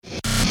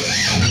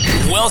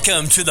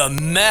Welcome to the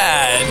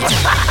Mad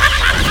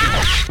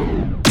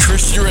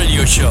Christian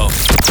Radio Show,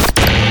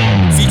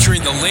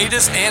 featuring the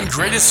latest and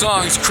greatest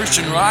songs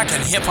Christian rock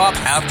and hip-hop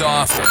have to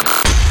offer.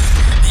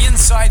 The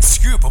inside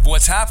scoop of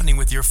what's happening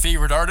with your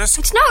favorite artist.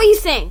 It's not what you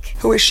think.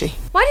 Who is she?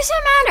 Why does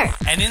that matter?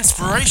 And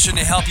inspiration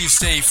to help you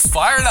stay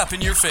fired up in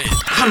your faith.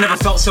 I've never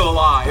felt so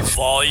alive.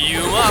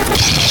 Volume up.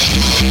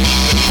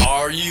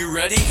 Are you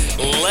ready?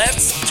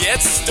 Let's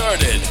get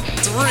started.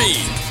 3,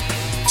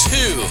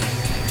 2,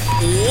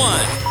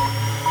 1.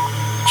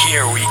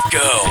 Here we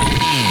go.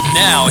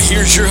 Now,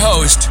 here's your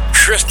host,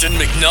 Kristen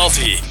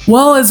McNulty.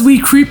 Well, as we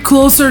creep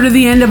closer to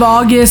the end of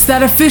August,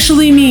 that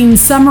officially means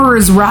summer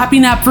is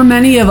wrapping up for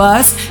many of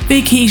us.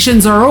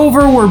 Vacations are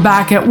over, we're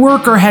back at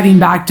work or heading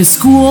back to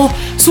school.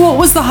 So what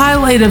was the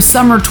highlight of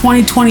summer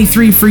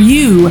 2023 for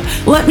you?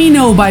 Let me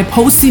know by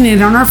posting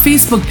it on our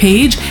Facebook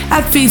page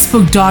at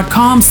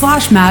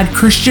facebook.com/Mad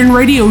Christian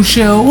Radio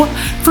Show.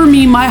 For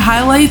me, my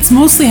highlights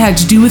mostly had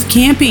to do with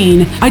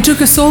camping. I took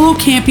a solo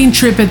camping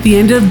trip at the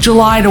end of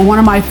July to one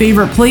of my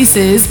favorite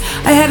places.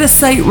 I had a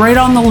site right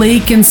on the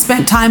lake and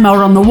spent time out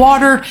on the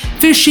water,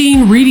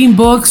 fishing, reading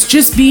books,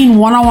 just being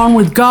one-on-one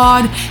with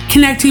God,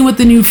 connecting with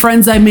the new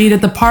friends I made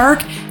at the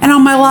park. And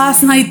on my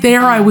last night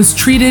there, I was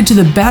treated to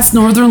the best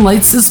Northern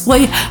Lights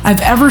display I've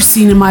ever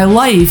seen in my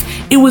life.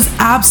 It was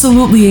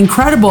absolutely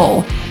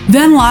incredible.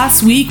 Then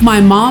last week,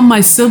 my mom,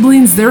 my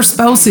siblings, their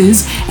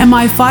spouses, and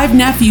my 5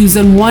 nephews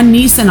and 1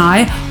 niece and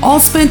I all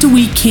spent a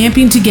week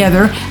camping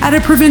together at a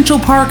provincial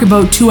park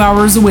about 2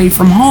 hours away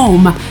from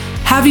home.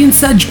 Having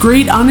such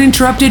great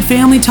uninterrupted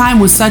family time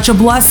was such a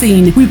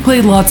blessing. We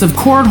played lots of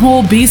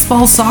cornhole,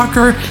 baseball,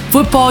 soccer,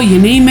 football, you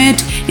name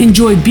it,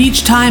 enjoyed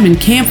beach time and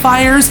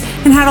campfires,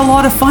 and had a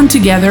lot of fun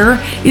together.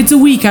 It's a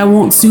week I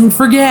won't soon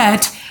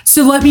forget.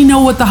 So let me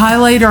know what the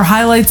highlight or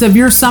highlights of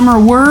your summer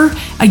were.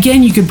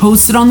 Again, you can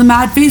post it on the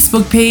Mad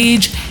Facebook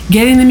page.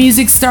 Getting the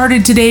music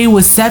started today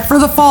was Set for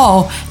the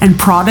Fall and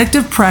Product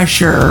of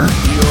Pressure.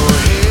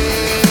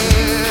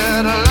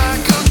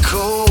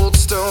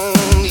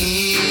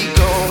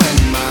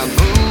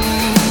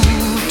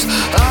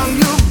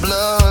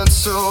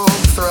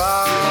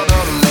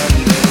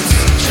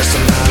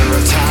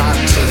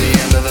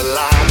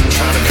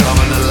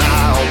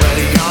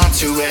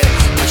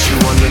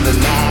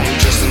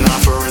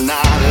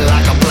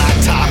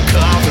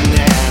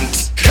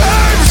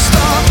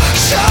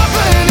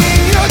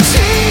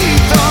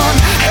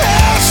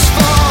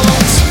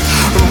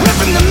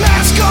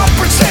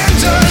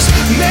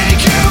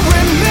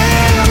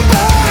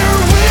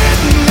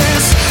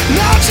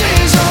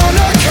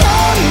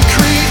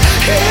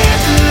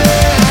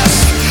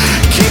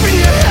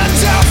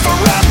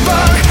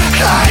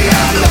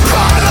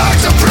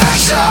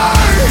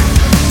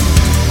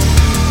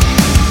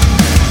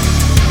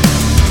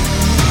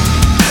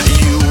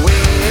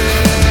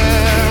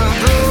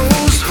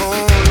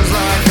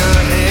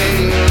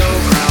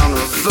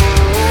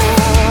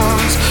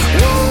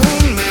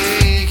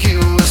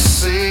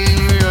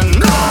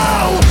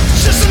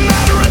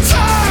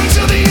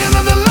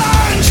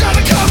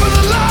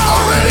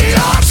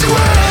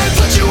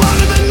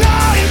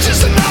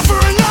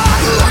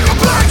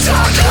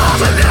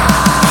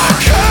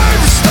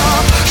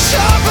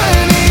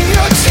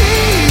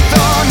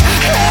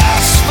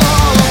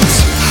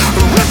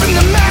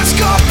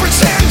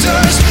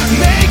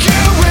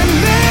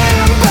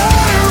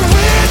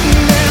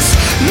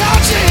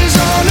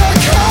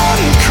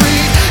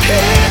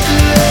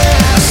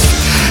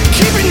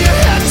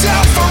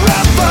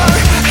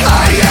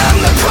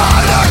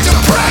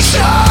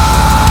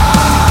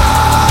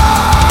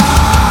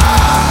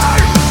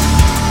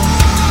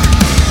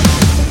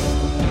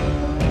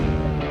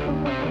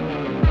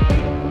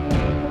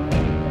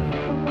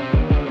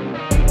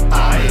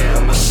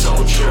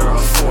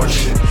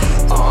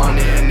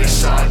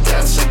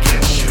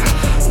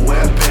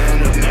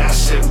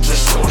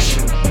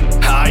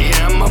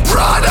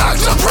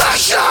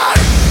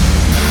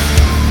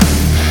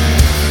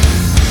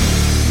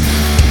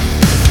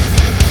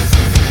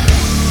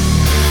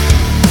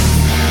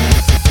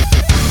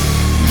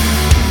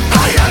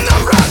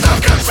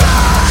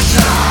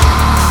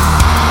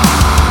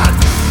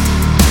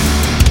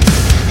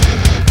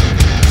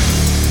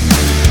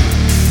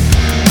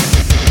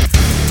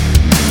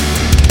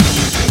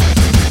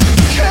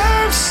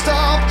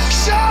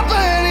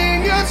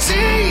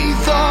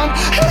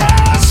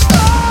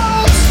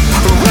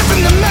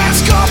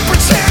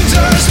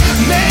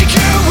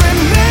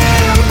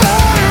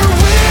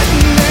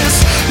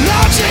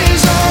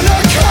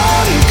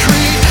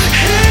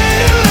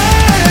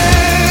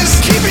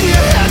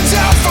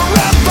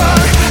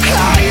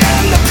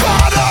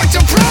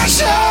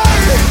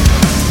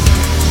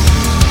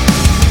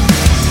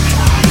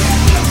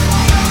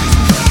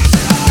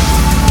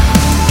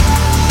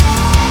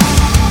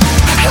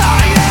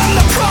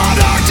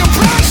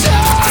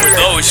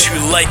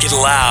 Like it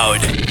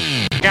loud.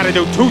 Gotta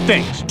do 2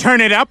 things.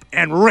 Turn it up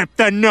and rip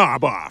the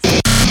knob off.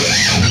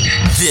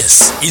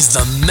 This is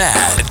the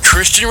Mad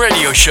Christian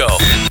Radio Show.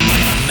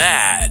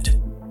 Mad.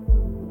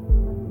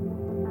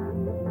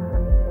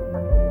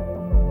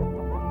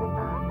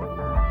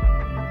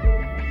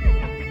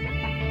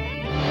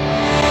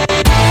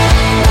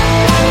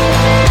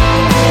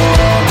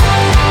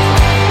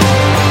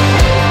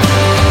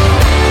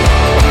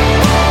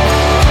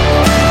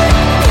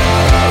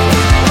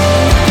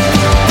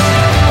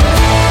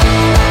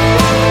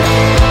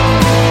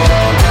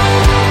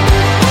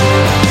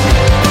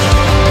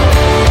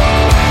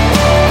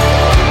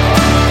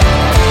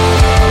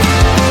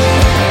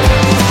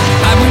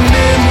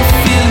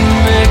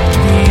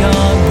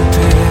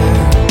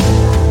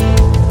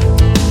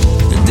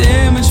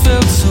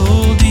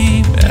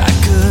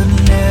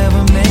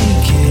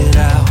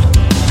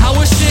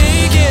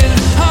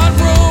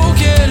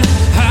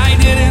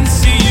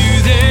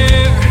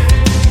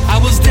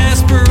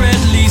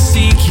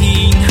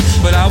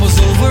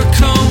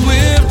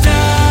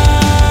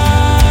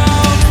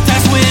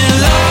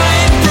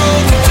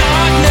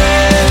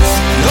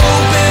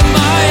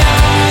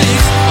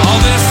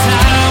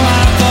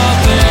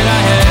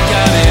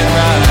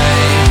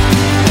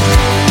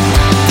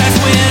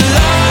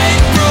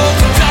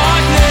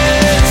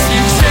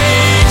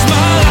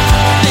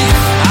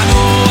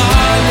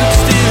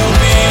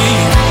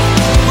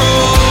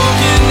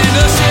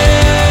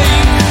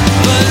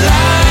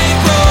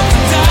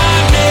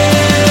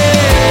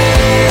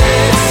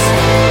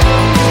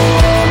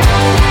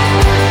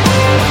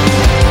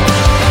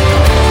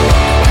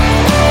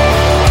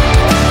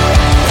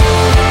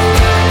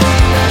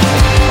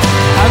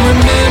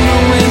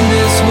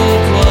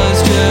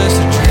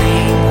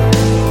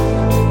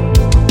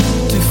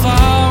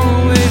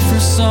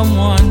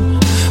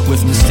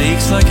 with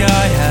mistakes like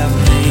I have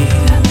made.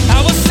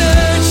 I was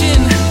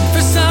searching for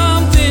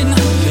something,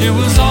 it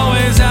was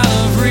always out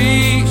of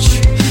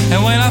reach.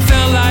 And when I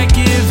felt like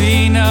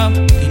giving up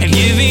and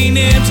giving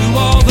in to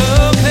all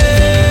the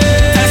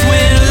pain, that's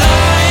when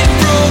light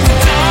broke the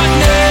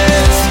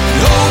darkness,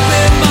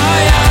 opened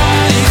my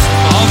eyes.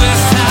 All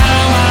this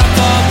time I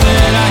thought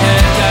that I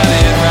had got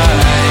it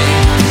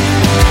right.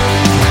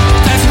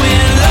 That's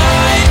when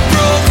light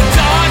broke the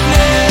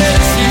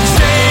darkness, you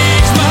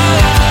changed my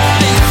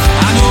life.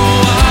 I know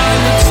I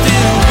would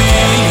still be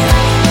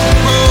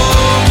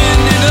broken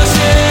and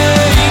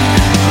ashamed,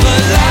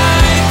 but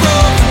light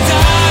broke the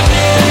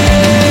darkness.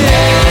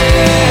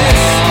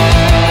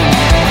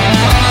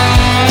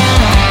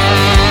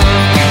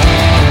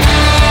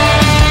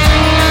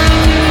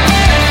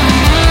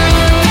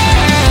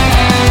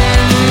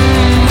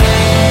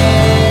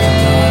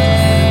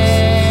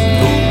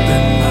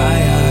 Open my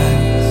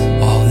eyes.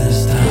 All this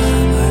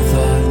time I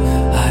thought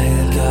I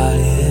had got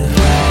it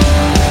right.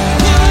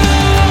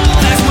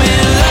 That's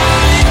when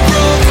light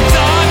broke the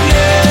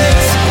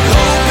darkness,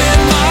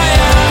 opened my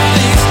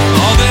eyes.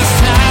 All this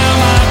time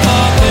I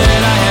thought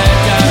that I had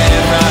got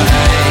it right.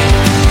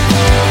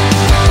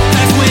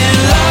 That's when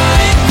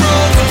light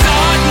broke the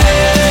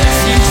darkness,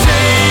 you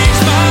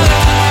changed my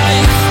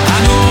life. I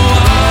know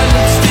I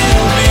would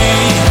still be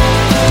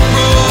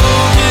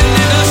broken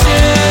and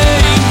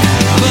ashamed,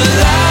 but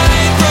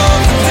light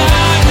broke the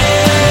darkness.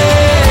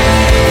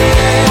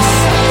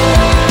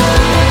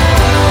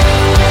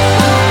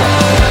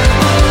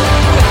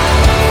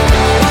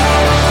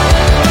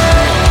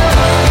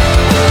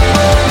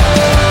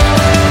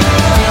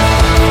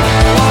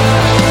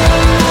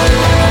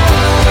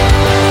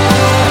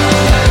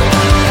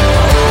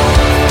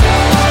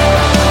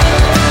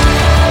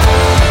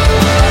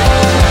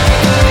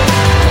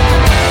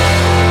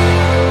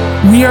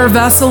 We are a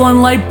vessel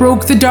and light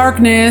broke the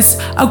darkness.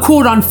 A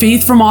quote on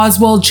faith from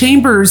Oswald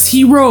Chambers.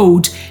 He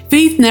wrote,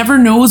 "Faith never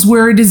knows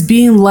where it is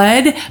being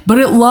led, but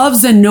it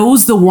loves and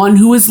knows the one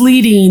who is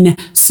leading."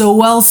 So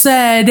well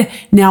said.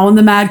 Now on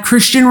the Mad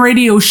Christian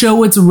Radio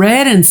Show, it's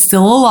Red and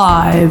Still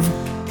Alive.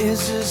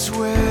 Is this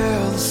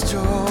where the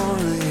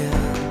story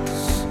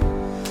ends?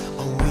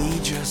 Are we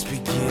just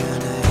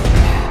beginning?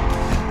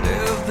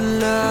 Live the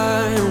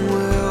lie and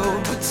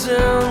we'll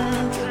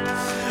pretend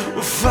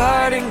we're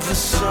fighting for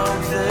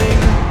something.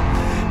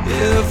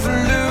 If we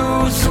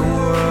lose the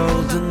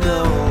world to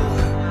know,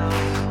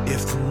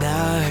 if the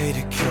night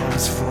it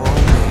comes for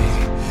me,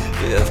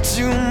 if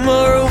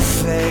tomorrow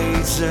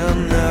fades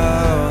and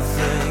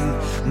nothing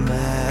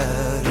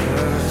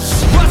matters.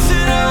 What's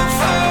it all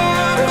for?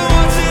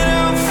 What's it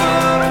all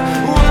for?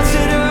 What's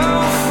it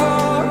all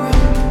for?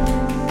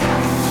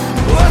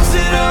 What's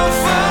it all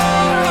for?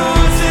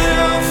 What's it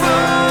all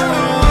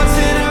for? What's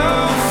it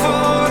all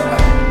for?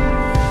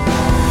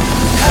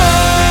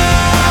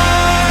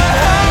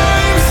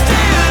 I'm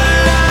still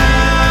alive.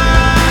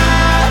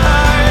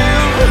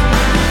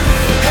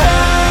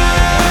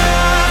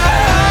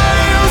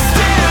 I'm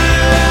still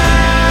alive.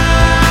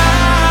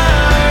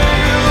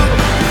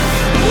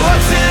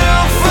 What's it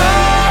all for?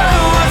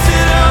 What's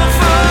it all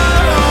for?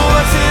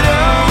 What's it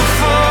all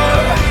for?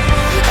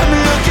 I'm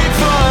looking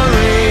for a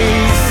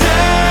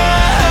reason.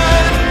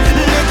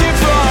 Looking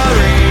for a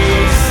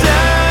reason.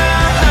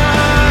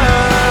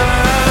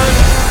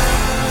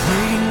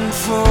 Waiting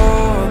for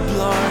a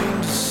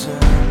blind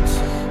descent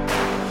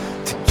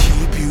to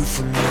keep you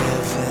from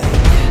living.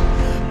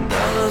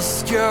 Another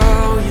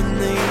scar you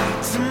need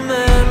to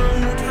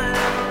mend.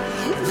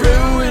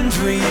 Ruined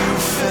where you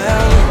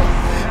fell.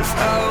 If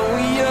all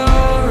we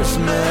are is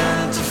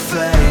meant to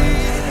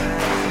fade,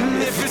 and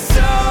if it's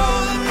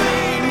all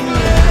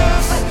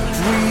meaningless, if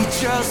we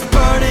just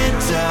burn it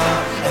down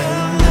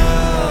and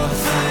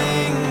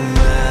nothing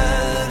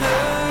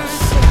matters.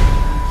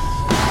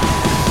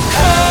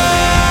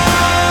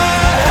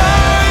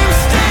 I'm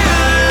still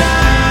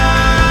alive.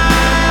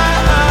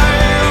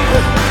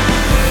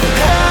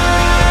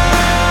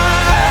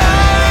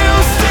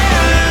 I'm still alive.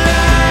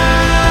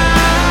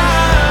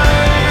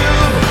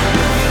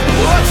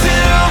 What's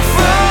it all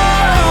for?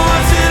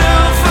 What's it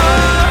all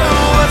for?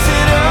 What's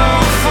it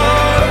all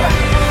for?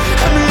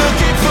 I'm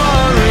looking for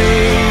a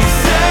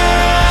reason.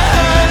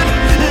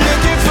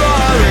 Looking for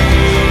a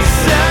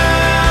reason.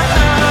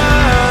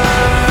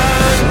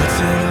 What's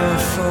it all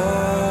for?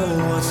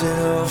 What's it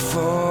all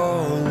for?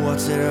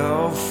 What's it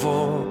all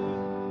for?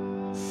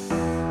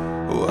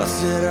 What's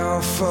it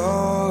all for?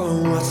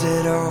 What's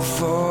it all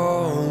for?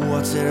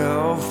 What's it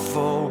all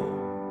for? What's it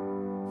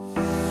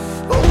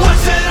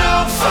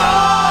all for?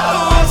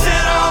 What's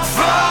it all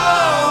for?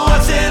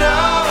 What's it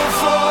all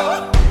for?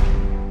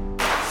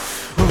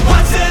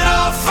 What's it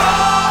all for?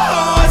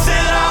 What's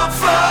it all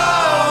for?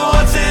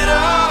 What's it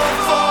all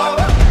for?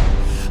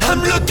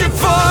 I'm looking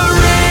for a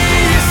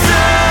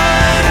reason.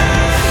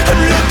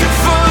 I'm looking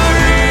for a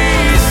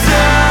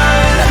reason.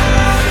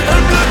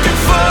 I'm looking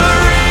for a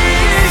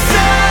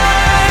reason.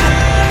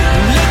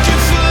 I'm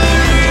looking for a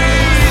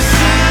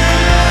reason.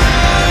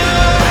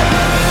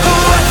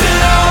 What's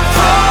it all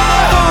for?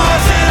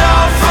 What's it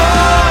all for?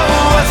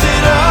 What's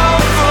it all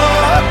for?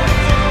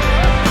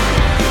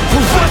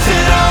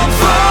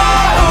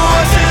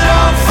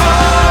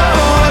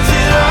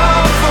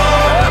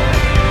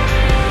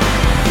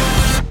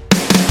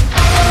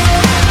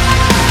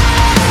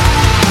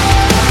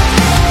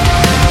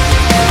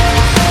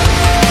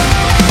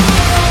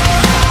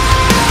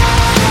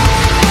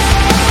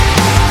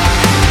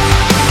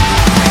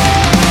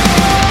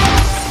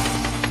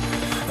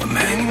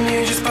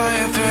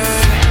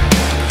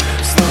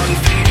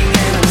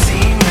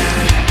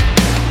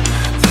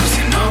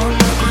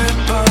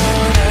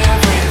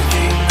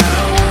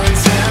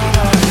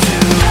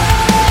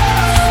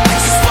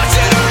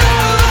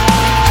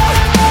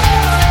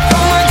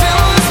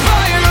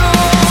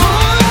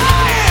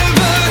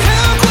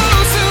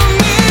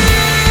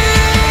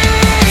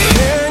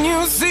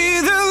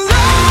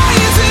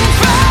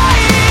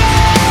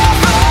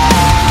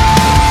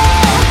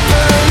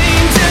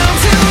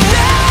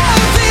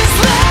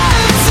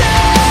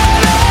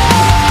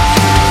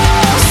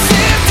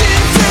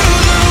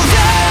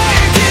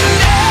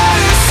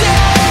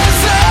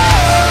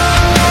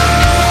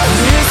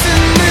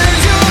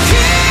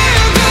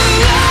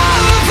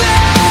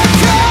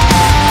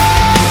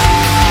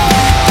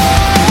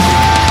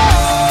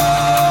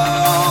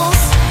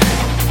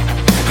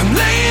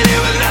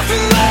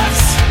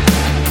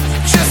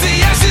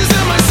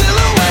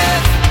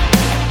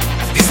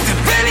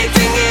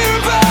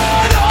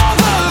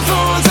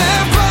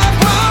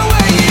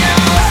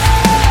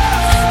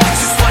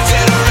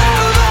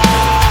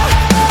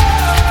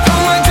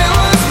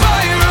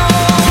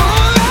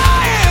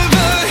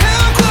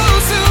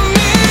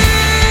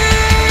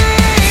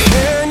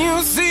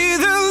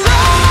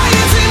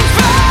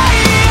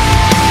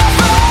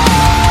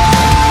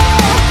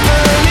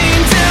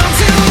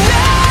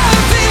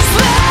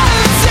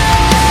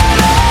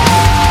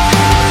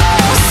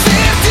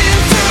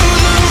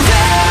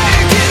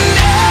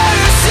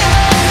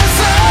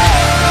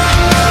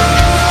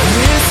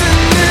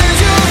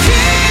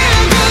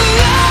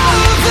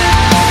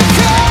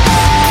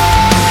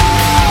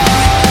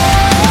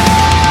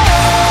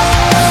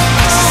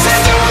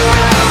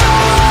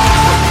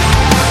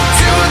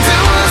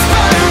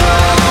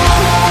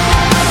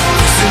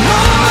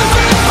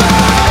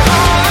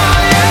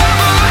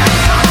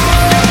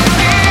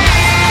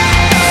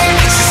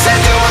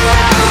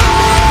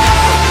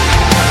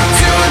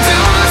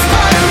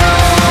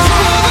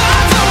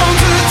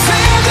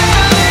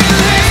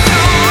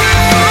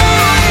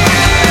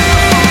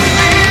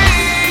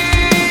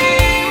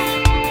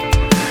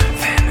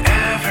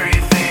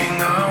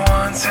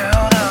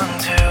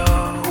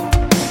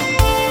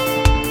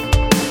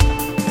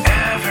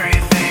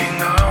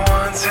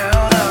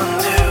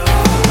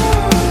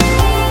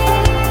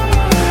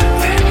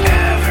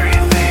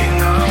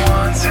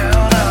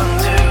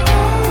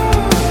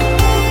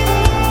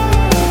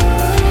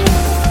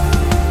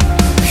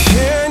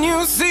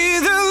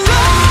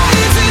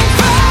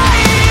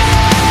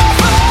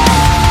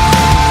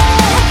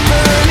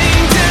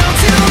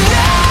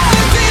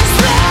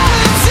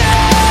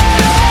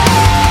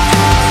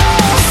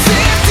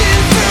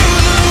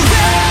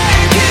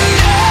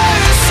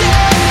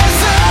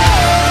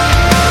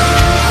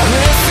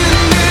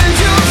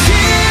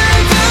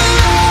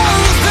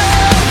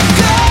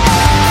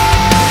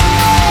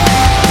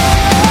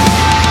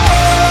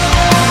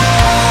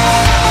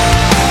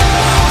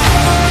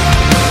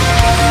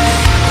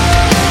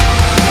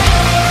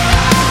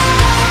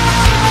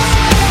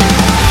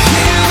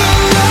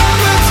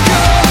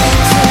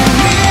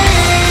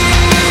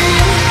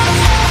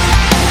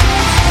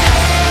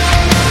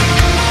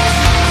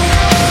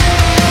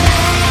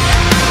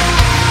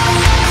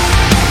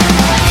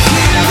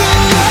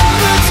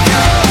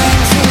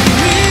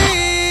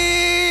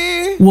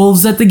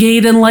 Wolves at the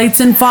Gate and Lights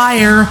and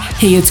Fire.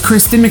 Hey, it's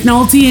Kristen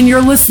McNulty and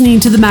you're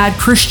listening to the Mad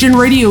Christian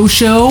Radio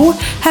Show.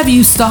 Have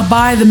you stopped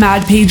by the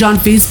Mad page on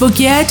Facebook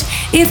yet?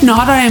 If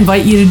not, I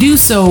invite you to do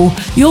so.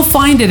 You'll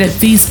find it at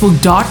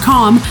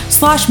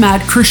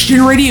facebook.com/Mad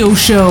Christian Radio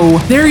Show.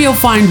 There you'll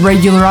find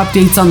regular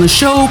updates on the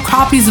show,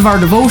 copies of our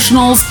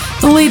devotionals,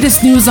 the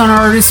latest news on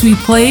artists we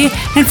play,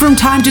 and from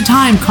time to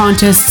time,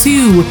 contests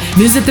too.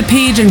 Visit the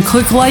page and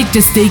click like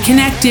to stay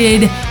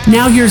connected.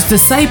 Now here's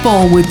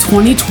Disciple with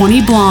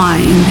 2020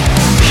 Blind.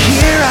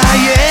 Here I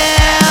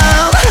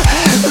am,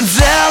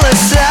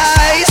 zealous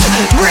eyes,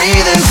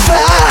 breathing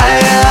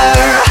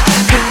fire,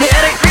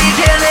 kinetic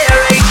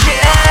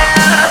regeneration,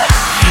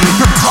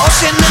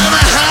 propulsion of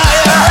a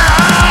higher.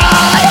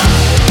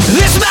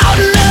 This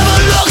mountain never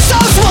looked so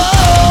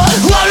small.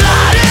 I'll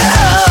light it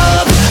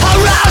up, I'll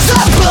rise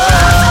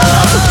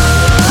above.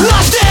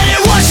 Lost in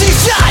it, watch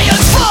these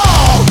giants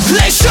fall.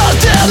 They shut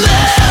their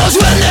mouths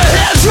when their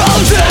heads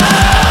roll down.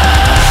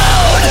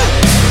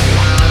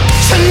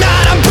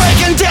 Tonight I'm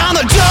breaking down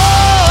the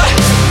door.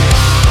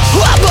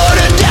 I'm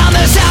burning down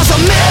this house of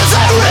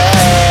misery.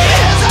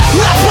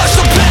 I push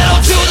the pedal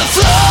to the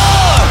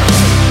floor.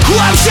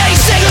 I'm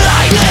chasing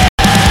lightning.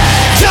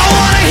 Don't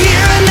wanna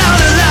hear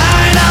another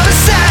line of a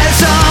sad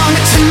song.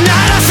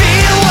 Tonight I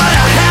feel what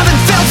I haven't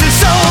felt in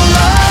so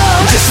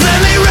long. Just let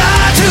me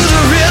ride to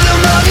the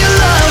rhythm of your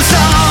love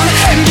song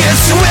and get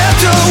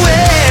swept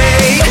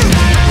away.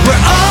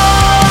 Where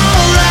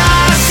all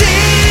I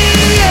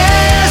see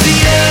is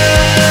you.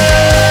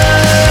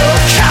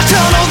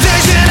 Tunnel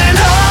vision and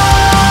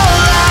all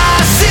I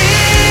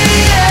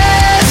see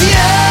is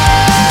you.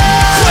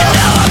 But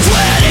now I'm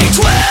 2020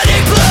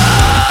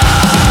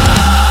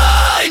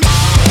 blind.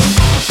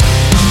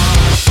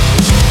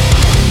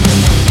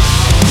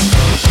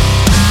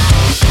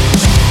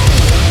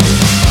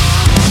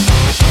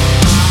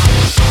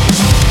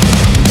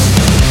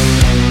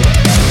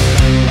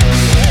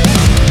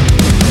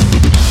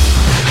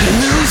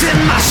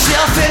 Losing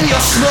myself in your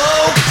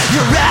smoke.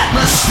 Your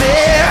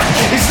atmosphere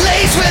is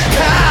laced with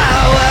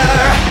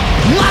power.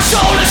 My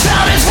shoulders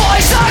found his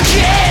voice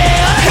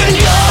again, and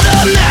you're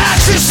the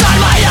match inside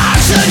my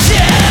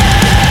oxygen.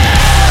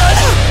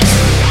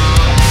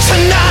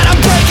 Tonight I'm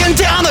breaking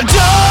down the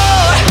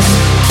door.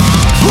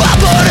 I'm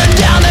burning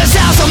down this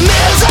house of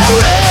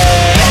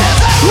misery.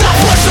 I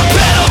push the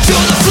pedal to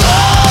the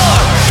floor.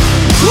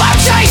 I'm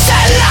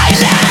chasing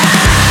lightning.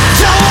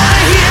 Don't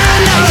wanna hear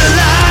another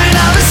line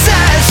of a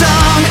sad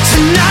song.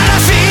 Tonight I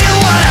feel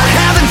what I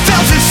haven't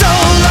felt in so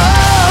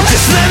long.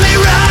 Just let me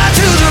ride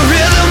to the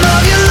rhythm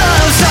of your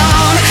love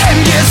song and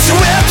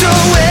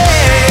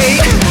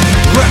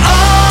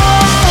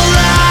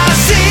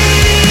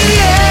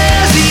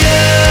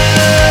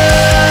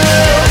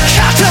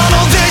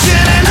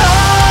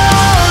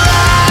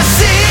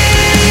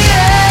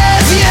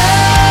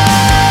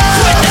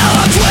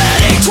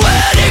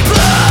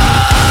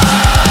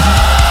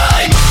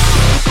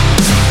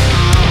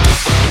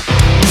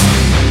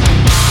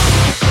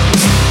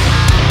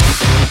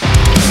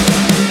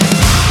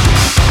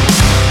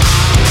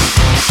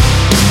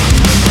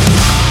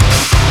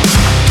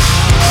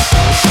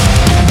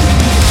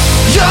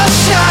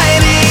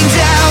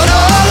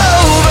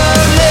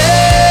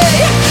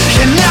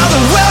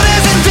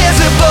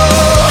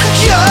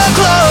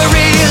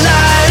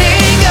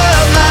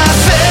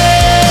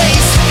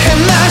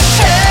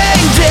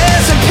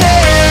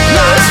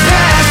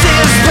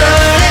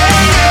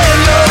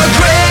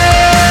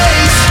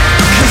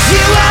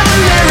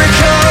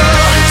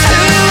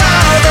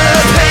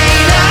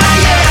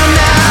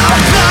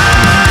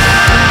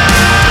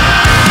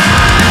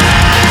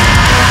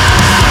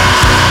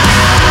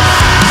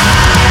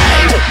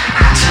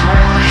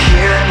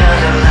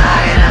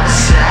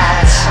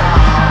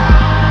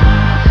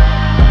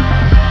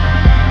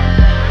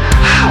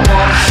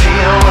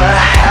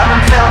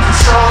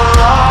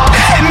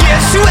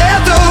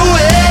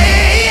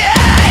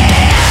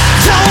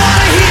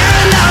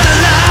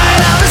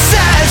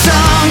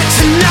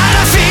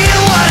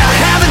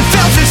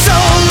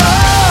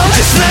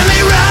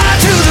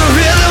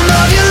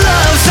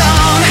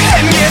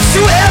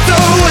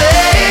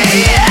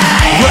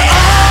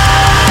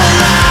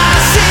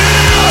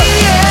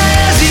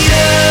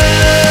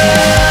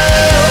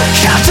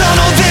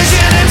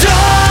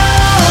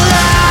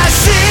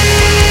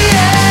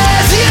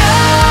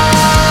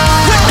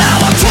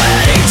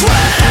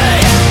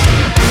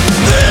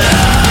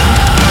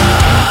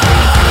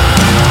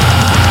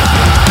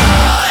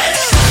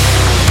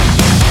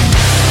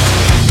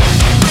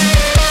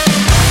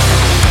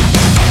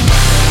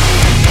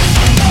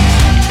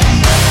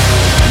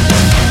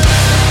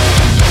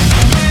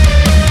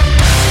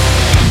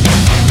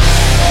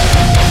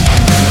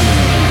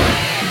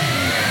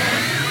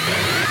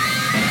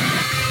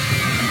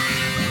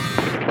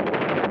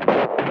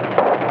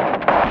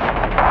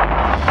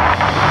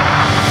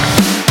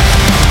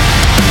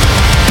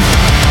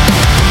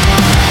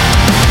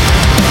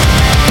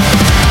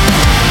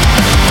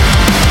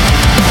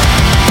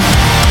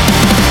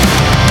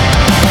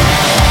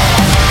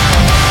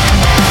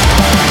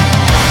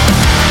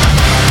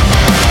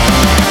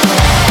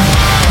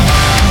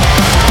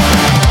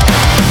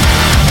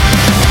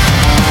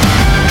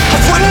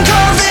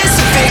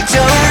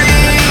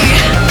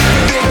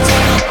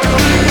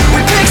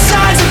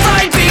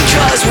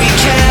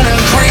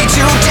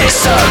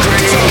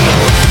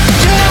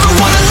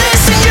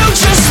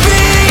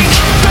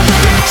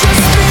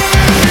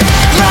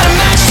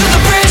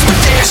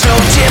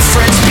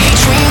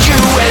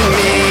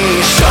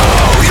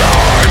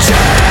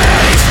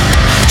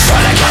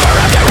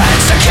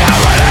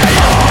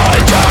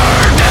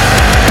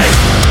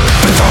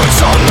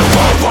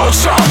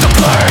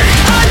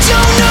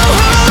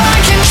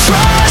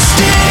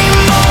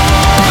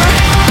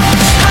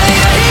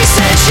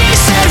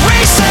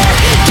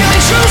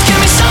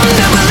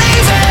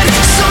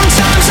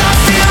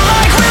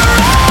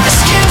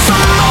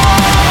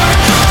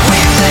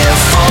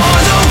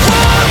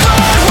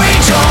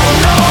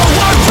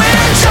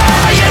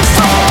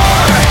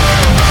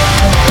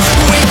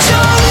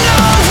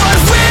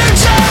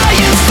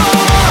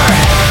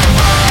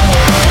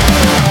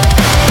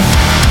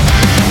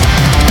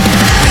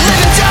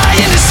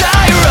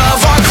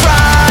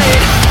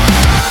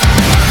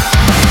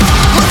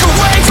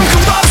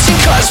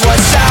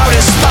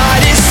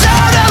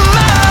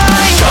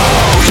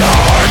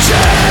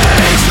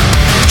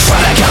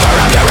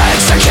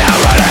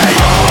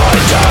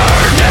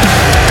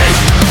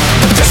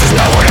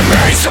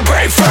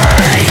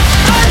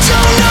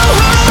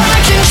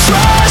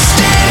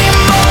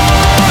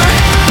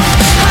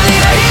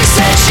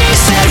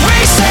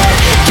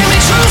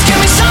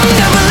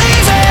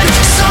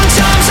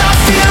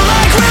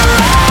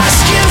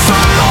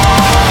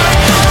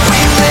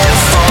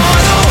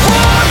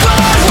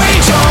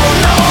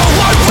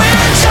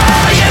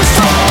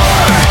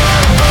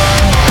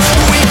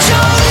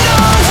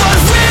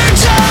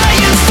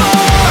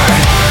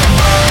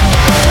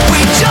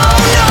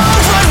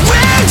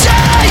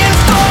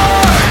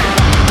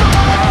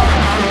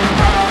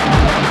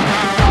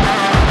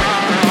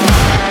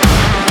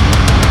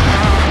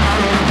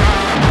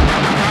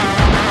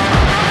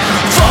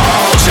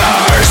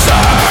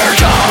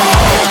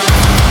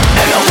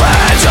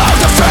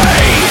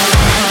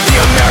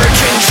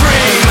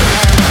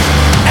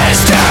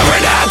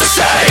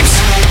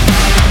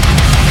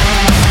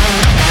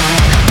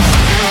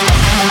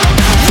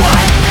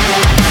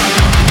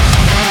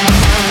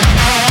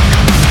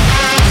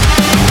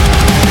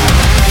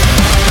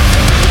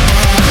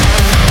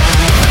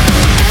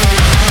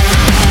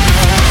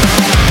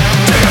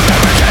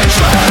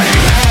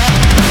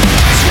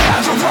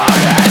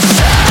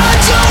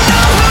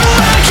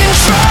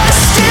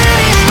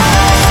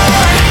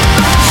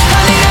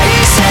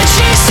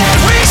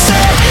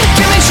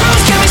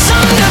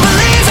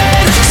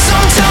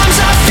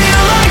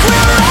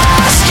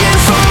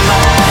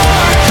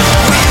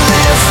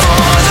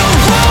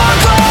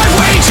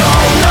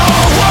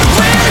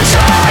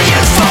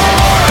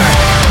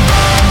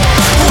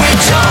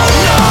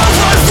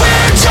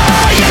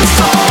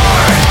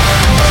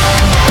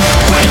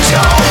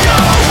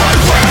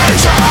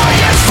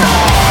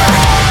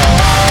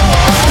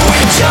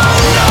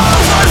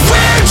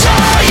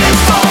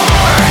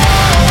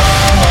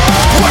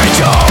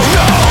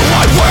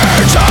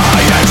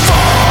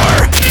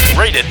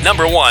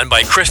number one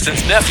by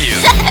Kristen's nephew.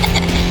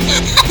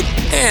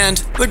 And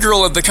the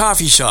girl at the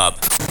coffee shop.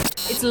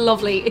 It's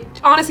lovely.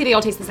 Honestly, they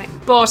all taste the same.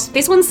 But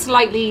this one's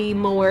slightly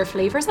more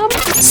flavoursome.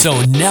 So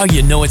now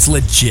you know it's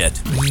legit.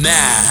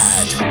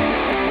 Mad.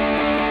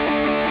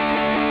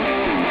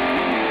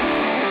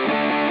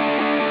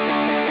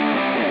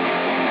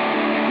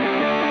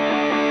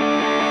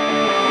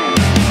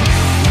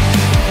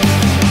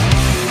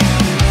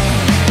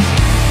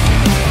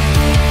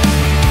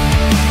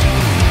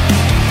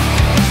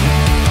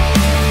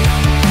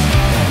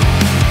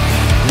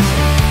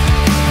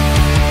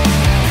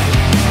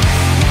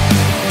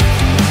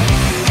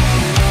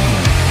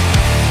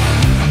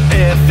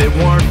 If it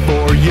weren't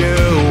for you,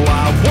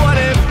 I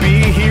wouldn't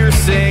be here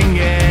singing.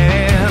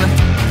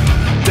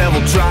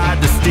 Devil tried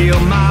to steal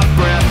my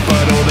breath,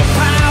 but oh, the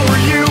power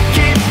you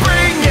keep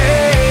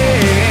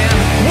bringing.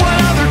 What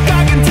other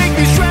guy can take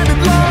these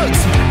shredded lungs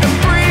and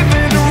breathe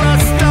in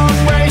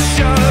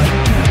restoration?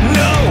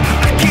 No,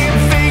 I can't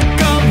think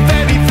of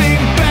anything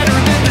better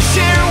than to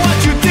share what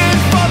you did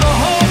for the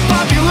whole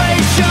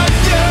population.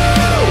 You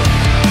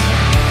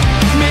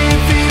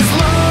made these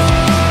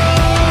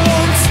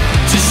lungs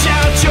to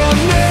shout your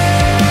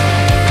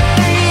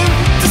name,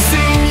 to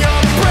sing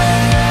your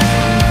praise.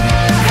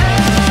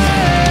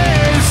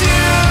 You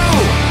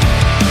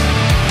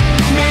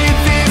made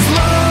these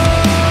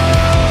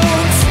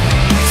lungs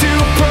to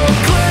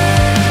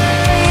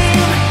proclaim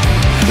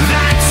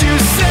that you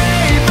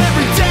save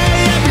every day,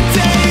 every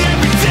day,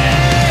 every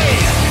day.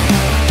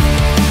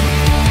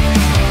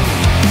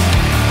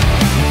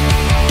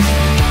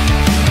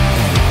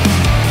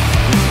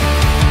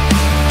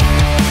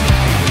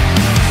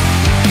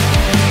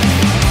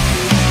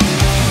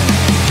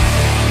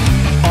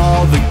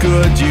 All the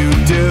good you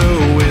do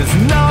is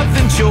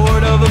nothing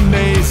short of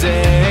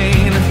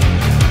amazing.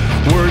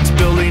 Words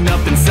building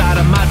up inside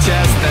of my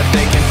chest that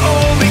they can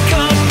only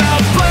come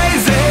out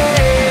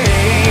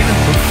blazing.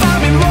 Fill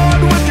me,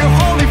 Lord, with your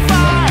holy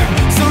fire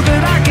so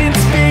that I can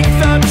speak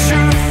the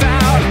truth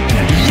out.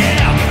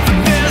 Yeah, but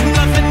there's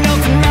nothing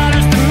else that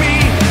matters to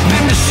me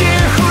than to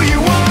share who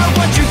you are,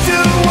 what you do.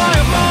 I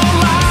am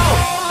all out.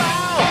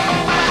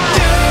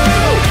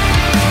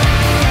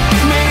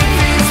 You made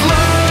these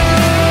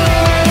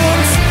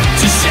lungs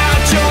to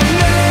shout your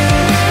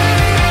name,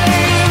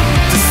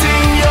 to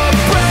sing your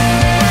praise.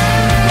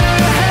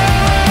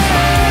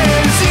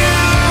 You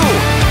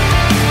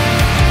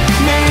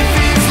made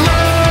these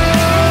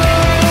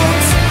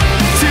lungs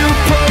to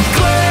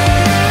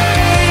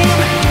proclaim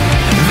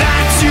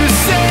that you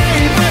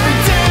save every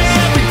day,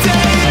 every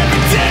day,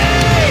 every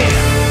day.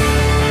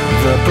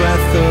 The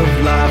breath of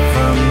life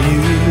from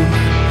you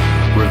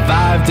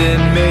revived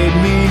and made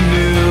me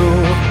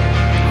new.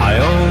 I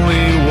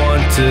only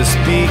want to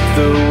speak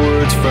the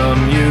words from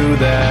you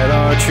that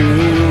are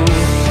true.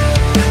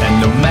 And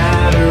no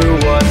matter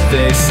what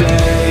they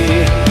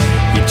say,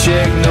 each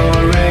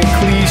ignorant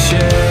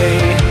cliche,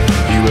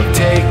 you have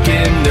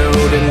taken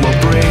note and will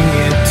bring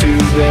it to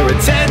their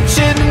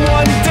attention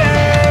one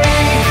day.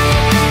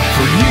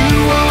 For you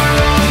are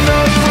on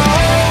the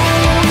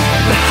throne,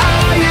 the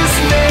highest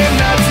name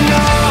that's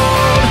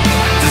known,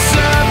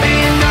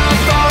 deserving of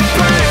our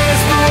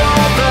praise for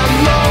all the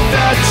love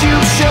that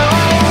you've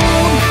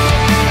shown.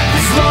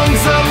 These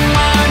lungs of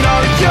mine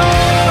are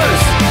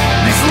yours.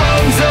 These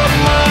lungs of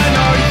mine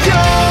are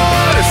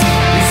yours.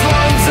 These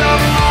lungs of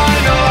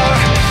mine are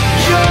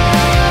yours.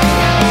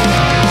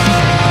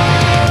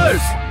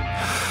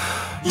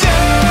 You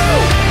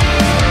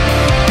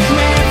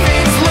made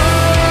these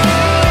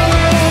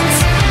lungs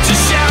to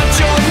shout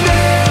your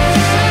name,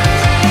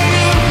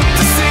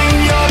 to sing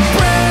your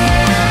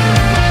praise.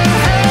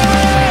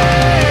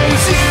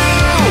 You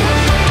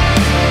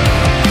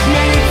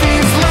made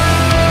these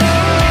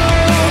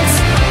lungs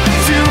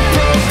to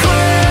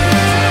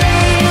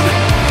proclaim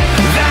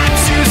that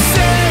you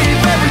save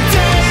every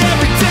day,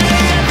 every day,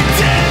 every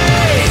day.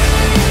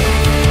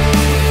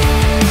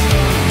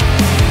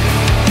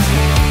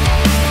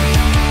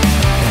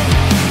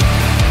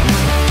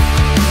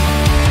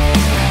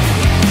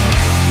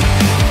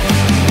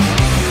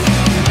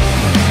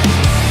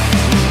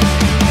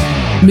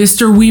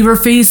 Mr.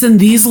 Weaverface and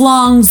These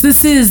Lungs.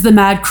 This is the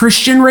Mad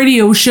Christian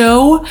Radio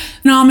Show.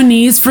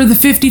 Nominees for the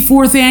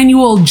 54th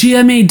annual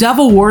GMA Dove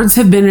Awards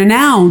have been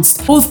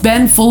announced. Both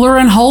Ben Fuller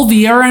and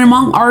Halvey are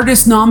among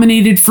artists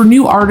nominated for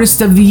New Artist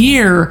of the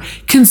Year.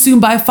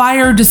 Consumed by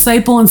Fire,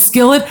 Disciple, and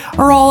Skillet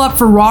are all up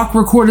for Rock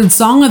Recorded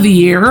Song of the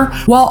Year,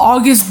 while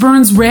August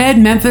Burns Red,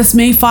 Memphis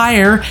May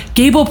Fire,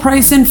 Gable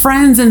Price and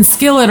Friends, and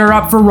Skillet are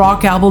up for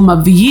Rock Album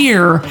of the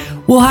Year.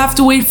 We'll have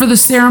to wait for the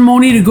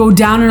ceremony to go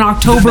down in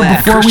October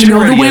before we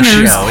know the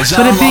winners,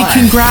 but a big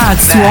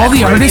congrats to all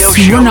the artists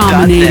who were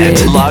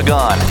nominated. Log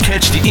on,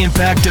 catch the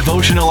Impact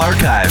Devotional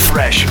Archive.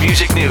 Fresh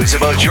music news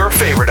about your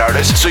favorite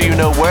artists so you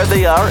know where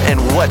they are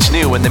and what's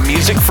new in the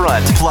music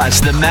front.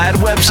 Plus, the Mad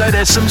website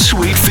has some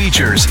sweet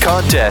features,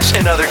 contests,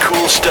 and other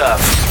cool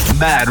stuff.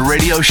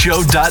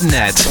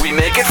 MadRadioshow.net. We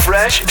make it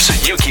fresh so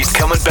you keep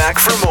coming back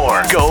for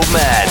more. Go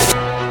Mad.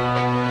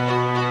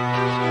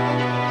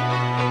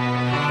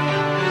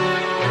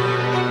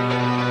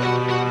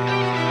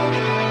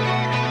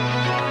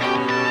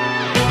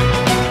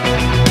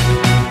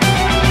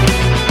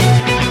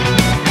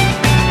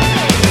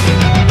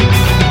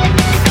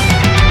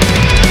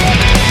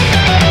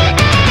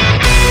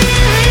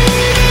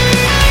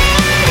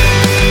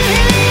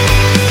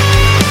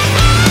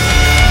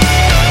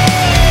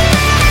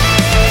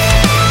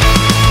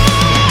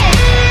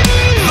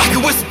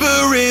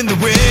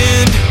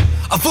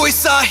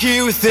 are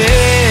here within.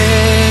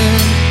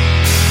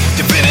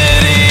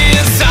 Divinity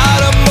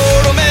inside a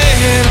mortal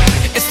man.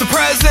 It's the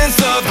presence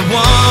of the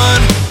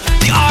one,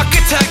 the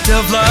architect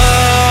of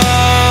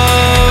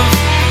love.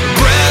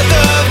 Breath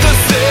of the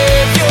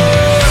Savior,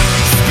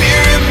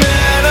 Spirit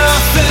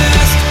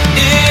manifest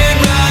in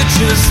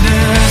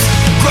righteousness,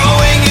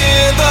 growing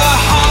in the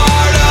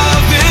heart of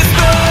His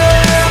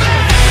man.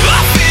 I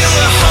feel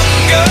a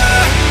hunger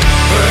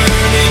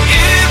burning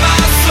in my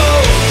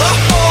soul, a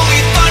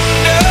holy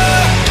thunder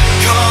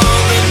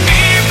calling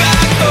me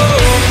back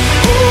home.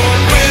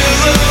 Hope will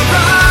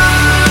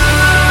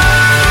arise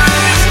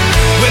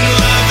when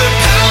love and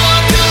power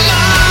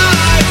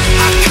collide.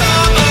 I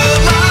come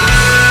alive.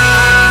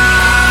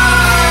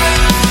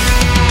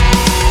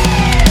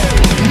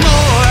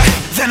 More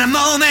than a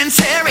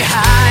momentary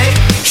high,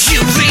 you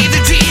leave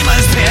the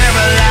demons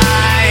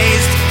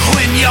paralyzed.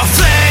 When your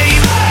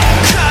flame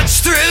cuts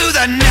through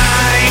the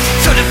night,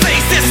 so to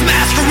face this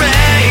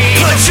masquerade,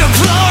 put your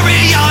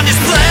glory on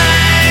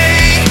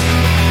display.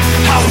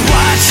 I'll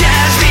watch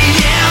as the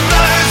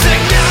embers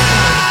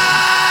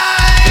ignite.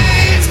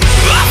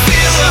 I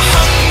feel a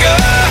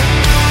hunger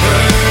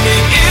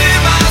burning in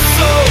my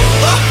soul,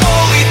 a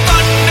holy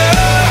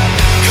thunder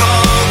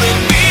calling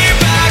me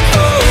back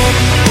home.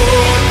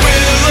 Hope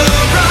will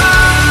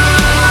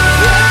arise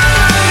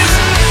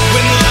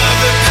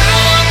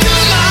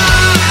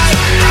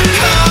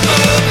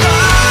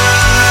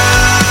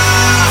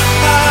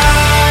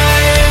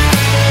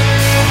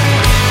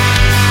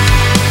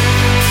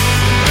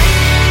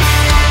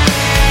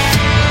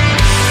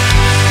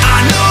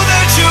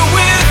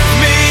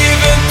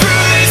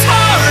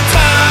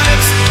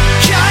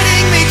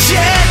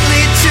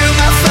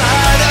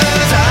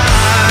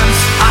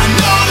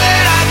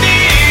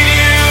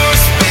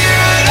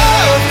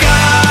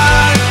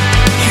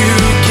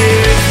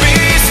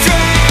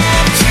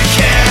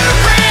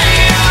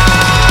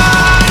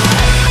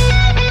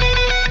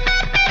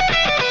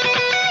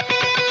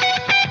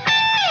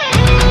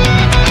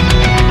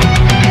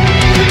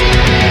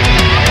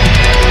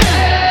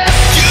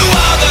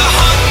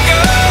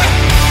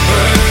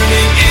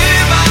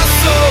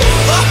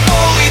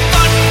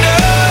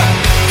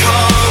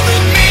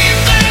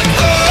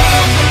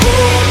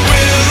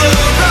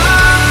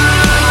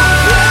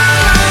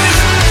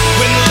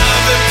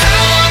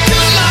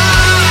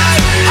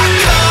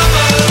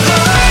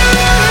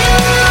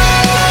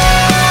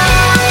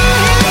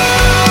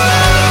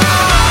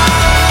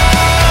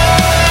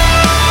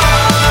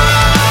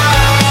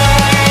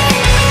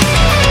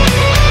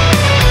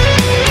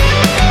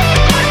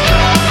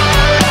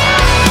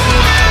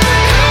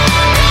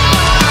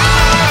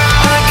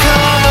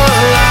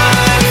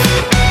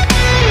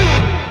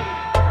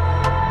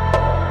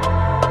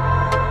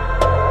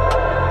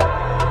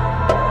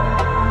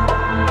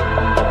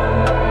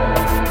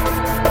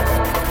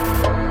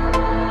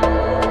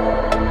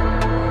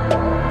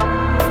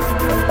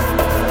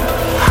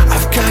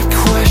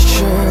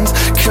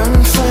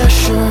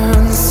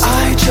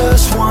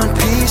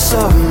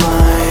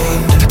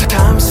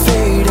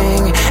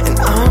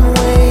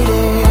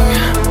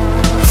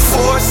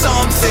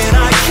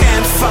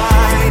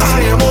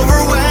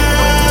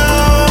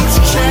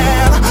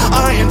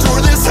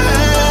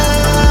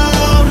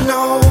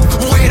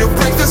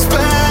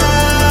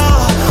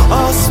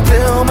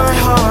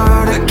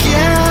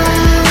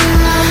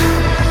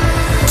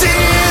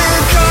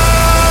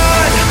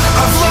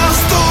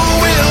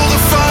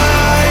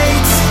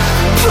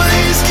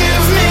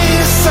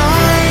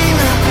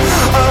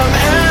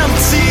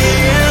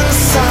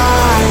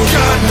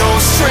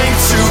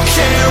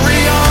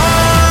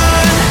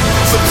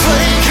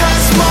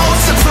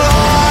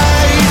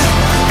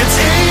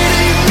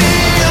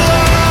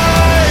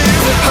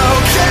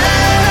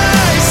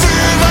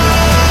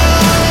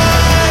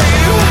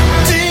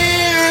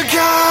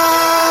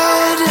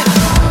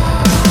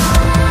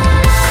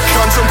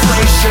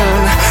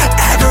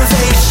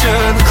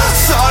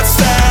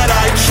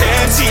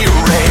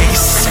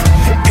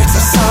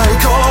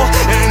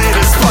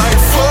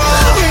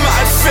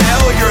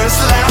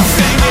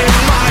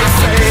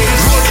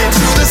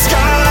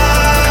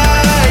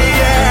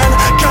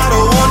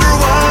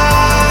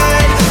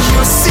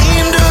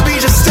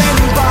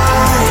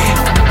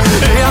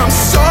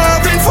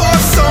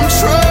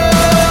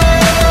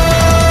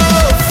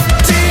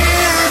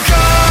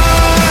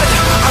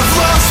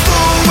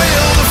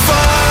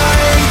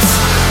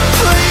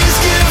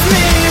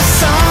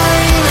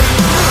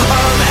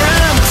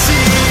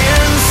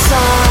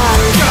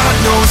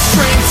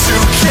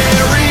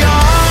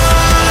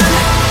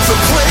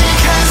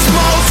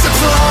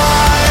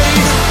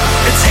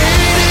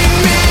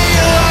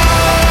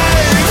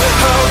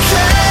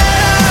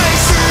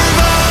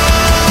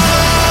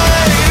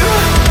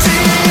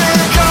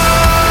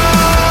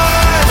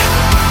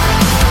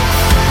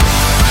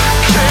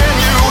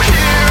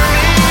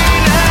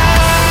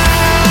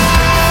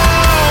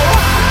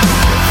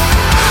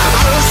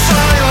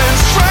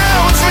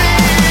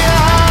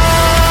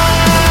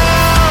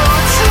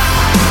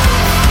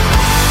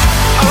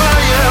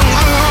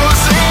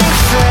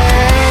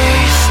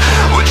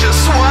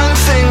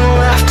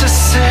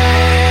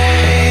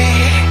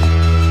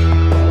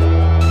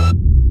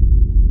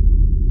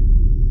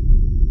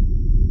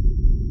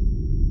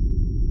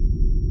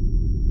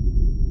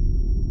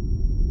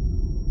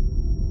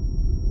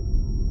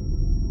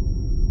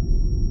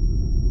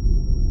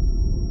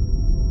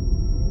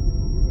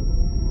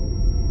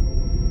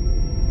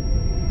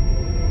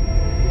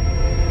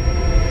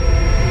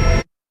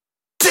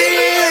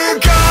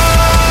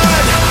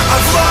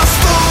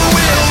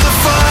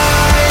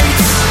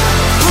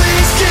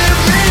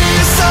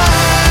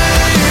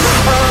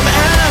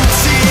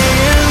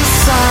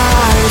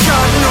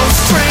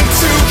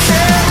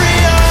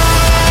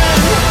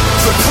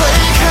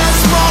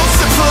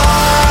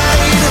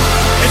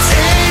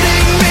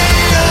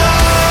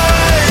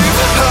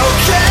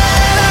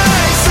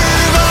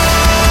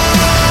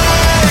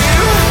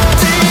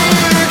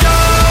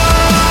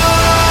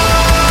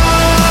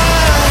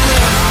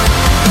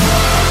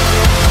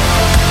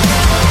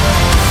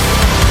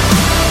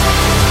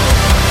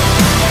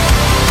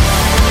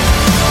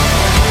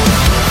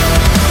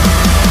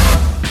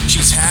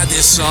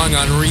song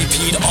on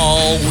repeat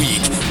all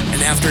week,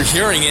 and after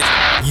hearing it,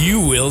 you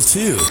will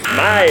too.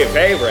 My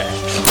favorite.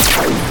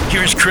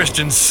 Here's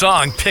Christian's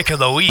song pick of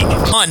the week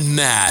on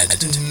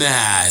Mad.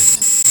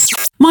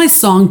 My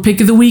song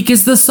pick of the week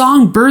is the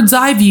song Bird's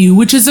Eye View,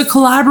 which is a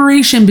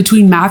collaboration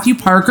between Matthew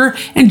Parker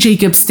and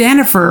Jacob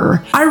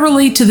Stanifer. I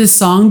relate to this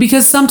song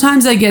because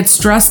sometimes I get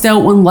stressed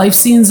out when life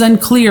seems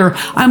unclear,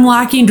 I'm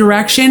lacking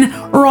direction,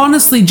 or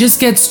honestly just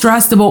get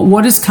stressed about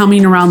what is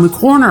coming around the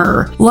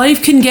corner.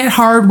 Life can get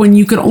hard when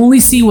you can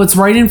only see what's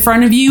right in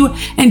front of you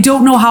and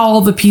don't know how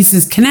all the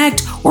pieces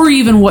connect or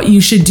even what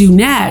you should do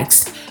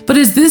next. But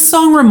as this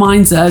song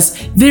reminds us,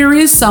 there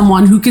is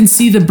someone who can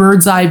see the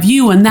bird's eye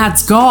view, and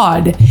that's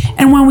God.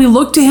 And when we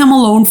look to Him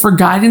alone for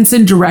guidance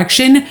and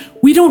direction,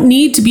 we don't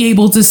need to be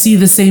able to see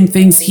the same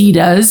things He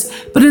does,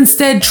 but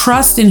instead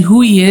trust in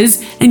who He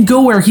is and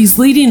go where He's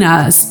leading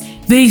us.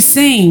 They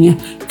sing,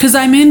 "'Cause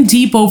I'm in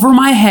deep over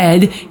my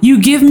head, you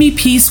give me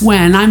peace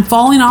when I'm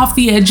falling off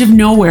the edge of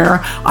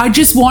nowhere. I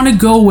just want to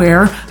go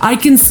where I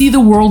can see the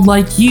world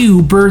like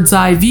you, bird's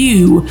eye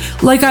view.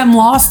 Like I'm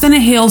lost in a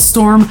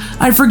hailstorm,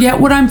 I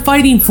forget what I'm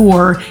fighting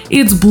for.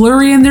 It's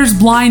blurry and there's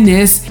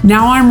blindness.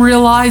 Now I'm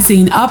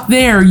realizing up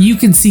there you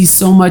can see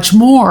so much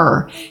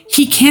more."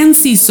 He can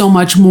see so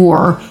much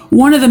more.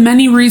 One of the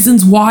many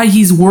reasons why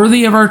He's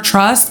worthy of our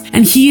trust,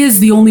 and He is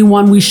the only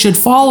one we should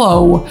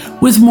follow.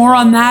 With more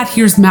on that,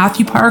 here's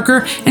Matthew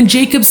Parker and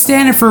Jacob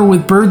Stanifer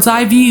with Bird's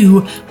Eye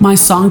View, my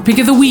song pick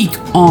of the week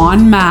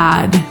on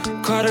Mad.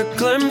 Caught a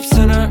glimpse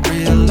and I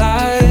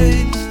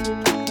realized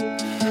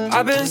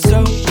I've been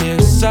so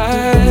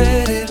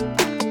nearsighted,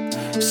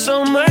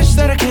 so much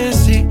that I can't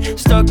see.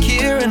 Stuck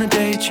here in a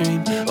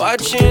daydream,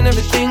 watching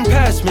everything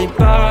pass me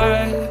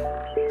by.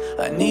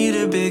 I need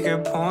a bigger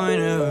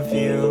point of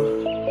view.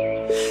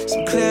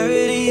 Some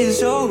clarity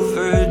is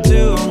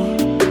overdue,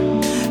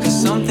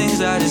 'cause some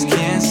things I just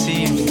can't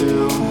see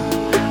through.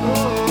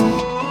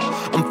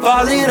 I'm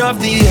falling off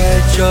the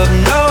edge of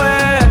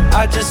nowhere.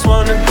 I just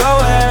wanna go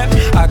where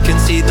I can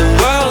see the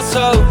world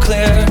so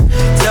clear.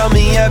 Tell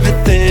me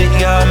everything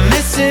I'm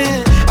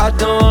missing, I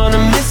don't wanna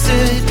miss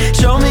it.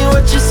 Show me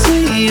what you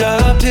see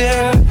up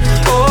here.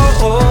 Oh,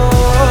 oh,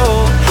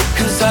 oh.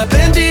 'Cause I've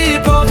been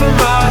deep over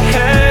my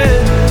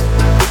head.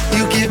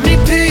 You give me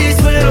peace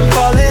when I'm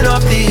falling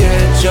off the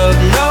edge of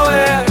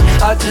nowhere.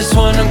 I just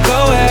wanna go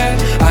where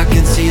I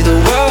can see the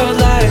world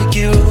like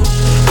you.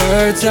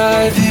 Bird's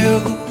eye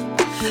view.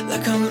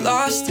 Like I'm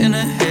lost in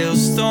a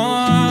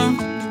hailstorm,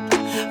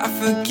 I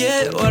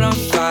forget what I'm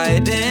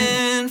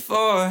fighting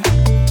for.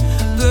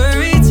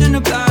 Blurry to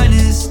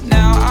blindness,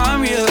 now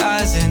I'm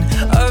realizing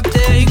up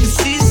there you can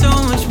see so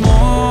much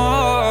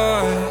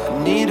more.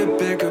 I need a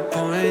bigger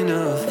point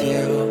of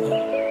view.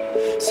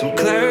 Some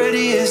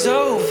clarity is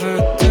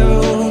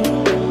overdue,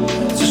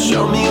 so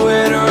show me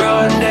where to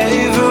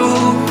rendezvous.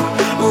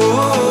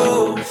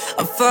 Ooh.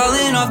 I'm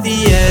falling off the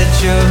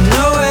edge of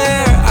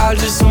nowhere. I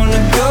just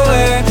wanna go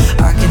where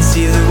I can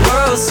see the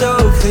world so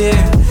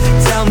clear.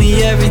 Tell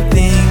me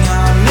everything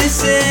I'm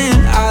missing,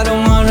 I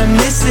don't wanna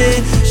miss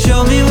it.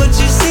 Show me what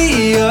you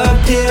see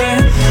up here.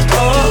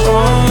 Oh,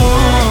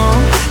 oh.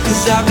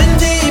 'Cause I've been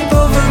deep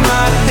over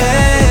my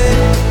head.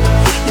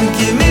 You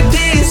give me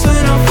peace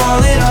when I'm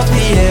falling off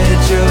the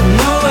edge of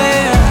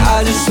nowhere. I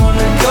just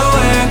wanna go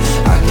where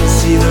I can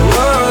see the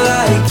world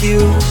like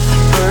you.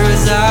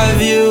 Bird's eye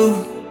view.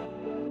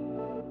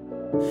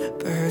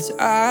 Bird's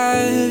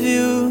eye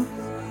view.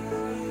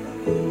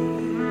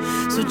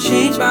 So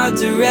change my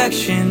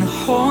direction, a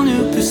whole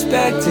new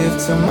perspective,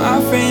 till my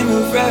frame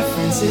of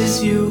reference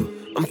is you.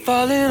 I'm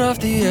falling off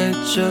the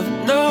edge of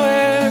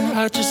nowhere.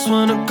 I just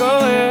wanna go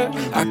where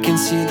I can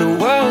see the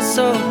world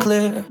so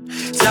clear.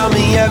 Tell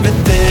me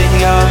everything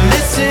I'm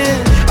missing,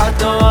 I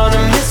don't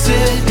wanna miss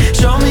it.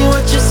 Show me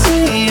what you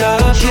see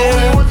up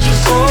here.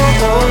 Oh,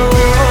 oh,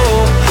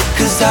 oh.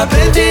 'Cause I've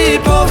been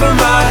deep over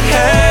my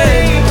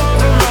head.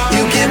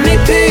 You give me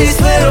peace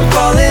when I'm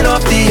falling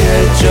off the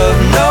edge of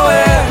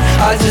nowhere.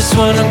 I just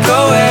wanna go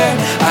where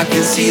I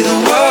can see the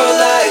world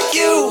like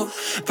you.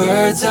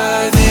 Bird's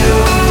eye view.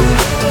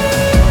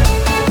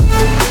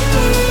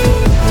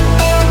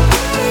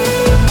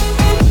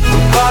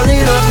 I'm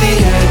falling off the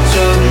edge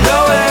of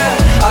nowhere.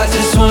 I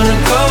just wanna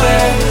go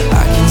where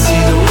I can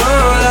see the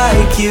world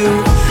like you.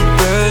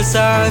 Bird's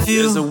eye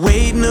view. There's a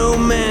weight no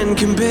man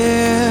can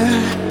bear.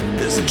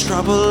 There's a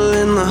trouble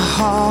in the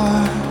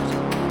heart.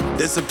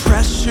 There's a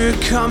pressure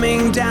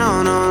coming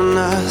down on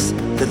us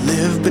that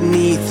live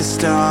beneath the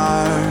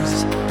stars.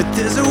 But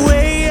there's a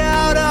way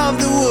out of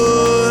the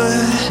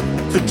wood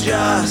for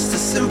just a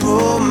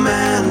simple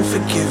man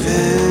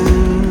forgiven.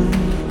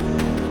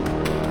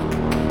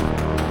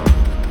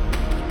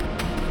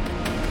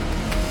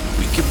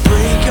 We could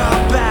break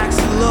our backs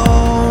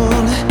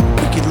alone,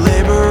 we could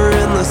labor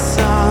in the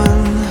sun.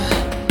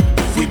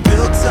 If we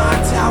built our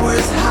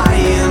towers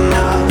high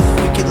enough,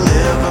 we could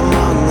live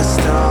among the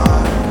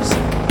stars.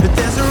 But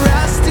there's a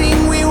resting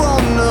we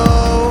won't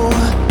know,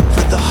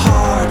 for the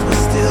heart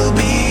will still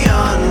be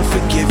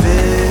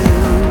unforgiven.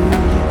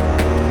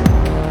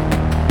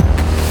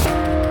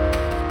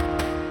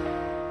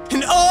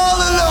 And all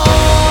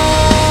alone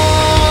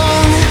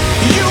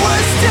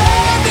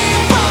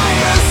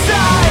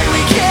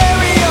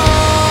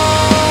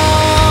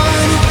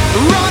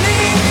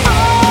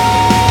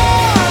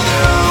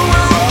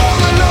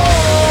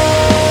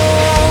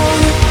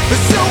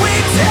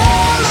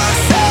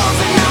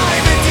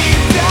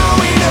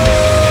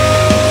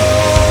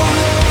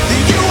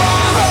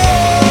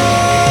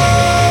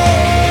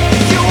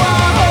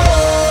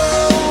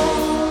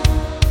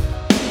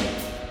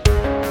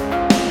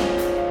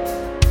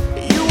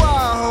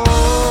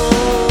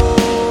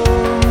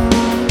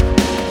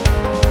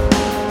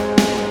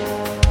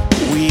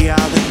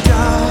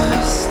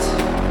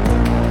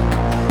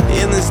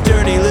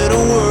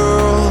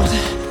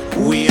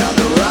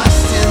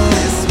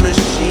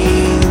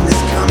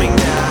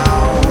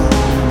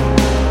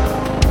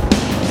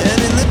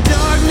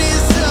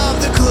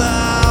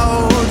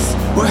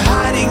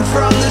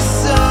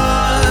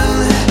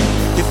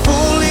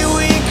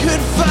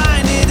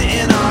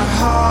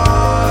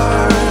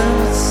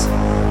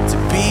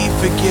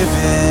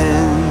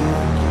forgiven.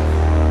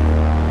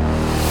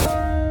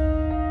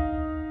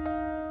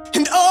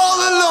 And all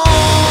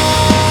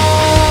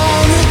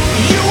along,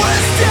 you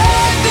were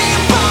standing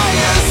by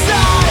your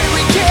side.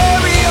 We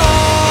carry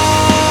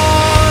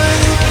on,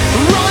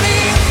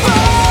 running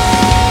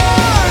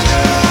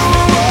further,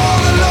 we're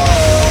all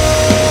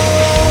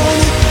alone.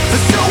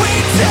 So we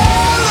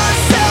tell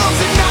ourselves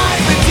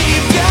tonight, but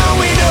deep down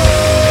we know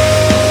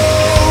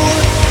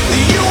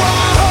that you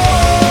are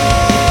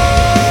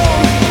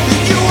home,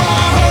 that you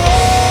are home.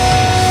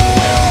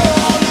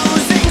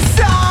 Losing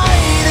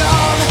sight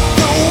of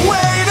the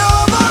weight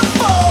of our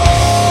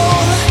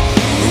fall,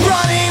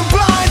 running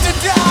blind to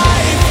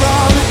die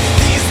from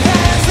these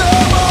hands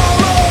of our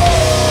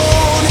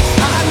own.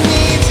 I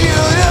need you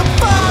to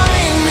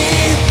find me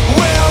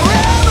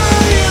wherever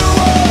you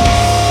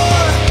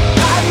are.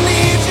 I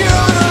need you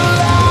to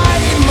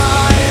light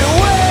my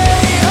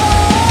way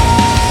home.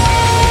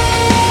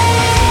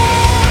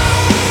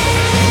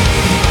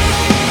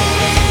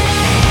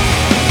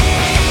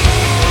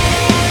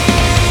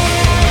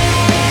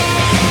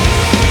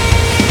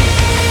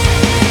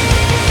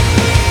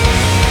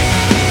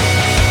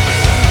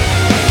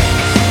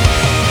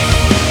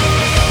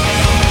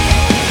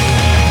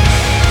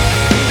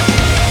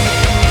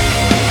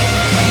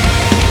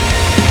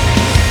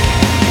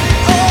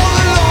 All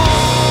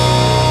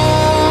along,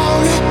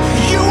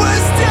 you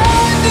were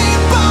standing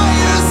by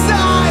your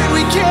side.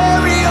 We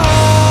carry on,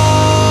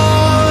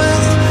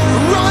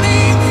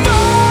 running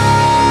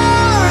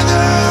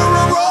further,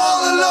 we're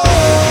all alone.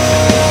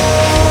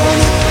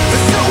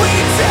 So we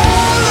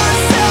tell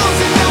ourselves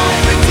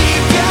tonight, but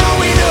deep down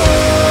we know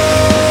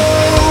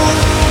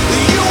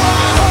that you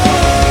are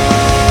home.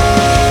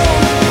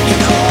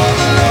 And all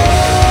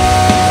alone,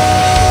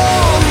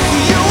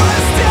 you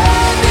were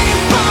standing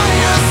by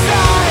your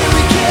side.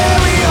 We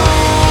carry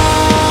on,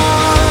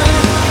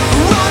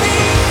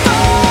 running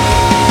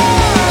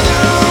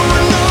further,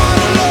 we're not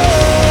alone.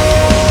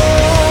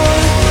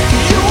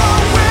 You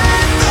are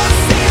with us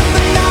in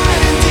the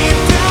night, and deep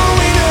down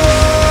we know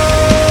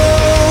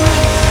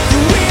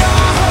that we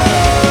are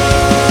home,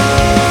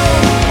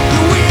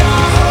 that we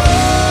are home.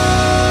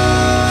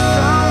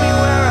 Found me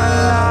where I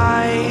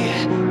lie,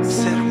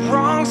 set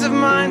wrongs of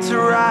mine to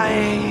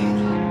right,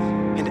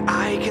 and I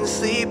can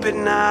sleep at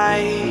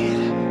night,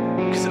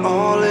 'cause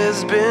all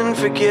has been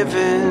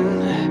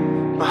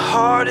forgiven. My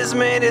heart has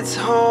made its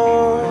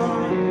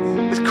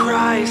home with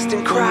Christ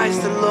and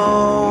Christ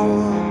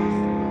alone.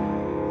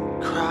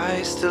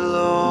 Christ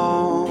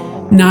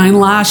alone. 9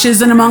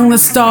 Lashes and Among the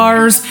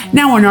Stars,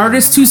 now an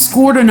artist who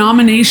scored a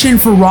nomination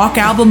for Rock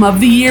Album of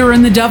the Year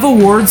in the Dove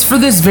Awards for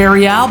this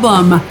very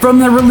album. From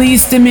the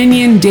release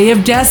Dominion Day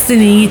of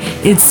Destiny,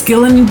 it's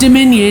Skillet and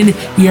Dominion.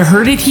 You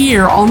heard it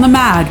here on the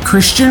Mad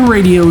Christian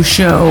Radio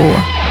Show.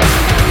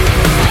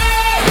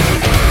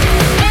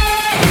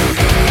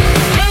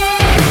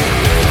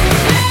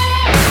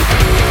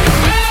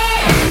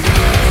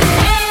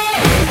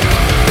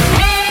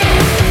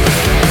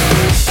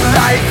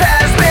 Life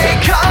has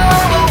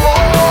become a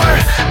war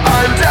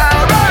under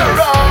our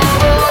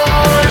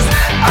oars.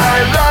 I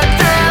look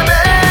them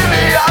in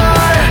the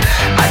eye.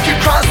 I keep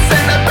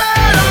crossing the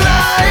battle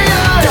line.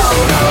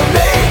 Don't know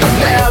me, I'll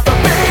never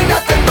be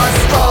nothing but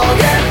strong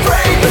and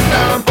free. The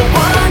number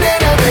one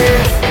enemy,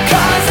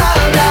 'cause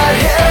I'm not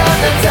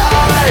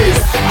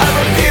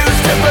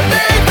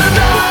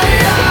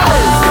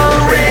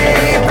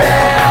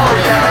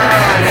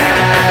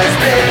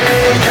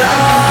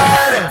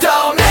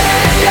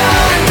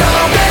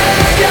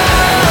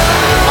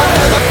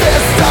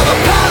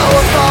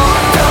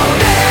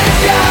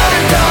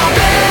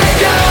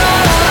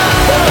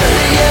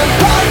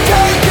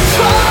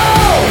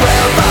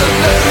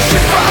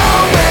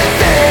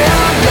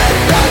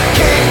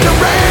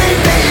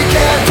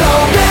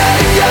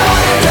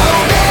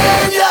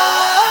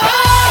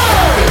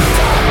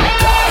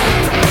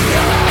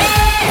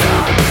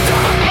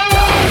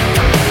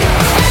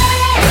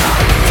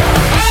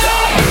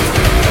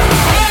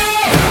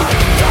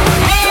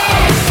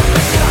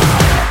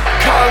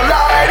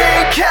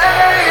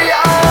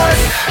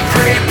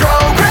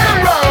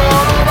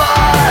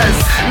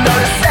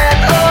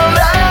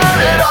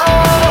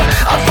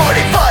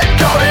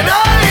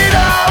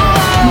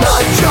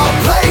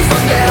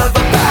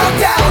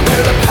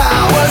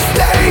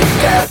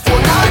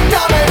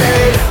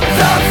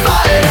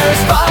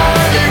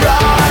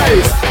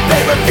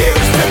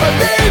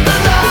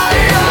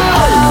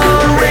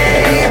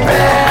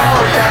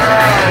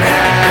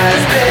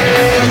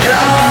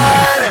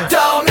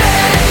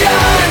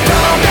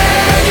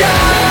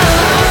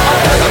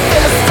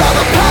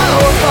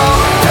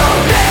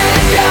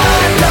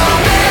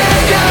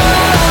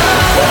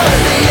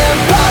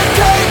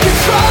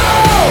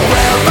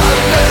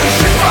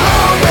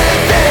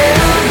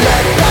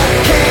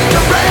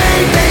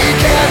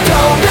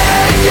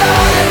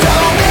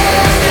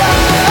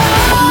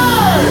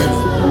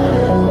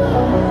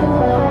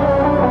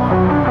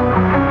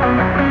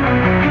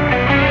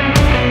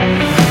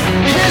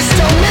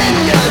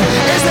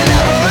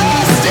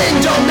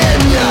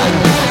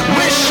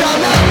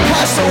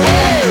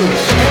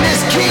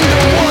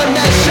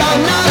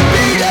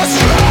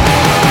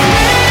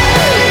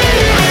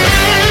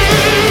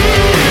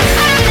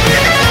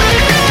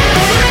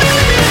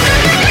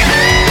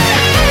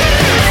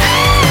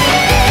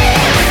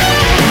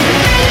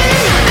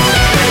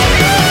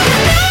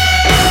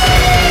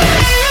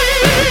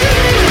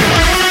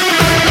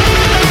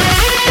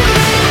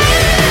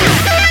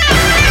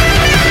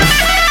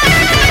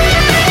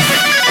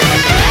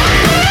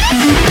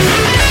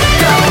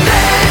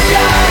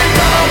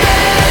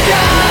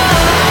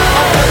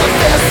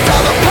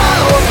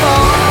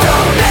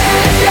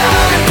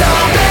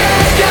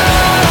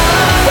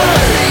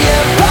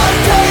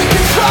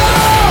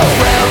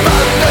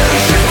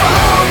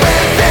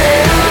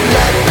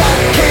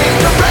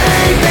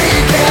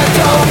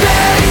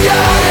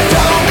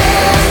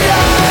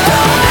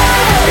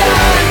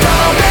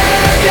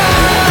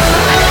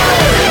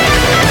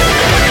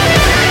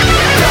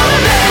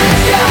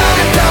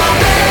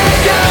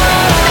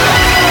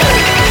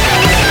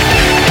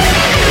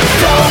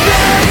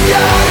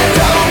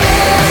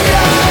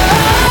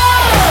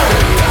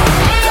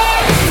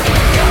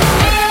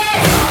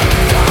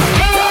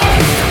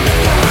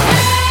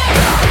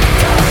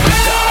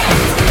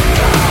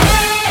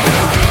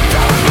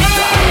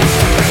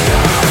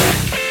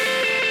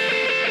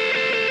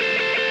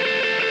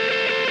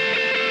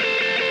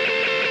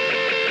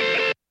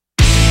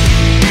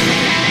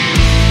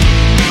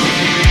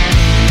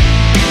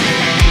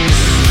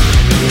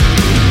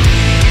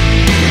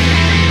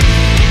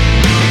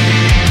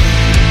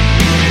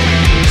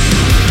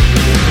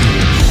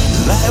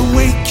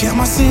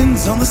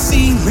hands on the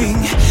ceiling,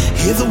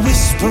 hear the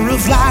whisper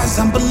of lies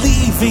I'm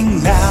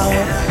believing now.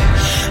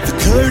 The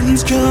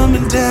curtain's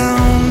coming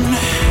down.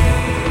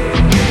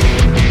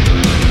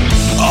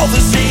 All the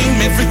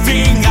same,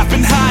 everything I've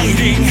been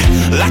hiding,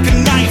 like a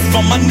knife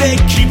on my neck,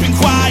 keeping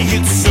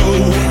quiet so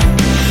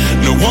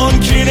no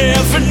one can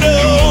ever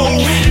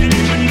know.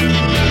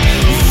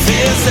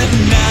 There's a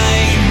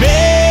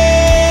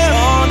nightmare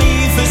on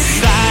either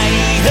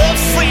side of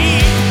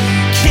sleep.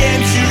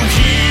 Can't you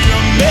hear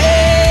me?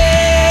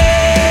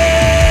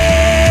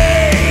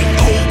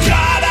 Oh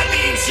God, I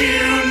need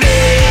you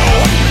now.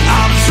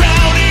 I'm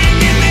drowning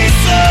in this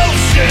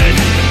ocean,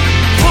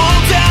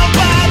 pulled down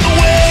by the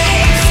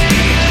waves,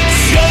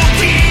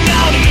 choking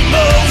out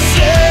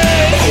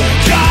emotion. Oh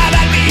God,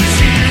 I need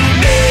you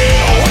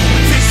now.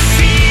 This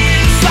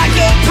seems like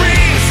a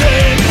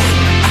prison.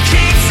 I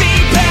can't see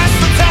past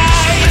the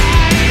tide.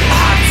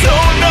 I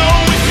don't know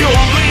if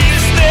you're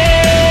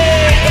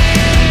listening.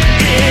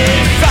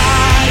 If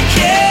I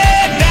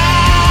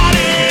cannot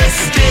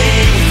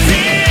escape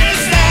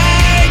this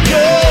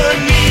agony,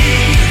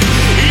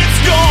 it's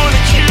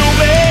gonna kill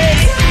me.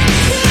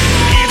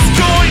 It's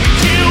going to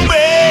kill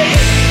me.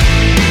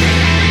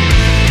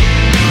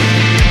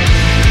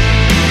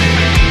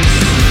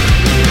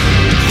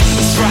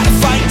 Try to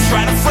fight,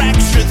 try to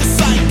fracture the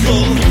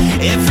cycle.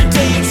 Every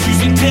day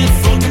choosing death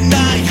for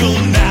denial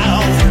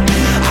now.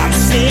 I'm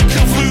sick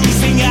of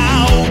losing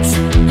out.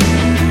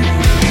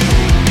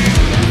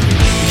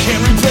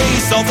 Can't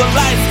replace all the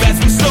life that's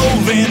been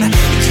stolen.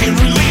 Can't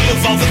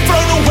relive all the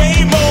thrown away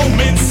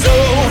moments. So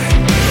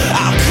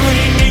I'm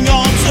clinging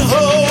on to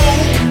hope.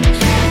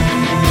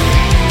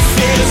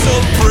 There's a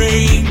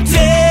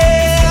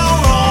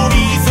breakdown on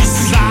either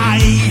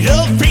side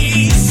of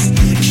peace.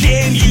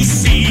 Can you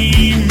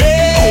see me?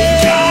 Oh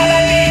God,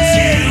 I need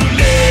you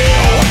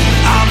now.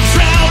 I'm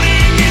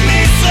drowning in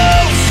this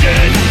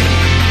ocean,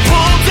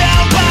 pulled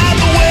down by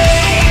the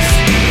waves,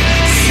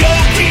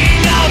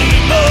 choking out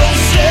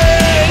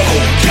emotion.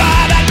 Oh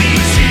God, I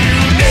need you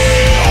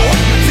now.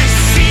 This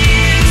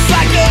seems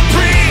like a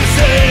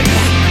prison.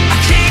 I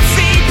can't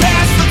see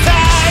past the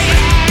tide.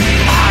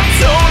 I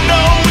don't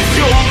know if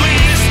you're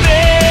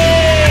listening.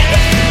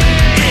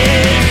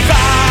 If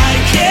I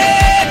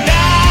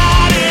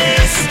cannot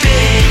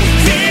escape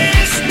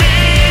this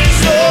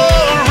misery,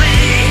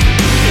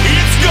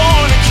 it's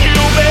gonna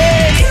kill me.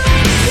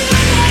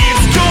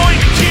 It's going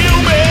to kill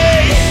me.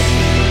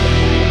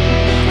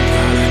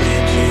 God, I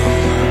need you.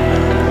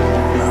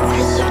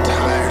 I'm so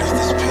tired of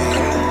this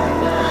pain.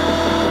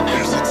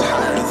 I'm so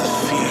tired of the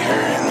fear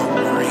and the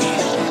worry.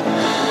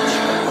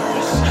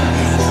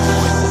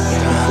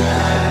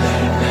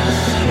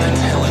 They're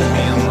telling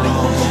me I'm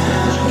wrong,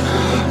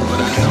 but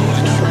I know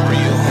that you're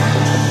real.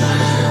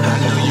 I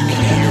know you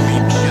can hear me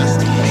just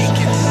make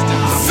it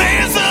stop.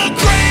 There's a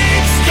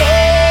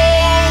gravestone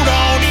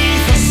on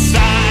either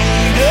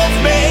side of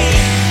me.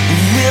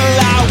 Will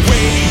I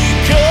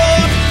wake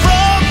up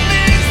from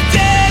this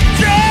dead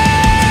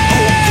dream?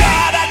 Oh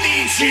God, I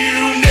need you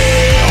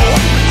now.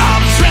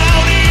 I'm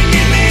drowning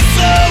in this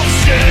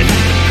ocean,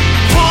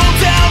 pulled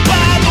down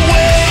by the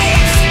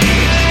waves,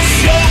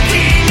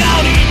 choking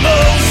out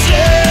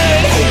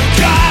emotion. Oh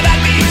God, I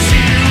need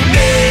you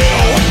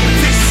now.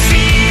 This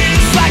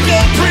seems like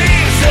a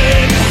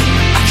prison.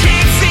 I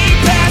can't see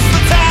past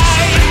the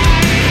tide.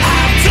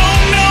 I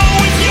don't know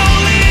if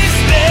you're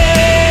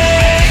listening.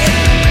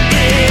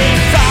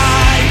 If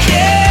I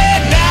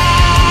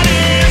cannot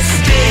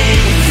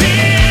escape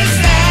this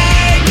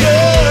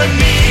agony,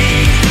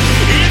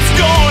 it's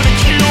gonna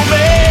kill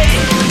me.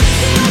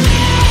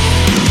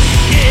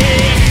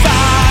 If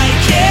I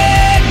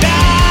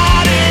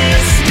cannot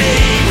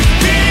escape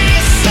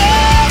this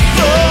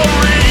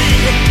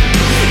suffering,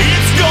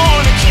 it's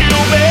gonna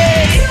kill me.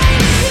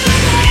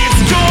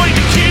 It's going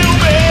to kill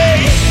me.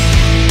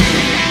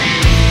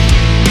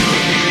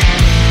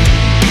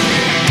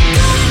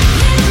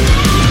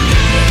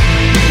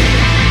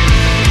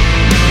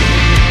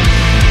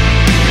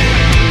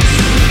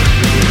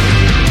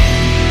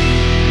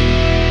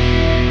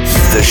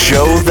 The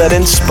show that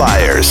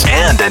inspires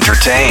and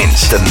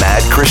entertains. The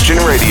Mad Christian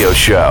Radio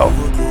Show.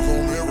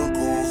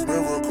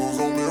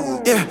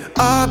 Yeah,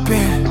 I've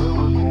been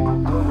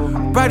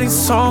writing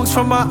songs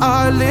from my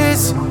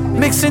eyelids,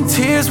 mixing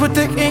tears with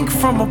the ink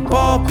from a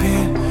ball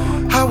pen.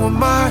 How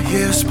am I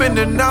here? Spend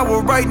an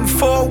hour writing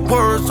 4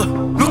 words.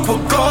 Look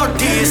what God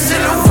did.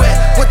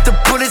 Silhouette with the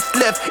bullets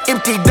left,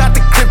 emptied out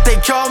the clip they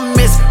all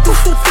missed.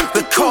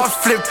 The car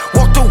flipped,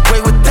 walked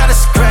away without a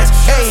scratch.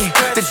 Hey,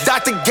 the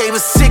doctor gave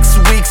us 6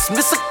 weeks,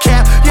 miss a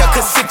cap. Yeah,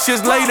 cause 6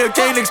 years later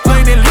can't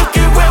explain it. Look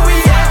at where we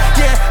at.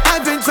 Yeah,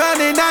 I've been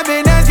drowning, I've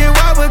been asking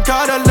why would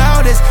God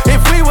allow this?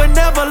 If we were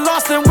never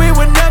lost, then we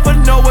would never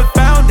know what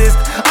found us.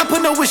 I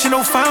put no wish in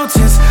no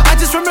fountains. I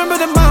just remember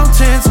the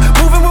mountains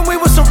moving when we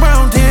were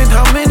surrounded.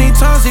 How many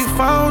times He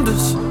found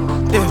us?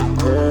 Yeah,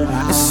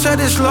 and said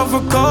His love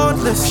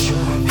regardless.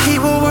 He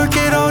will work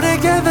it all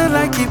together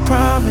like He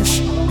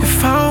promised.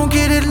 If I don't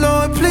get it,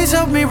 Lord, please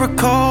help me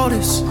recall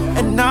this.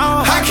 And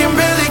now I can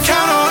barely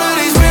count all of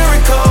these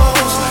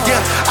miracles.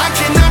 Yeah, I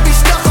cannot be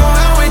stuck on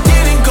how it did.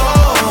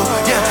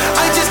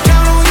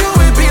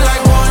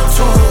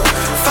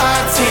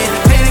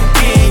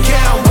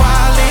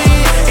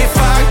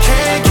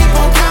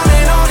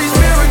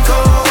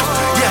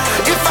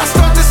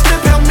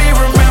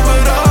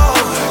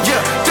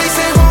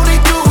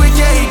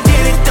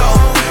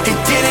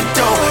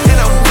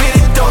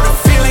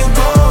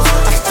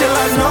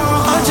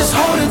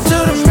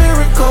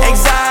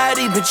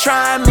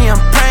 behind me, I'm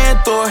praying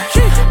through it.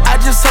 I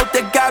just hope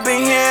that God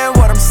been hearing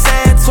what I'm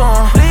saying to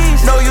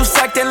him. No use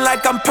acting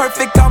like I'm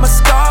perfect, I'm a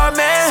scar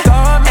man.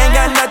 Ain't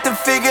got nothing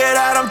figured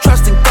out, I'm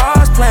trusting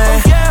God's plan.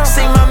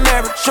 See my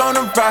marriage on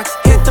the rocks,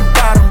 hit the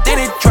bottom, then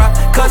it drop.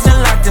 Cousin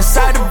locked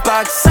inside the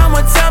box,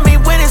 someone tell me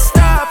when it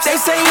stops. They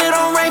say it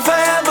don't rain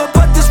forever,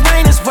 but this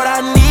rain is what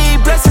I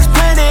need. Blessings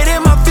planted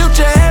in my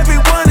future,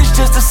 everyone is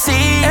just a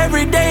seed.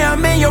 Every day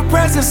I'm in your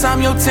presence,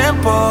 I'm your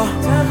temple.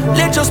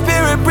 Let your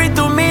spirit breathe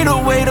through me the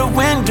way the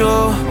wind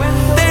do.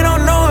 They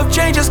don't know if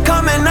change is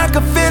coming, I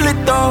can feel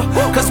it though.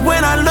 Cause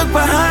when I look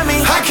behind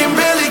me, I can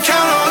barely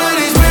count all of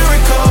these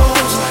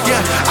miracles.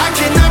 Yeah, I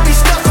cannot be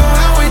stuck on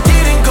how it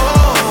didn't go.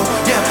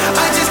 Yeah,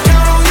 I just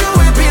count on you,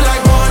 it'd be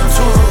like 1,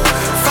 2,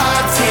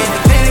 5,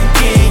 10. Then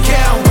again,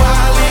 yeah, I'm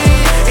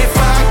wildin'. If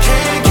I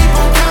can keep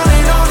on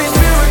counting all these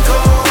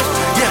miracles.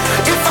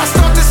 Yeah, if I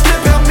start to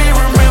slip, help me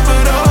remember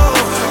though.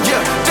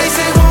 Yeah, they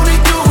say won't he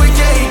do it,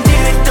 yeah, he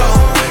did it though.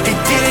 He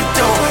did it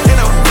though, and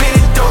I'm with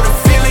it though. The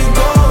feeling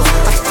goes,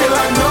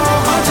 I know,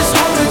 I'm just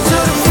holding to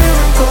the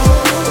miracle.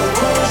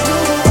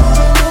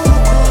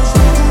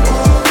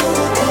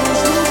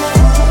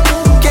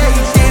 Yeah,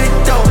 he did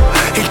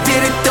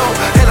it though,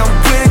 and I'm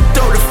with it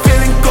though. The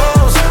feeling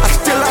goes,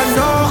 I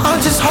know, I'm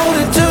just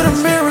holding to the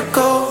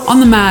miracle. On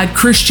the Mad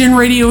Christian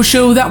Radio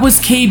Show, that was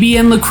KB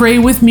and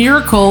Lecrae with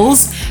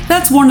Miracles.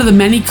 That's one of the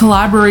many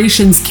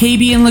collaborations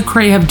KB and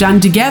Lecrae have done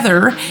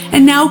together,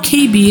 and now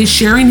KB is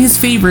sharing his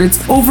favorites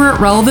over at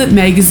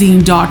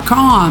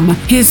relevantmagazine.com.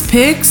 His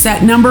picks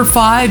at number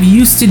 5,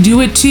 Used to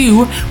Do It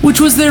Too, which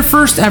was their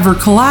first ever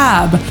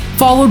collab,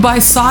 followed by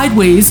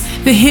Sideways,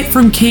 the hit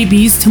from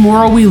KB's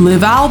Tomorrow We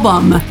Live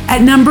album.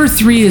 At number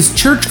 3 is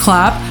Church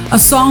Clap, a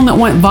song that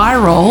went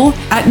viral.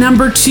 At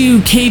number 2,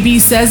 KB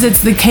says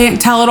it's the Can't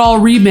Tell It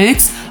All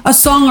remix, a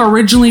song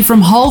originally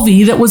from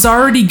Halvey that was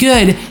already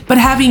good, but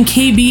having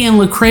KB and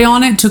Lecrae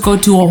on it took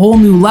it to a whole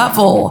new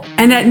level.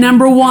 And at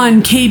number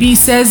 1, KB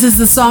says is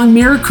the song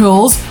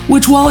Miracles,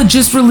 which while it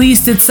just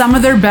released, it's some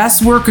of their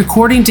best work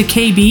according to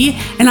KB,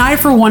 and I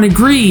for one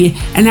agree.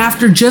 And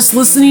after just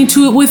listening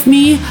to it with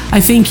me, I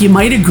think you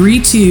might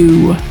agree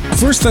too.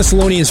 1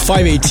 Thessalonians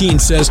 5:18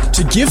 says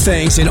to give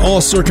thanks in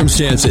all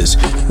circumstances.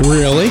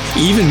 Really?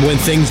 Even when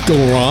things go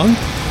wrong?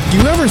 Do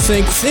you ever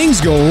think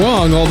things go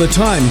wrong all the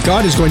time?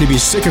 God is going to be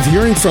sick of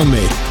hearing from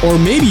me. Or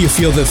maybe you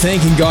feel that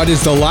thanking God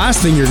is the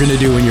last thing you're going to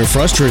do when you're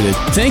frustrated.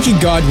 Thanking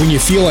God when you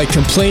feel like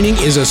complaining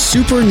is a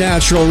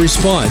supernatural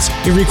response.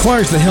 It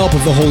requires the help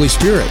of the Holy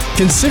Spirit.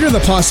 Consider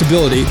the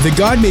possibility that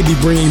God may be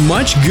bringing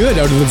much good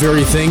out of the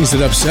very things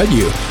that upset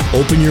you.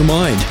 Open your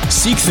mind.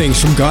 Seek things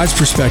from God's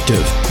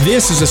perspective.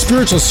 This is a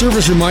spiritual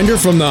service reminder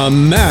from the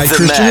Mad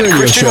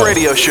Christian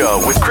Radio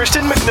Show with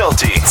Kristen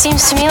McNulty.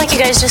 Seems to me like you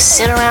guys just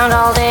sit around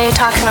all day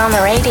talking on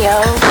the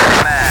radio.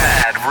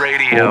 Mad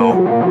Radio.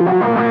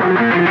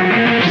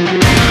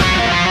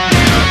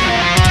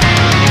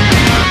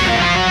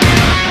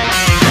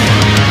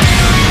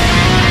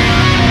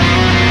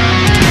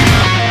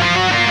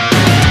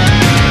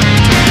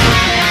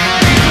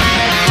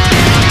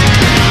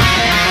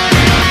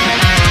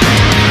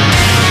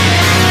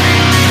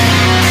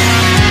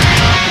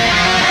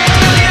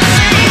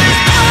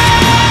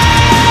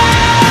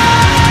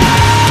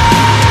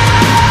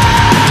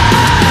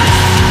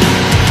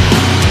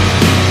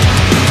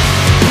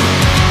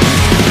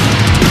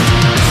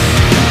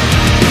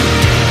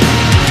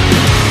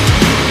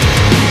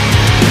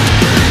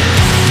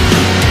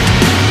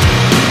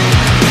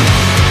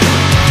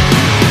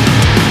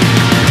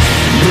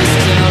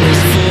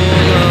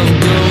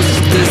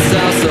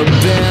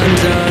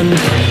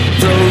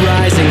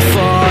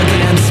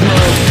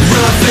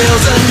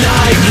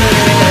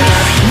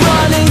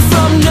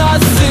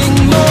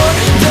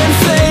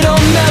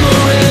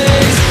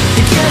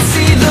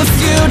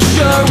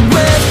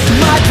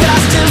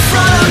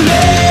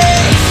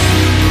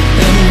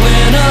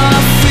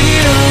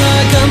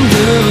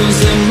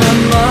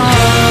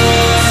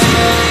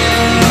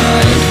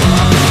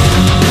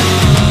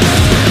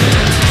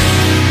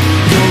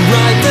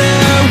 Right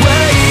there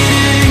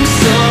waiting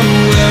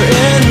somewhere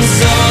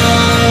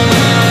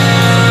inside.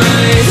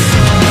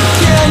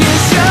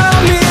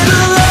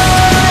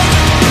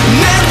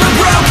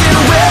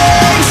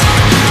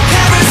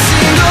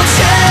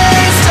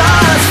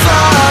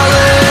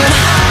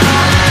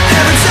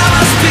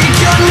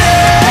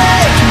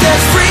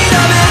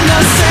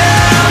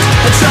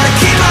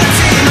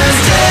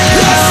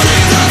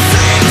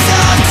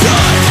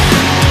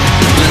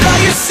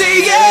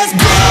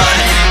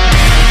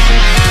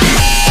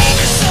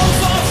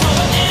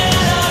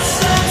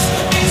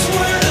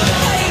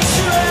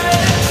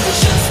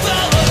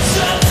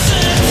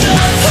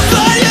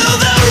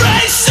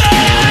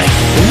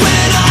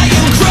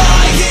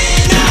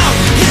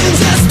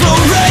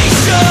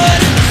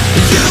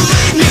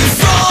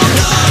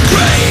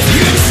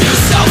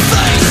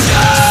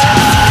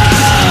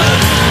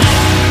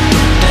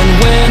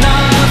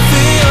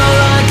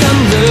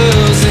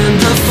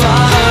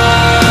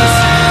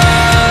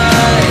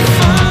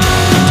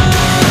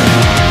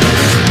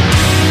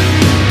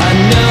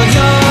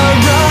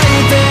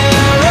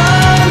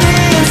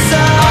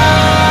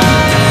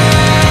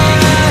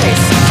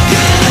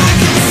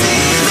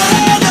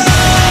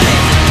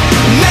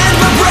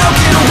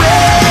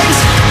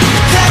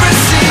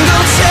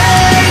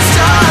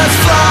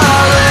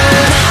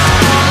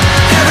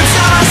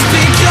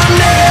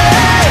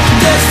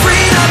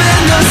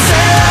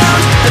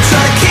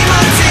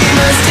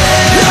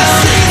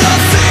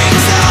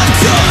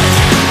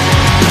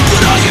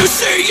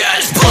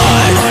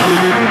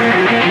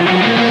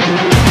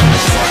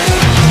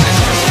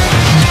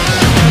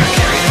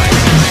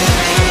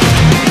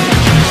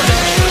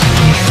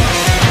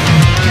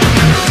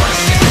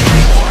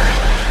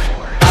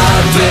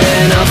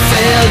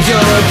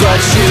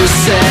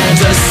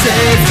 sent a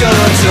savior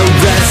to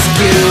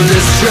rescue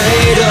this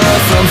traitor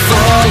from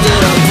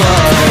falling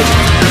apart.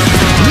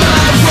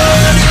 My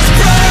word is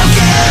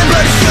broken,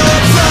 but your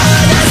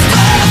blood has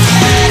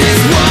spoken.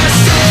 It's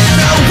washed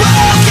and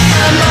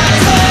awoken my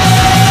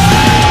heart.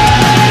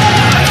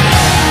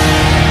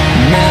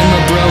 Man,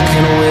 my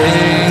broken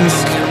wings,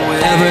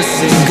 every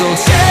single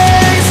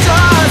chain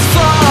starts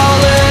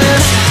falling.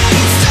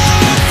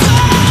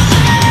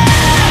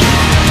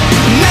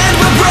 Man,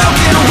 my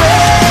broken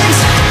wings,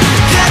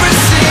 every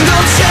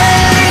single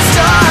chain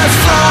starts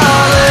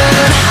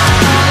falling.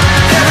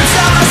 Every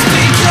time I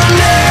speak your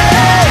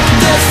name,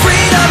 there's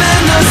freedom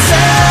in the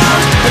sound.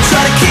 I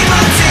try to keep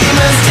my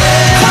demons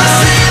down. I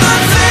see the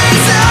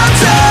things I've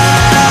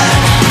done,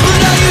 but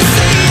all you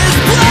see is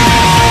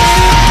blood.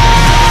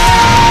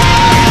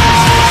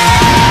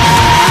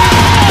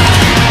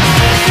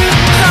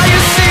 All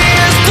you see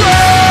is blood.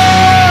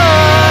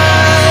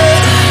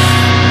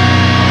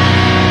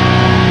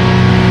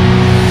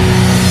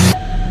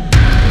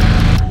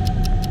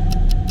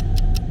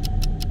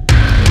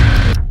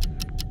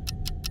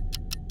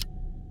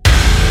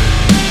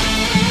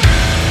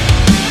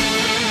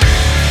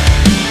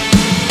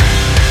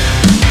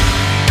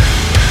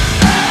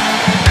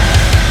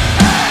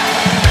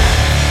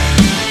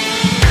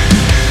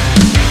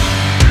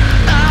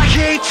 I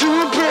hate to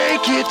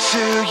break it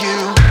to you,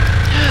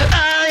 I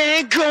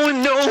ain't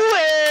going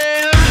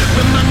nowhere.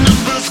 When my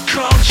number's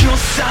called, you'll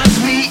size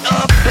me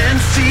up and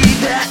see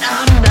that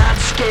I'm not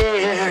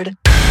scared.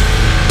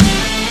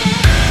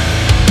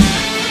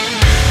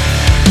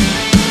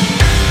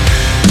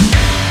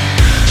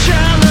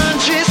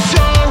 Challenge is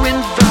so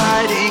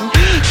inviting,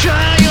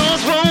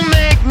 trials won't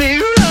make me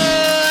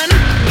run.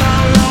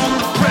 Pile on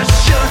the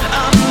pressure,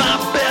 I'm my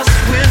best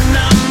when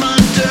I'm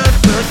under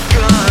the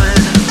gun.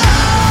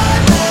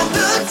 I'm on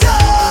the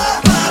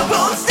top, I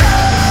won't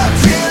stop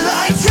till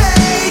I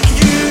take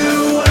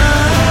you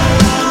out.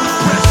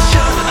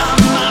 Pressure,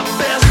 I'm my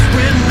best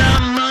when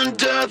I'm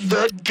under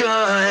the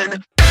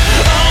gun.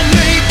 I'll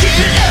make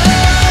it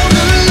out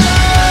alive.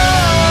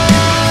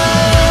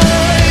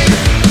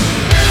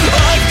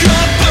 I've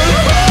got the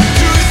heart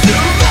to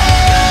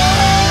survive.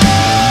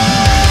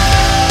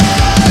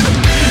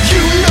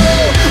 You know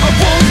I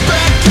won't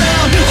back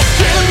down, I'll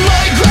stand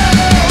my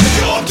ground.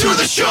 Show up to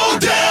the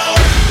showdown.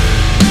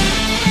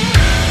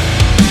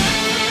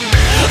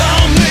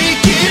 I'll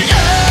make it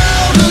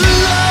out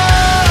alive.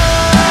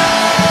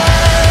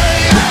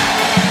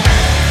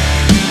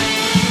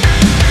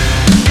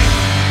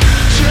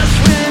 Just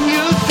when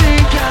you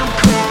think I'm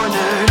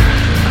cornered,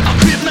 I'll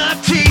grit my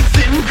teeth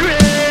and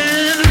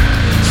grin.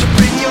 So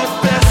bring your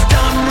best,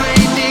 I'm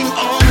reigning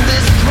on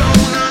this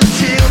throne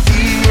until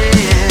the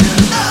end.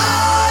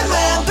 I'm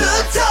at the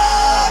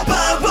top,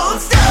 I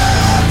won't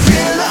stop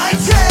till I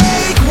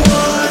take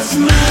what's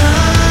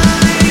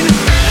mine.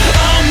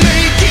 I'll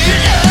make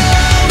it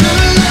out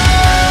alive.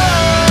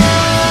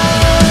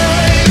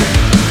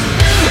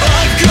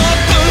 I've got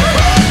the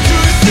heart to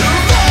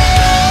survive.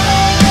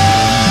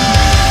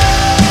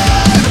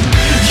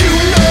 You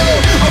know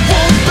I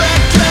won't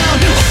back down,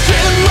 I'll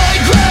stand my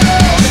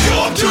ground. Show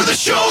up to the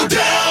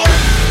showdown.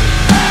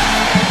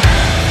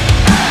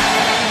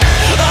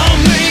 I'll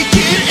make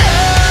it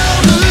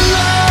out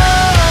alive.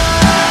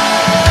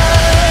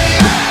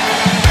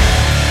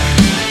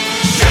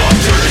 Show up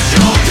to the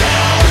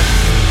showdown.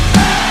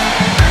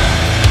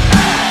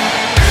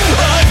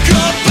 I've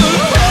got the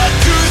heart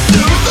to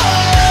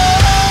survive.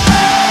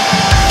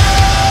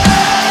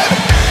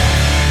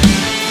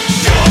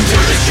 Show up to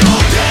the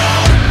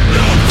showdown.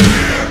 No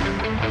fear,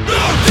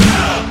 no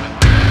doubt,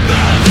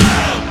 no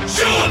doubt.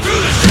 Show up to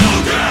the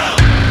showdown.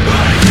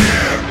 Right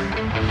here,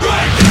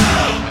 right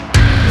now,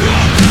 no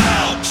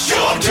doubt.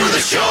 Show up to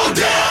the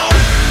showdown.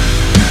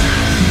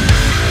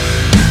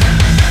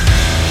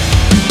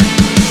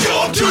 Show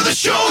up to the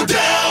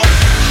showdown.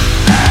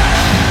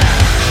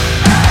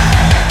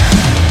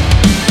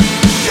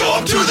 Show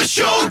up to the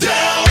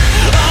showdown.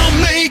 I'll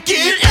make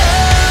it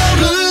out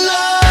alive.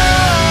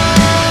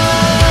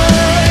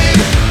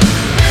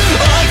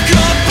 I've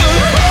got the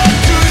heart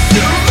to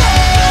survive.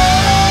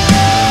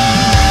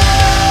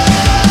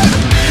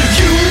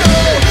 You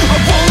know I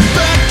won't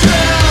back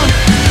down.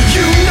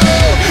 You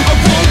know I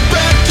won't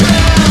back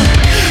down.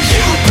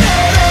 You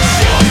better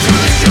show up to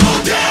the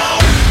showdown.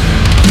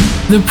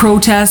 The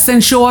protests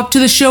and show up to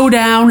the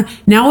showdown.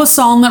 Now a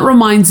song that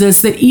reminds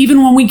us that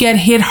even when we get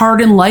hit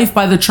hard in life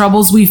by the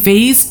troubles we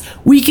face,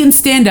 we can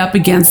stand up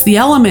against the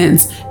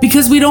elements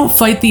because we don't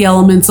fight the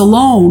elements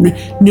alone.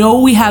 No,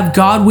 we have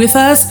God with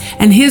us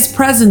and His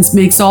presence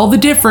makes all the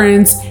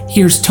difference.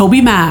 Here's Toby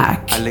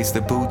Mac. I lace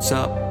the boots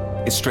up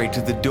and straight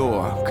to the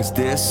door, cause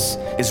this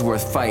is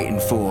worth fighting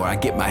for. I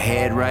get my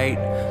head right,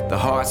 the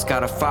heart's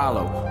gotta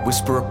follow.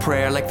 Whisper a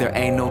prayer like there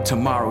ain't no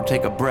tomorrow.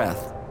 Take a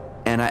breath,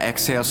 and I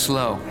exhale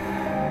slow.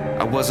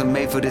 I wasn't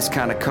made for this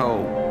kind of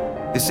cold.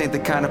 This ain't the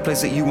kind of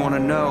place that you wanna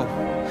know.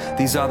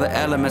 These are the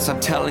elements,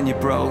 I'm telling you,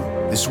 bro.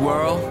 This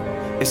world,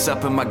 it's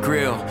up in my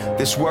grill.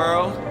 This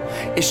world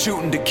is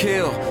shooting to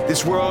kill.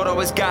 This world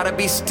always gotta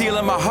be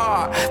stealing my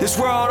heart. This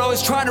world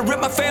always trying to rip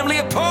my family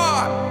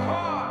apart.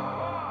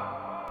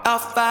 I'll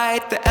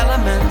fight the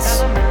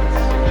elements.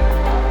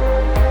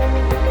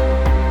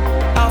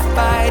 I'll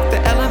fight the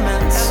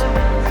elements.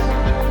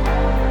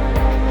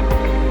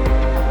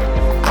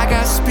 I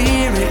got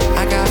spirit,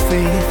 I got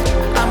faith.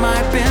 I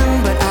might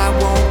bend, but I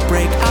won't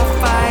break. I'll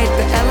fight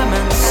the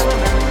elements.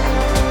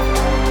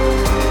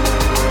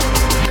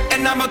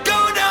 And I'ma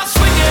go down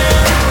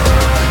swinging.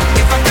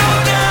 If I go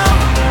down,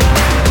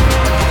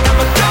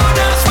 I'ma go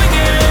down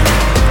swinging.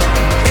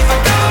 If I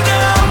go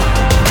down,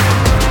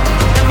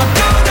 I'ma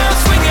go down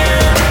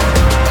swinging.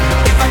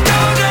 If I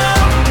go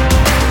down,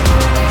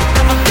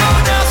 I'ma go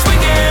down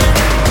swinging.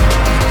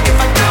 If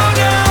I go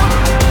down.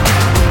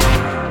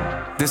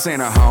 This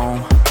ain't our home,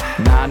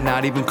 nah,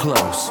 not even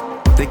close.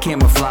 They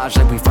camouflage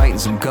like we fighting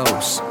some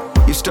ghosts.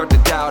 You start to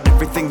doubt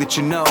everything that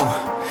you know.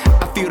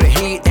 I feel the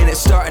heat and it's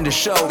starting to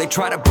show. They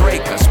try to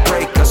break us,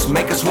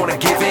 make us wanna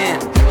give in.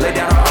 Lay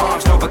down our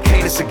arms,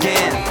 provocate us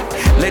again.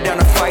 Lay down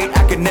a fight,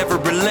 I can never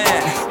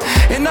relent.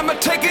 And I'ma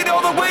take it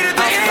all the way to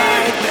the end. I'll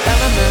fight the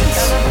elements.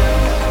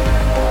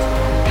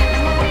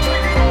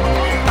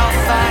 I'll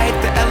fight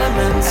the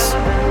elements.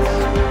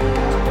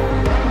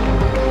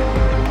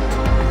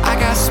 I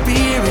got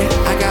spirit,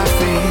 I got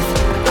faith.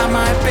 I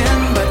might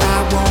bend, but I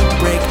won't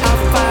break.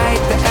 I'll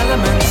fight the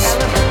elements.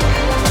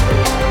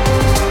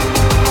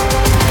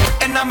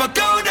 And I'ma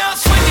go down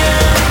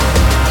swinging.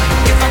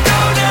 If I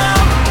go down,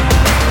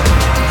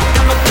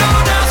 I'ma go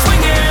down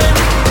swinging.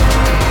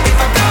 If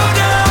I go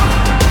down,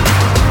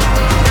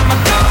 I'ma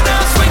go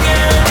down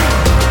swinging.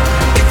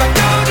 If I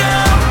go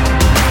down,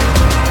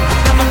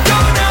 I'ma go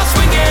down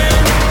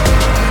swinging.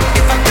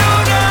 If I go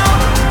down,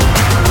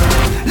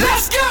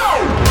 let's go!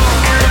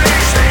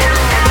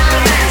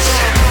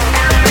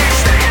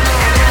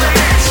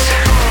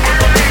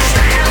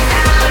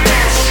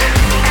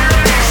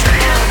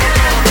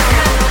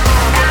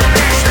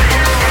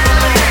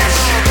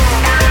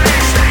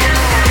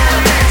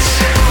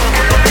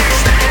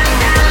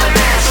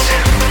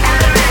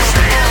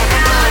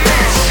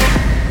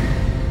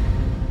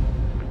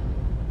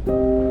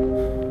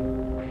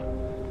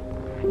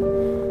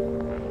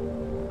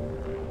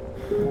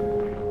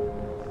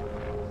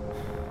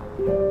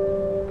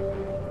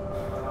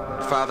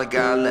 Father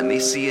God, let me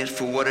see it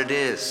for what it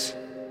is.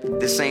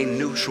 This ain't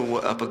neutral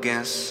we're up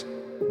against.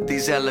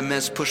 These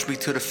elements push me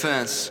to the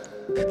fence,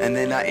 and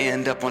then I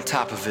end up on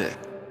top of it,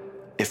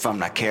 if I'm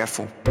not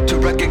careful. To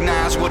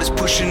recognize what is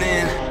pushing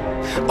in,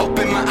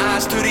 open my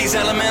eyes to these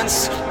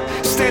elements,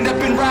 stand up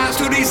and rise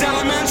to these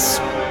elements.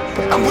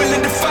 I'm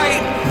willing to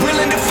fight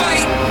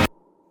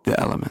the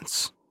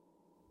elements.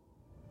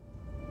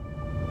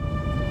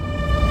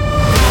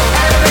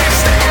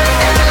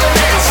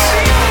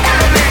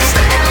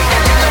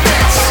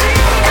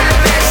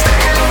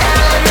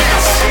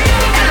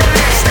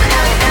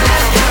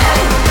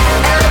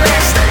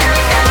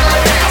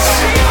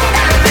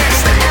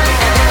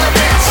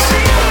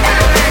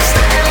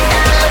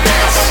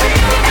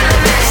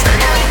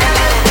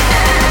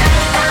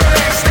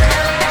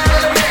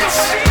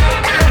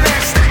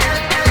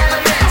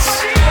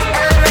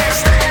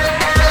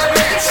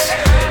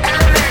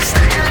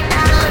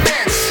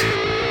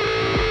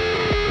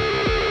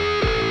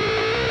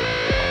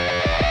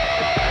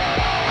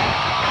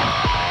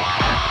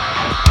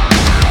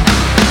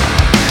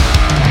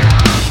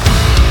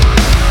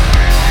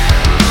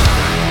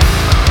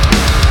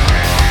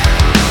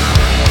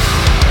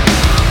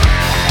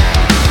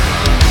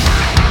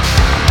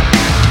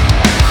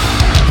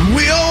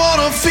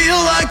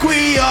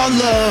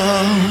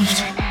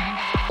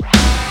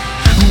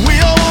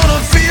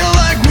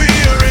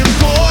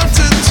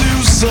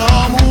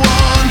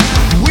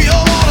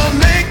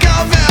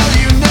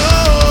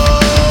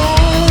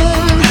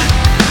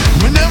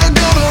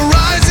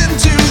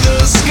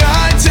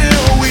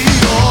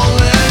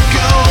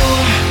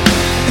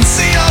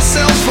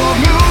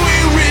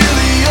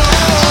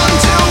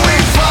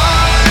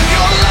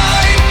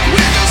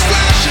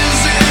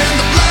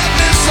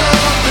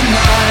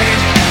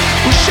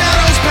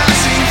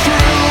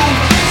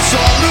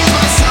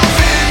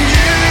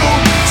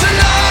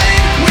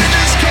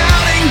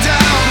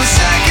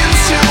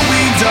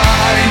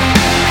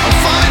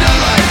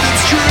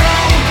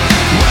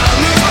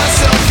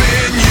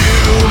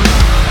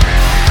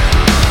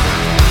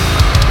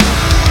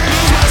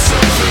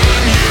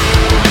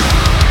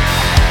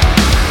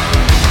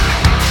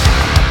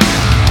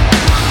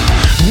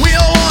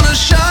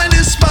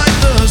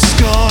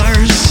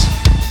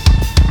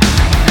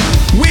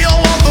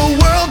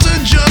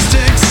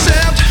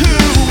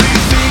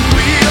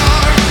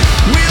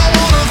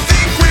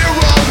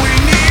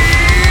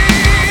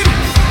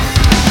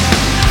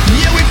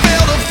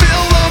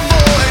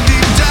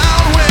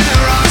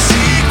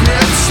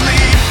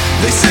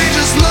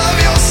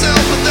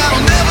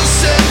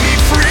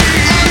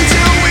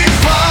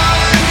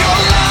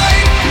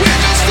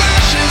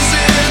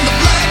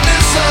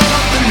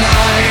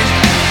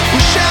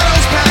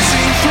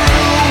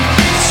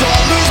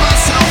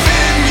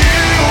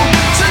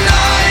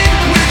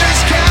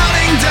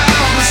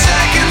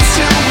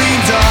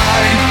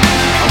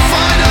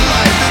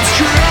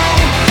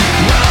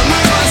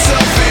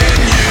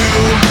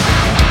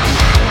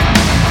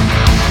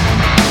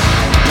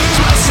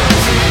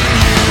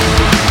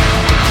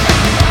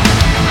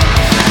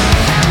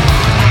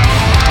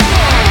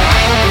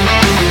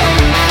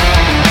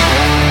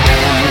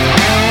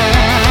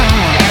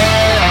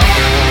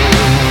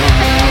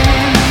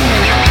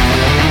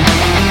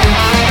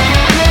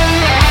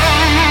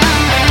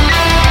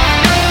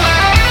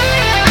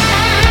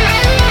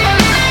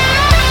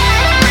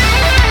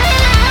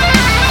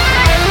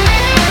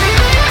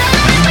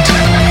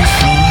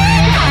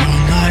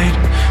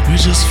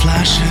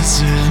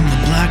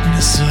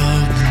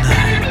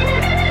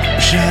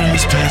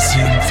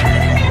 passing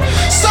through.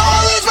 So I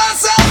lose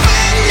myself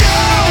in you.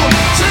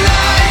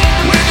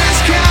 Tonight we're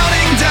just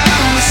counting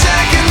down the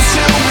seconds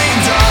till we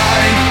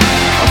die.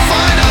 I'll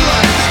find a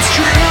life that's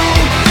true,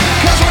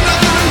 'cause we're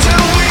nothing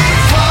until we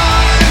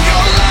find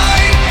your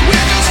light.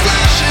 We're just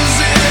flashes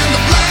in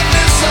the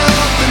blackness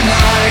of the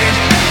night,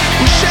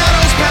 with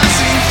shadows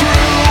passing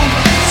through.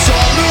 So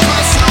I lose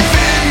myself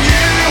in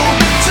you.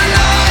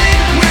 Tonight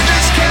we're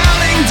just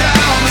counting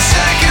down the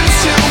seconds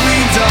till we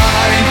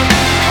die.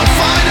 I'll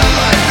find a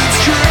life that's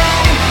true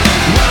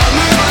when I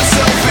lose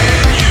myself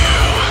in you.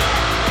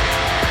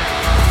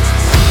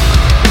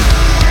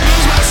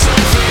 Lose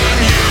myself in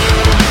you.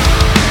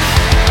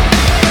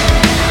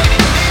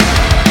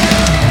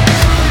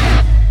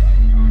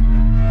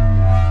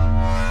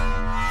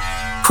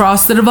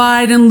 Cross the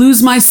divide and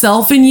lose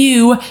myself in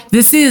you.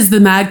 This is the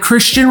Mad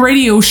Christian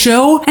Radio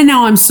Show, and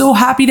now I'm so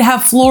happy to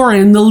have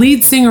Florin, the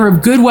lead singer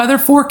of Good Weather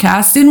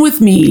Forecast, in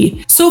with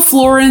me. So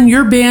Florin,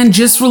 your band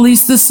just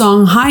released the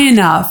song High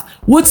Enough.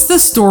 What's the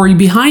story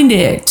behind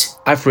it?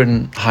 I've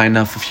written High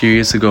Enough a few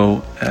years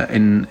ago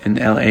in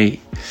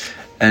LA,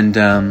 and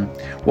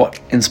what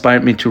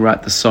inspired me to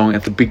write the song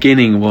at the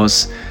beginning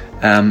was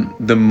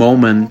the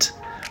moment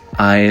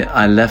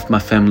I left my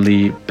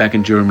family back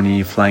in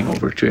Germany, flying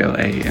over to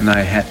LA, and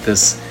I had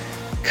this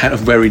kind of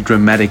very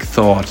dramatic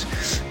thought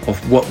of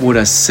what would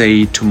I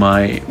say to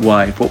my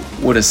wife, what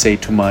would I say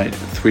to my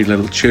 3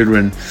 little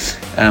children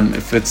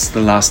if it's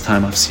the last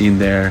time I've seen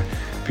their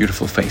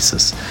beautiful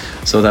faces.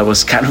 So that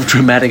was kind of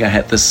dramatic. I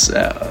had this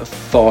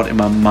thought in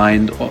my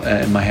mind,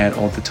 in my head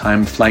all the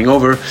time, flying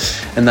over,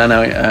 and then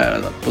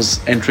I was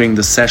entering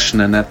the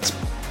session, and that's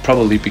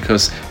probably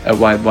because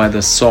why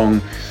the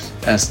song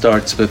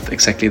starts with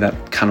exactly that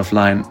kind of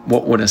line.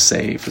 What would I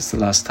say if it's the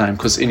last time?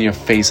 Because in your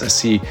face I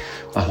see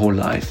my whole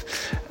life.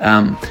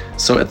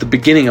 So at the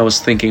beginning I was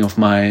thinking of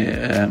my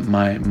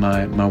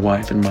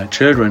wife and my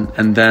children,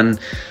 and then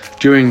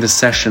during the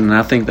session, and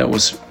I think that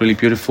was really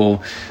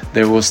beautiful,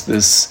 there was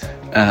this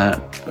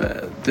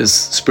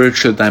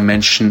spiritual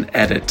dimension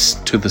added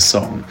to the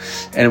song,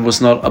 and it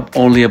was not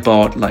only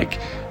about like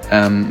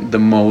the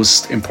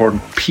most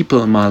important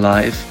people in my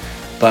life,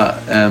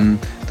 but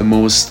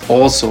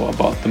also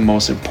about the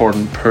most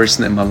important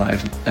person in my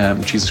life,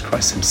 Jesus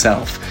Christ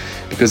Himself.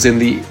 Because in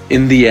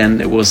the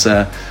end, it was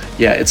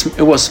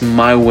it was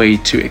my way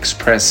to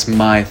express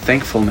my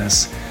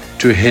thankfulness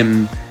to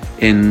Him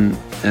in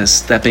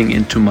stepping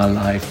into my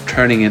life,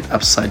 turning it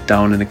upside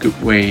down in a good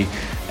way,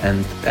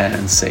 and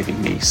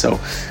saving me. So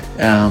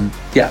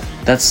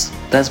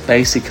that's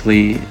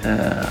basically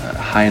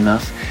High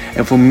Enough.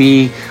 And for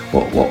me,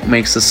 what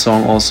makes the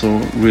song also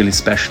really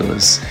special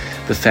is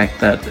the fact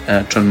that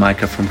John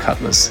Micah from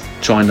Cutlass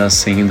joined us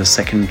singing the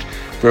second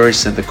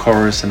verse and the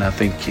chorus, and I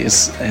think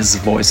his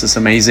voice is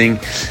amazing.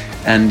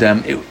 And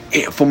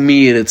for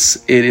me, it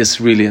is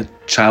really a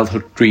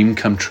childhood dream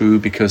come true,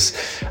 because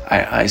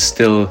I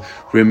still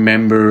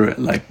remember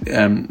like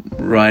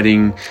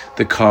riding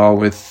the car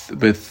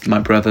with my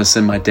brothers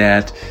and my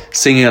dad,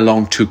 singing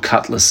along to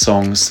Cutlass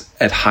songs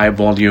at high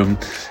volume,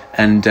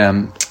 and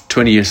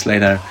 20 years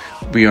later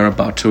we are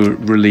about to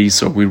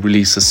release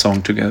a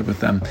song together with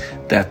them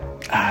that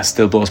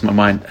still blows my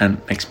mind and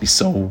makes me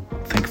so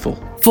thankful.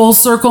 Full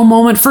circle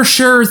moment for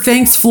sure.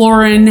 Thanks,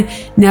 Florin.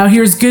 Now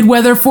here's Good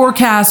Weather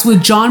Forecast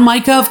with John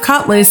Micah of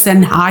Cutlass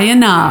and High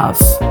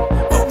Enough.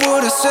 What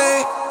would I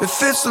say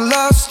if it's the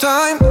last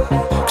time?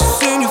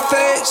 'Cause in your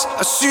face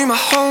I see my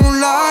whole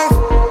life.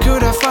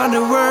 Could I find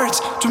the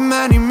words? Too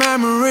many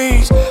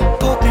memories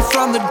pulled me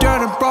from the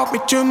dirt and brought me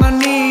to my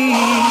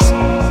knees.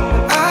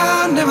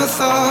 I never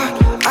thought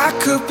I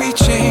could be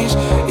changed.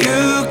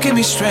 You give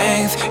me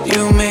strength,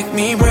 you make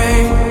me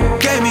brave.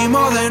 Gave me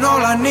more than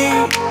all I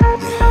need.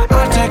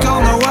 I take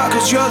on the world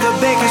 'cause you're the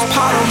biggest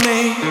part of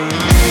me.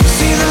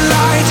 See the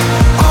light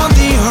on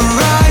the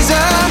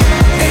horizon.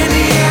 In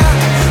the air,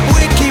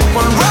 we keep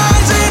on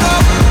rising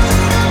up.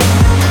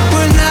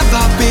 We'll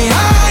never be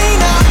high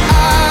enough.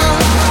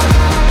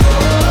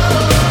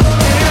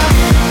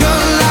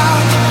 Your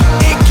love,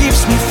 it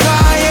keeps me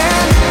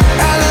flying,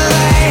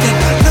 elevated.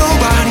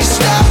 Nobody's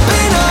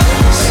stopping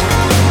us.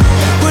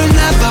 We'll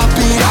never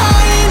be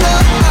high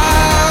enough.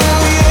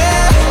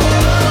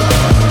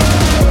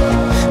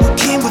 What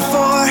came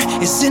before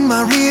is in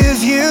my rear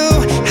view.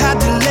 Had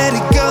to let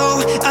it go,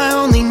 I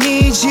only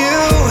need you.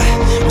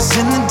 Was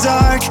in the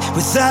dark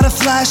without a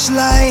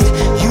flashlight.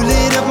 You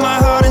lit up my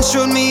heart and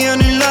showed me a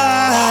new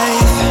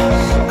life.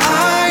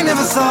 I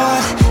never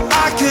thought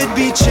I could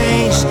be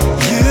changed.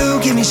 You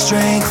give me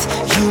strength,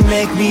 you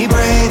make me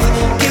brave.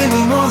 Give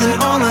me more than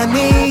all I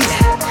need.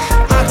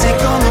 I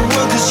take on the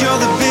world 'cause you're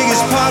the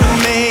biggest part of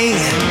me.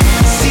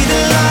 See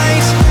the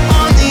light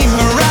on the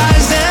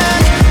horizon.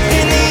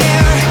 In the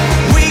air,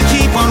 we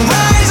keep on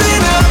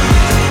rising up.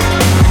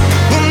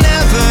 We'll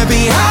never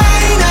be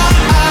high enough.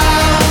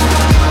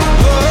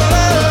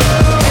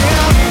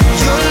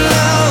 Your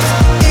love,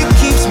 it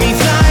keeps me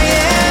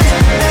flying,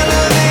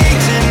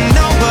 elevating.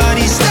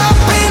 Nobody's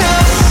stopping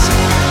us.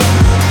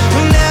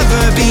 We'll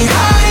never be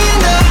high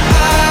enough.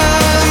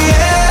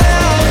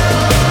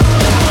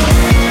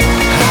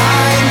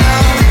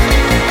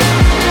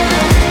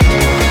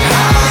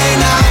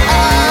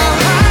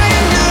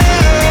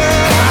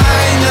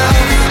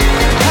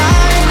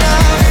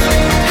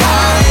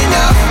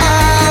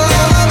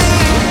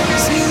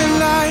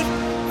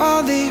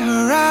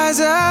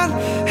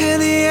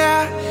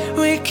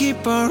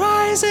 keep on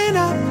rising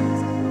up.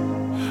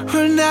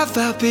 We're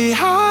never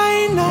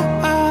behind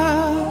us.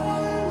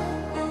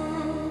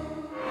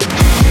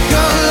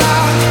 Your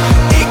love,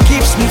 it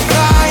keeps me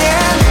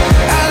flying,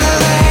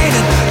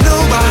 elevated,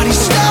 nobody's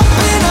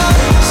stopping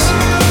us.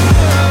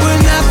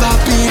 We're never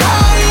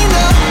behind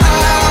us.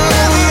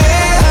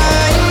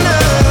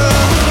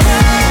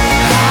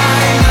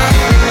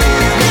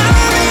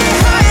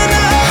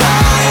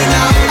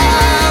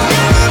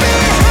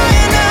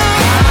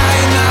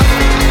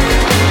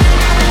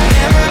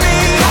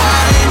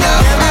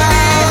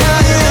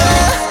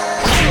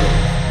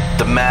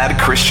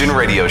 Christian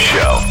radio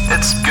show.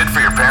 It's good for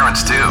your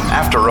parents too.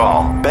 After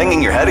all,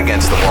 banging your head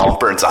against the wall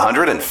burns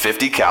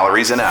 150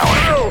 calories an hour.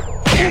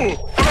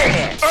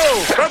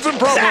 That's a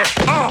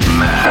problem.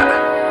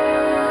 Mad.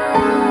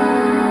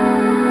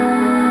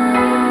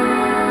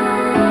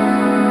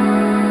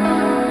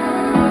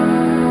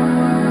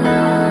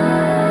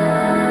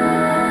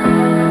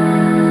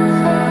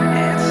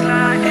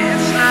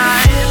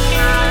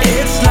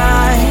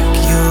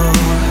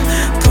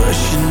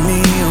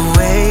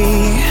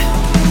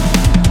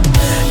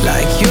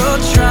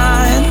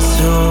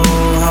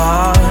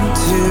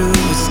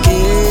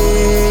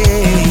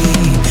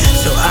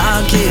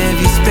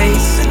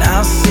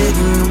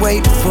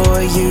 Wait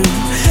for you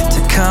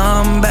to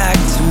come back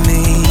to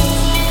me.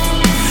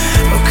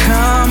 Oh,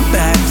 come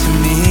back to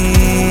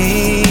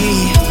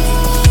me.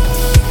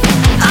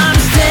 I'm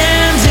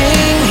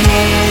standing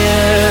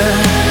here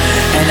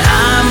and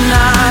I'm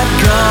not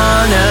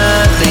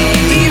gonna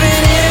leave,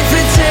 even if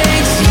it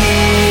takes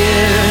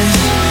years,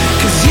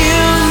 'cause you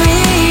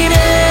mean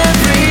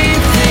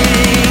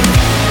everything.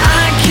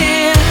 I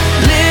can't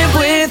live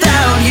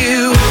without you.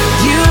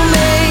 You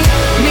make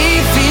me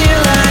feel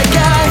like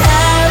I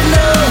have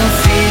no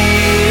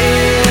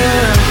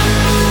fear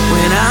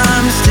when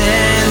I'm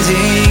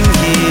standing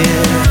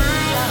here.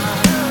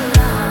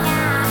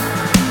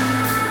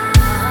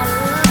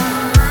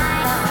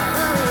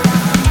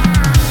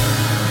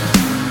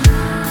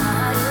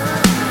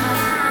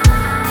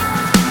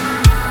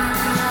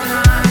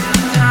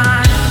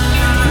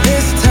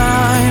 This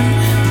time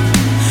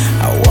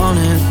I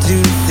wanna do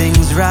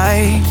things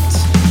right,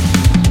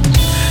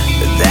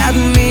 but that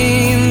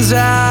means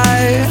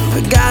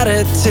I've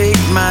gotta take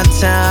my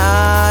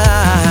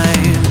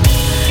time.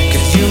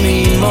 'Cause you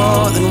mean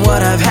more than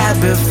what I've had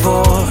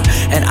before,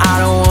 and I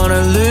don't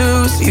wanna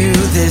lose you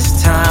this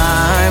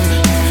time.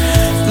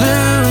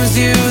 Lose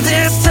you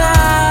this time.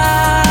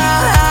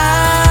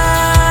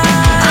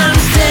 I'm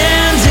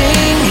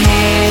standing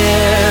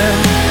here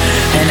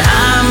and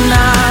I'm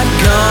not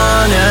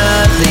gonna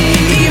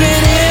leave,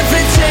 even if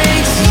it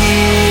takes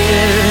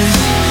years,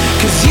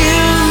 'cause you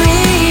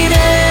mean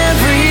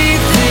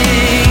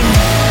everything.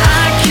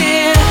 I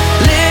can't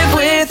live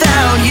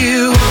without you.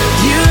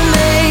 You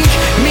make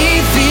me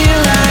feel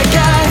like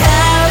I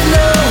have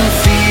no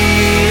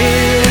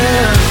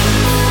fear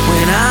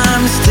when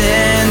I'm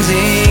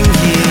standing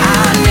here.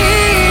 I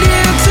need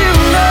you to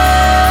know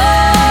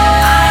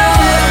I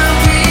will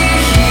be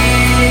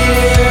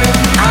here.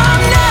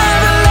 I'm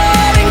never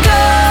letting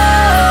go.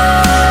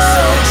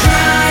 So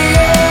dry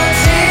your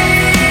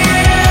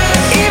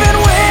tears. Even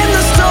when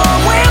the storm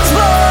winds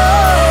blow,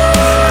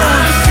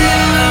 I'm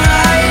still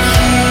right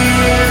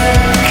here.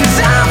 'Cause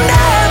I'm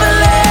never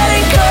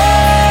letting go.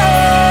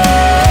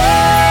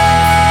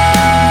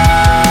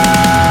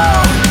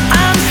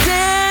 I'm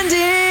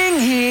standing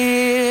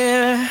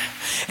here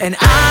and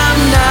I'm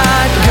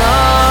not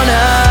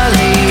gonna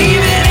leave,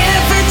 even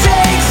if it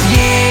takes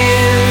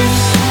years,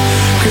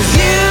 'cause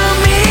you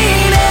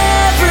mean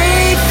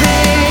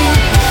everything.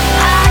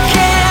 I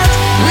can't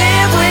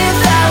live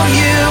without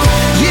you.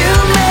 You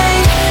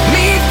make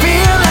me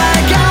feel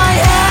like I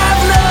have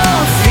no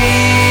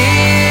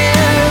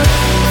fear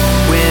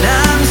when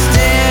I'm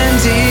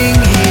standing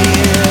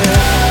here.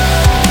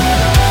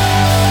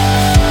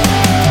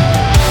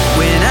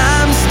 When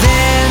I'm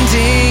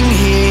standing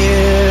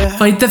here.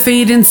 Fight the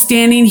fate and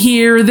standing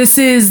here. This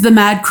is the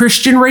Mad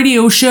Christian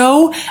Radio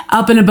Show.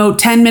 Up in about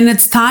 10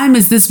 minutes time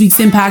is this week's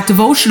Impact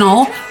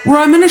Devotional, where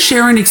I'm going to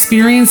share an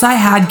experience I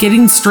had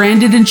getting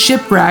stranded and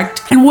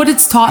shipwrecked and what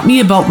it's taught me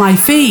about my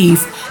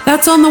faith.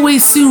 That's on the way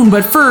soon,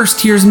 but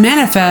first, here's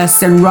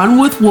Manifest and Run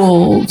with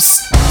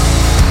Wolves.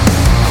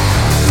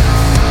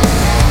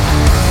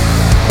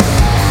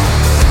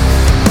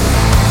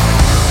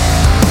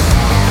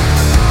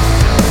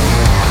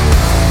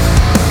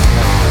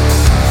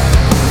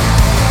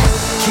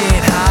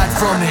 Can't hide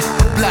from it.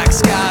 Black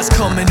skies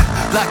coming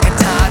like a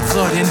tide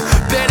flooding.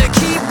 Better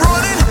keep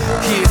running.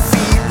 Hear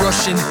feet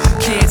rushing.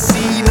 Can't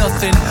see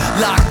nothing.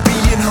 Like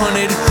being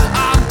hunted.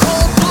 I'm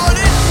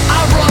cold-blooded. I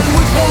run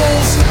with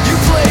wolves. You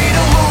play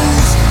to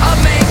lose. I'm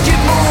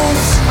making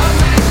moves.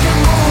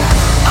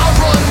 I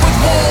run with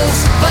wolves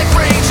like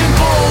raging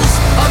bulls.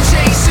 I'm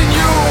chasing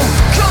you.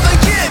 Come and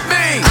get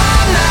me.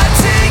 I'm not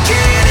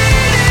taking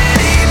it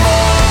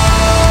anymore.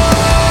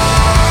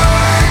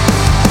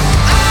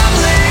 I'm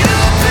laid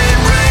up and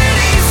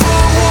ready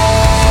for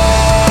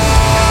war.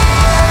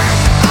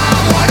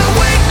 I'm wide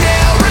awake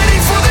now, ready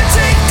for the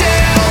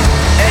takedown,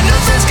 and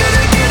nothing's gonna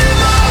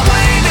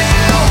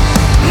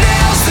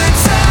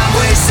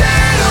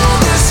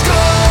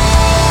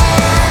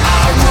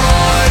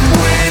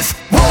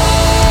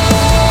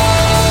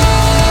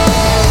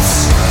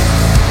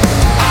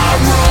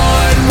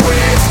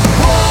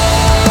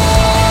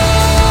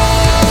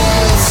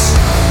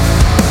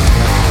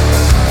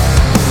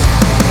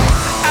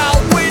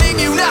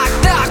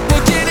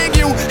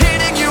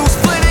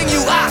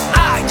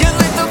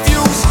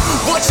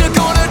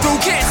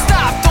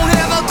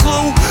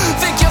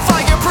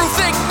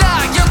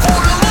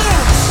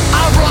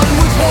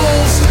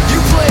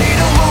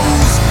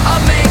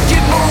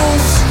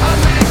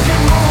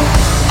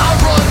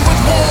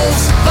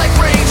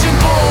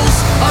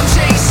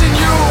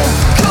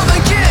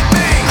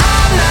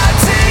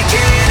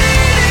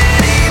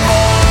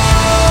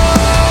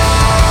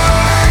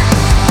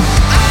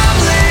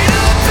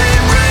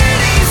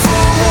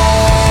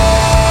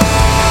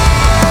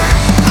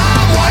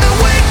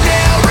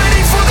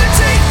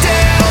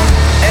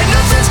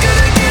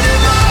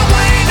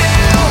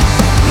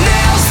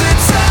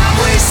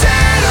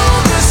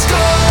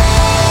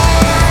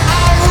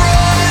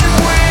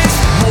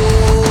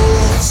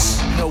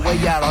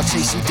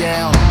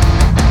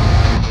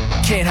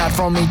can't hide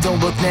from me, don't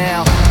look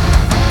now.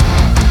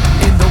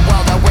 In the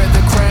wild I wear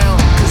the crown,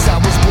 'cause I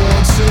was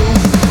born to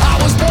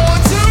run.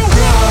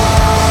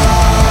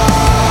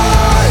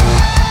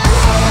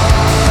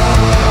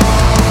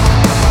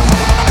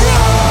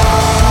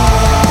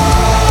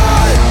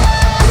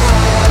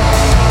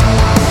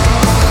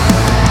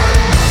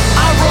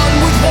 I run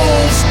with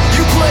wolves,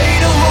 you play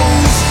to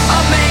lose,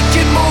 I'm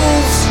making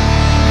moves.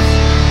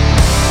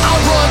 I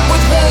run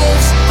with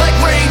wolves, like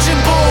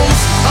raging bulls,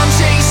 I'm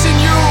chasing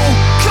you,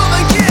 come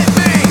and get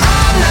me.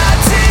 I'm not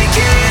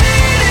taking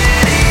it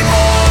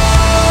anymore.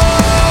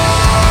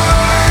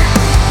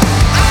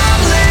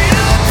 I'm laid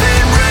up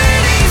and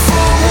ready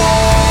for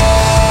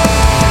war.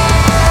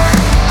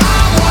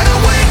 I wanna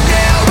wake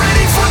now,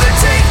 ready for the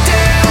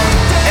takedown,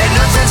 and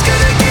nothing's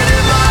gonna get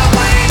in my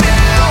way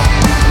now.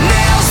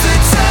 Now's the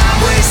time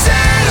we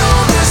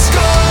settle the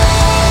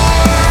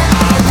score.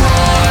 I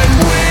run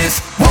with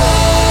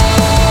wolves.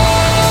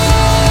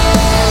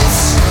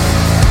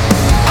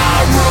 I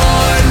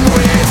run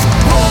with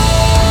wolves.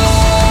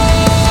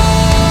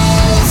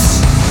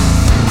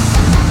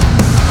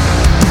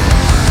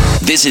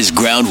 This is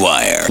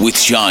Groundwire with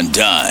Sean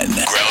Dunn.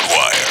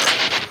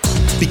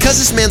 Because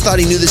this man thought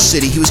he knew the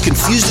city, he was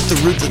confused at the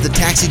route that the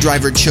taxi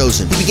driver had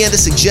chosen. He began to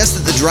suggest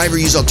that the driver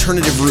use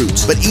alternative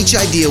routes, but each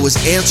idea was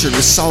answered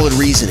with solid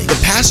reasoning.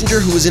 The passenger,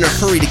 who was in a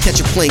hurry to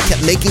catch a plane,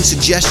 kept making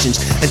suggestions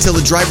until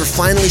the driver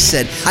finally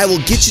said, "I will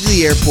get you to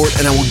the airport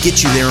and I will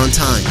get you there on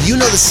time. You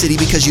know the city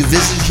because you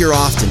visited here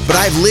often, but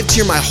I've lived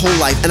here my whole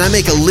life and I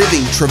make a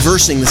living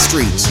traversing the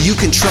streets. You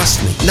can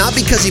trust me." Not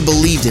because he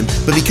believed him,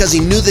 but because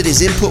he knew that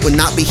his input would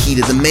not be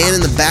heeded. The man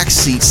in the back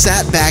seat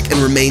sat back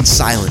and remained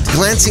silent.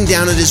 Glancing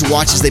down at his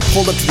watch as they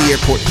pulled up to the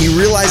airport, he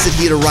realized that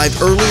he had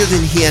arrived earlier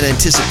than he had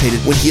anticipated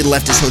when he had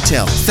left his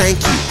hotel. "Thank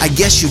you. I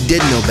guess you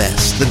did know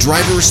best." The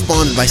driver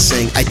responded by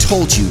saying, "I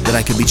told you that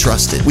I could be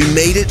trusted. We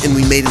made it and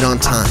we made it on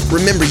time."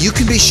 Remember, you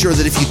can be sure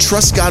that if you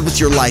trust God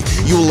with your life,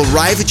 you will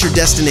arrive at your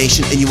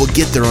destination and you will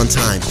get there on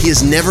time. He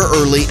is never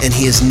early and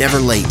he is never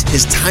late.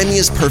 His timing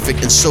is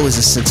perfect and so is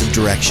his sense of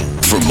direction.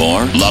 For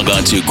more, log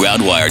on to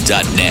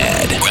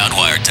groundwire.net.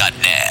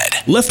 Groundwire.net.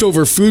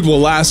 Leftover food will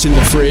last in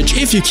the fridge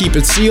if you keep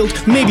it sealed,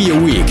 maybe a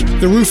week.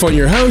 The roof on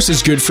your house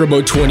is good for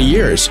about 20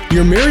 years.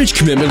 Your marriage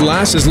commitment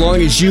lasts as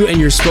long as you and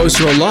your spouse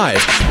are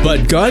alive.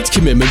 But God's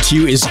commitment to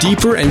you is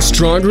deeper and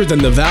stronger than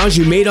the vows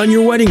you made on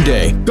your wedding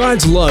day.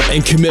 God's love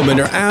and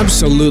commitment are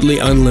absolutely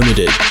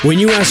unlimited. When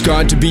you ask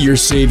God to be your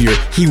Savior,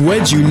 He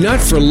weds you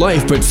not for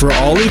life but for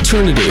all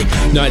eternity.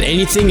 Not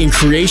anything in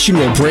creation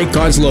will break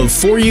God's love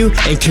for you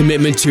and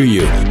commitment to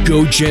you.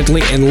 Go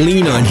gently and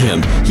lean on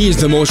Him. He is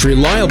the most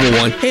reliable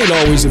one and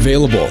always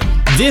available.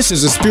 This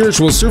is a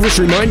spiritual service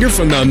reminder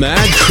from the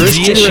Mad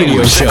Christian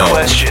Radio Show. The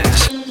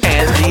questions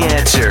and the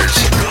answers.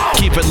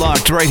 Keep it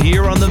locked right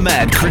here on the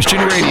Mad Christian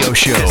Radio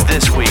Show. As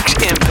this week's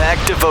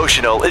Impact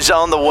Devotional is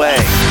on the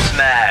way.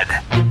 Mad.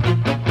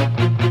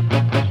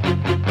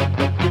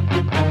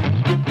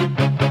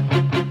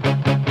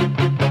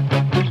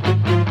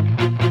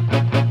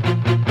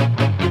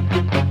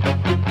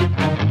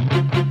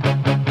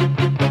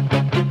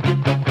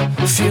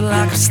 Feel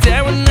like I'm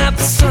staring at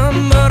the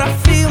sun, but I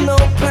feel no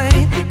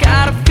pain.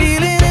 Got a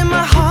feeling in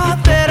my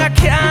heart that I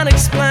can't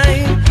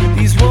explain.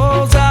 These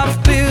walls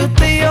I've built,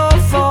 they all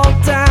fall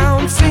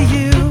down for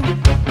you.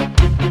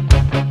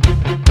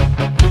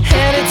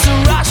 And it's a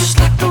rush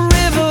like the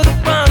river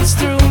that runs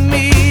through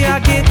me. I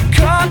get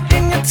caught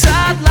in your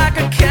tide like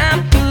I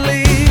can't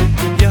believe.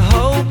 You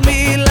hold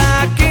me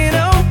like an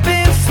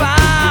open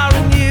fire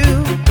in you.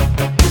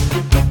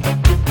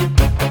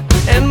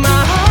 And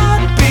my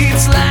heart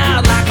beats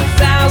loud like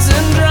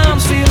 1,000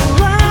 drums. Feel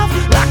alive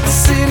like the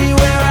city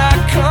where I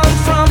come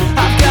from.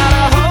 I've got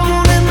a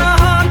hole in my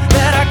heart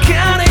that I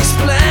can't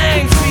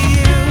explain for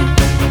you.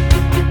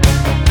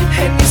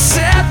 And you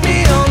set me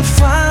on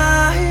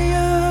fire.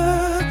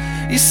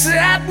 You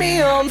set me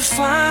on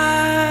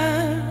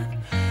fire.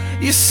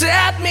 You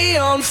set me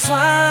on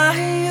fire.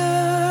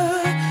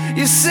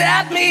 You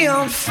set me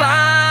on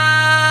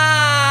fire.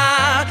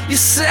 You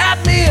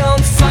set me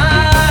on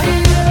fire.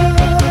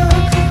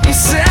 You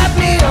set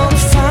me on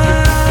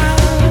fire.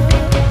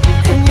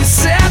 And you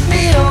set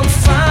me on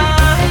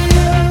fire.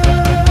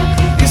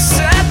 You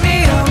set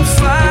me on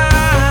fire.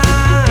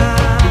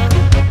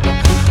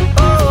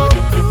 Oh.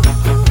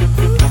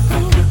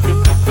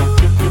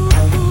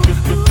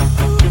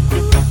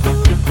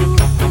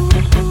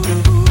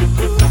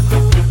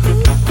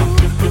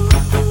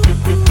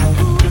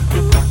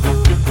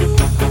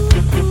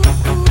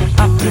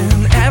 I've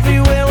been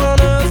everywhere on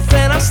earth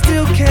and I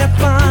still can't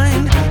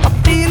find a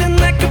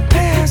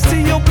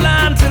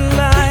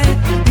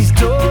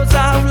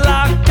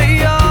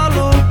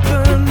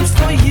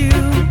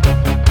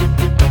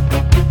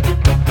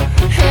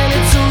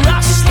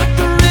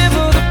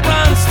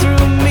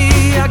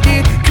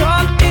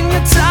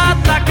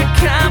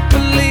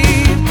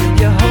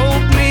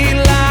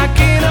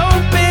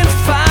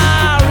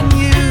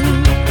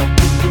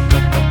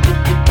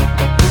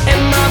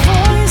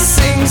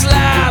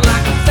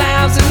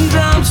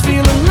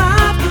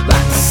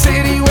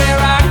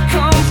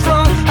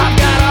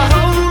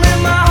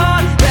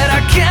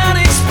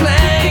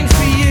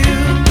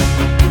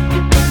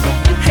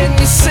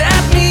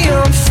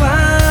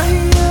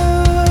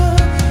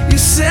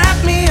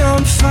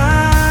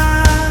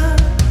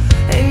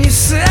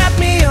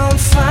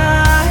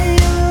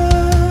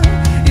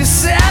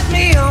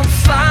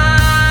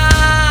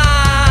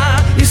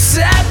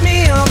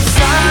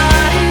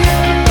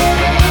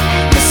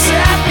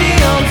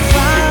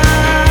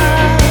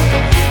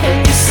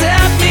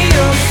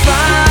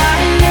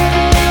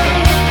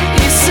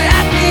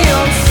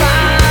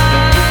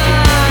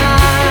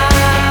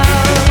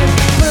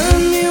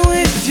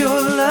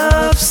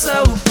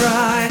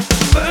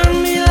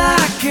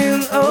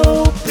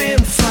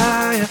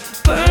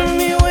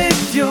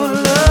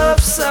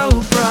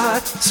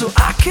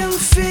can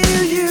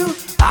feel you,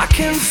 I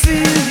can feel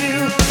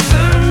you.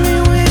 Burn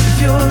me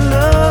with your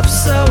love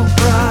so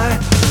bright.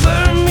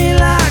 Burn me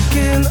like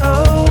an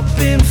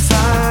open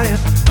fire.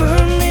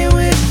 Burn me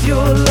with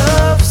your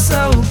love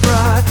so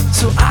bright.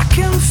 So I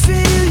can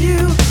feel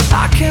you,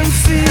 I can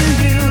feel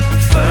you.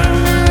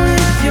 Burn me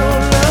with your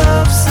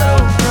love so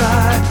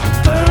bright.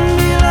 Burn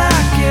me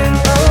like an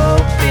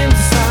open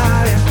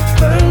fire.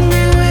 Burn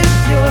me with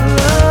your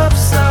love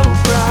so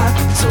bright.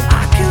 So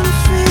I can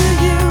feel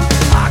you,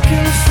 I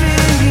can feel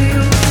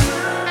you.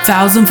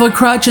 1,000-Foot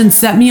Crutch and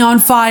Set Me on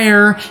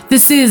Fire.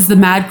 This is the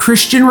Mad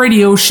Christian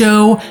Radio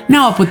Show.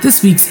 Now up with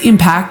this week's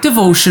Impact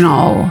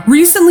Devotional.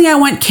 Recently, I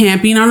went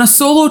camping on a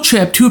solo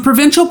trip to a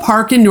provincial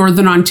park in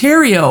Northern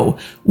Ontario.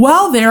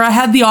 While there, I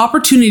had the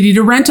opportunity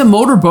to rent a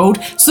motorboat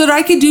so that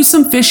I could do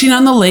some fishing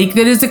on the lake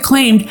that is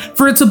acclaimed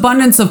for its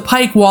abundance of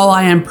pike,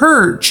 walleye, and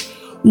perch.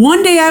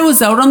 One day I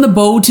was out on the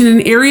boat in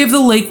an area of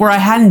the lake where I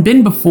hadn't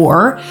been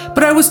before,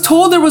 but I was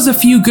told there was a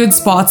few good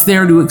spots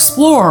there to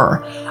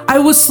explore. I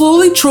was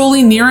slowly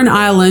trolling near an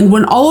island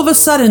when all of a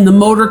sudden the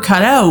motor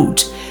cut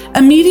out.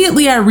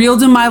 Immediately I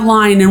reeled in my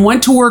line and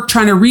went to work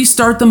trying to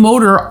restart the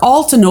motor,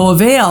 all to no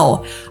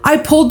avail. I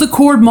pulled the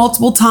cord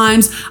multiple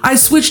times, I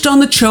switched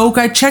on the choke,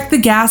 I checked the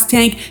gas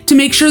tank to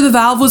make sure the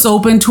valve was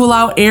open to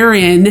allow air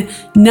in.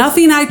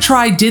 Nothing I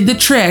tried did the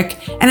trick,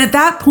 and at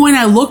that point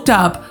I looked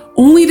up,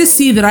 only to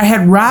see that I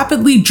had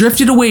rapidly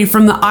drifted away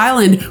from the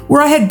island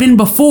where I had been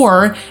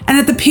before, and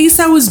at the pace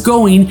I was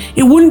going,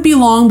 it wouldn't be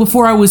long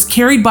before I was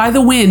carried by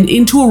the wind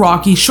into a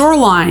rocky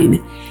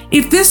shoreline.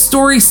 If this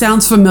story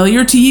sounds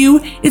familiar to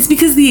you, it's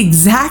because the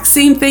exact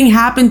same thing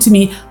happened to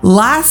me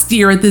last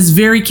year at this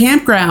very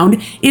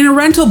campground in a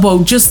rental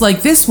boat just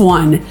like this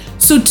one.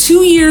 So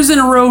 2 years in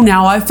a row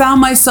now, I found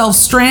myself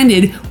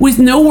stranded with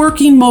no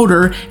working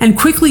motor and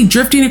quickly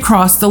drifting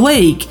across the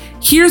lake.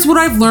 Here's what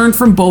I've learned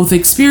from both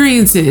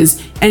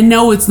experiences. And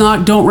no, it's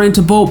not don't rent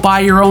a boat, buy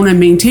your own and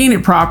maintain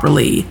it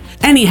properly.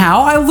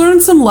 Anyhow, I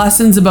learned some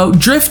lessons about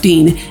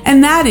drifting,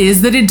 and that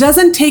is that it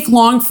doesn't take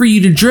long for you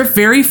to drift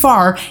very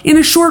far in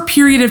a short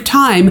period of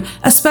time,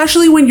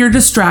 especially when you're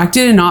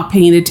distracted and not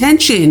paying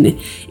attention.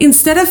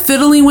 Instead of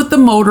fiddling with the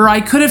motor, I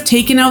could have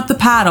taken out the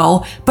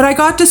paddle, but I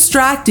got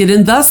distracted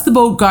and thus the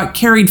boat got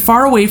carried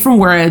far away from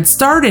where I had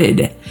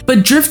started.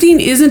 But drifting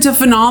isn't a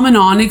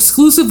phenomenon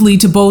exclusively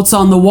to boats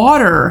on the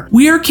water.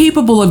 We are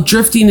capable of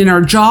drifting in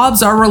our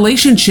jobs, our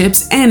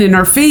relationships, and in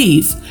our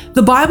faith.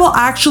 The Bible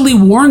actually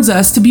warns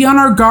us to be on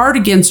our guard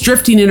against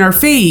drifting in our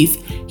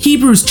faith.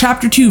 Hebrews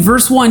chapter 2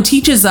 verse 1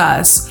 teaches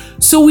us,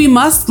 so we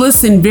must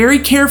listen very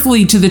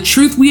carefully to the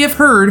truth we have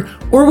heard,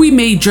 or we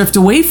may drift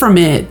away from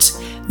it.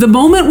 The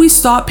moment we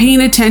stop paying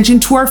attention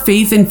to our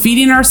faith and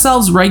feeding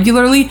ourselves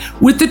regularly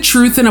with the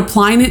truth and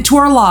applying it to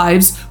our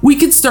lives, we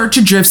could start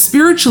to drift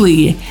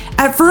spiritually.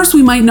 At first,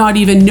 we might not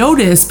even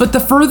notice, but the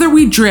further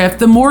we drift,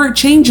 the more it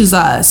changes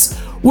us.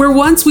 Where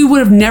once we would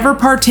have never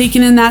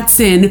partaken in that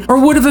sin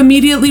or would have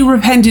immediately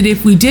repented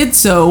if we did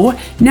so,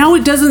 now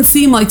it doesn't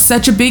seem like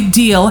such a big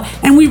deal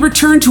and we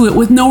return to it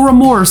with no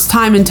remorse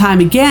time and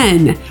time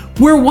again.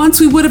 Where once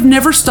we would have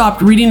never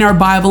stopped reading our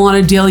Bible on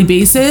a daily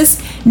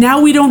basis, now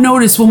we don't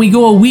notice when we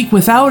go a week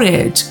without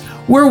it.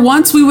 Where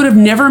once we would have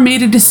never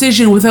made a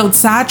decision without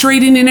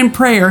saturating it in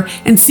prayer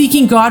and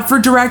seeking God for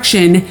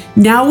direction,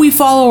 now we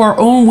follow our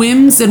own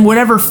whims and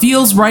whatever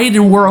feels right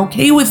and we're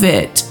okay with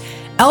it.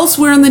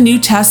 Elsewhere in the New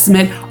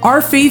Testament, our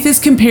faith is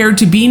compared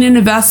to being in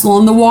a vessel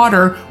on the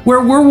water,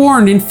 where we're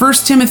warned in 1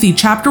 Timothy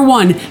chapter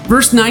 1,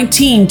 verse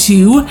 19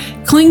 to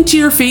cling to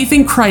your faith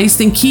in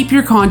Christ and keep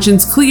your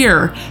conscience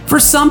clear.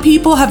 For some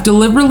people have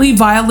deliberately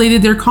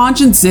violated their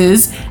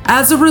consciences.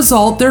 As a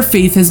result, their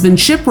faith has been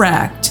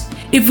shipwrecked.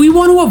 If we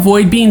want to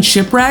avoid being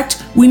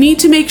shipwrecked, we need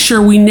to make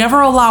sure we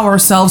never allow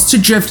ourselves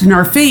to drift in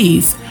our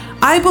faith.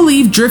 I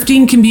believe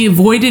drifting can be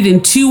avoided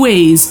in two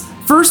ways.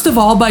 First of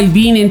all, by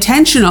being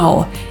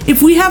intentional.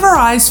 If we have our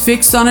eyes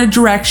fixed on a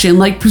direction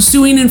like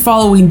pursuing and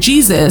following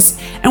Jesus,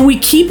 and we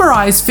keep our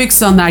eyes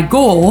fixed on that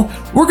goal,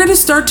 we're going to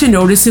start to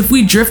notice if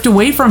we drift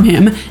away from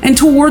Him and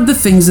toward the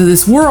things of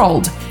this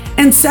world.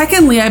 And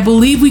secondly, I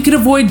believe we could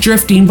avoid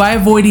drifting by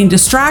avoiding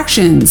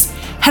distractions.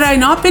 Had I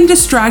not been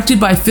distracted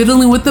by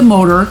fiddling with the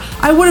motor,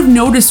 I would have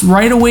noticed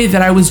right away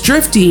that I was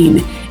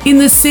drifting. In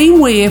the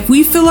same way, if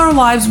we fill our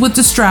lives with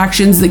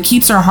distractions that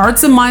keeps our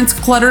hearts and minds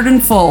cluttered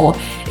and full,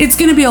 it's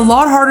going to be a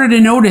lot harder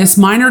to notice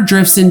minor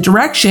drifts in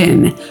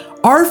direction.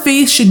 Our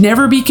faith should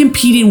never be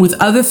competing with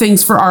other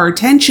things for our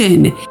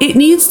attention. It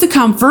needs to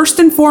come first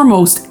and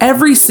foremost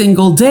every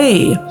single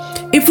day.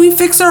 If we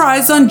fix our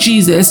eyes on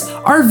Jesus,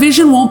 our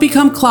vision won't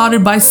become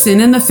clouded by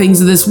sin and the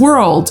things of this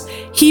world.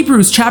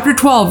 Hebrews chapter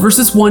 12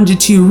 verses 1 to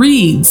 2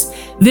 reads,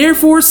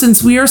 "Therefore,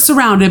 since we are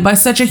surrounded by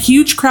such a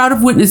huge crowd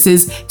of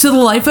witnesses to the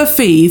life of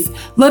faith,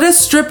 let us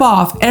strip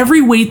off every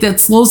weight that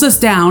slows us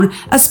down,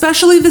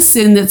 especially the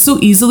sin that so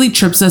easily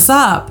trips us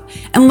up,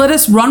 and let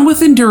us run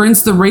with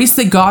endurance the race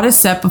that God has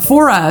set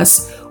before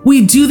us.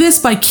 We do this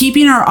by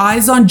keeping our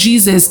eyes on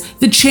Jesus,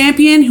 the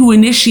champion who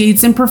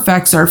initiates and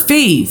perfects our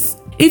faith."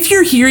 If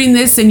you're hearing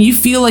this and you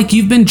feel like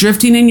you've been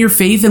drifting in your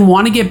faith and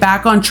want to get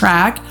back on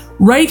track,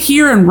 Right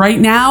here and right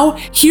now,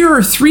 here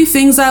are 3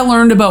 things I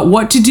learned about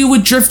what to do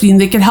with drifting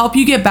that can help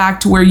you get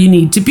back to where you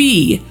need to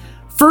be.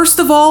 First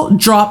of all,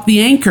 drop the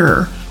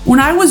anchor.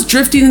 When I was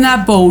drifting in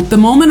that boat, the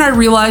moment I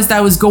realized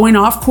I was going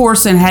off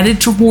course and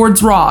headed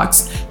towards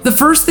rocks, the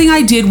first thing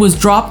I did was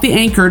drop the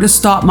anchor to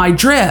stop my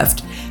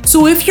drift.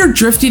 So if you're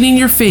drifting in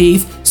your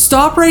faith,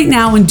 stop right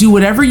now and do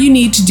whatever you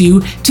need to do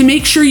to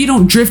make sure you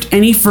don't drift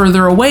any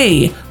further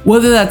away.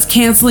 Whether that's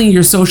canceling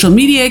your social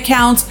media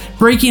accounts,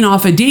 breaking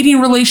off a dating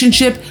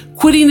relationship,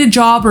 quitting a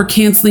job, or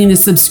canceling a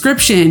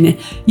subscription.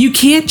 You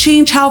can't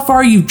change how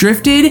far you've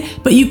drifted,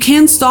 but you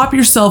can stop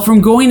yourself from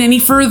going any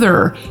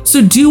further.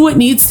 So do what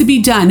needs to be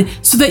done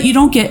so that you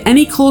don't get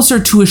any closer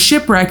to a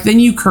shipwreck than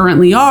you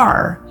currently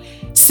are.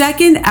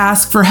 Second,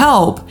 ask for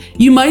help.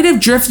 You might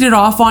have drifted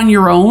off on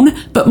your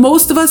own, but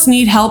most of us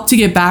need help to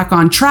get back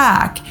on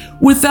track.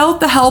 Without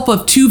the help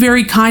of 2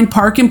 very kind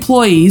park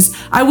employees,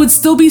 I would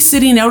still be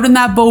sitting out in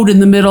that boat in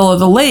the middle of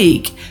the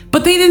lake.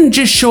 But they didn't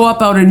just show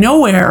up out of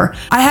nowhere.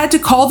 I had to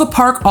call the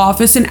park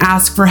office and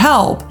ask for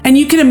help. And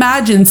you can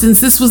imagine, since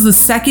this was the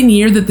second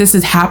year that this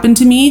had happened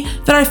to me,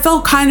 that I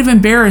felt kind of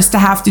embarrassed to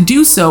have to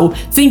do so,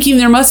 thinking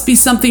there must be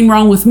something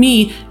wrong with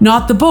me,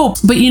 not the boat.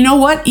 But you know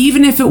what?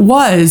 Even if it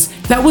was,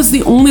 that was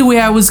the only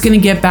way I was going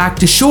to get back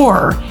to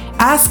shore.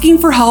 Asking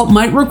for help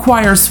might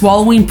require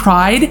swallowing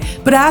pride,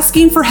 but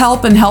asking for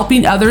help and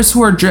helping others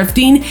who are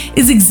drifting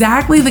is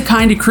exactly the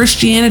kind of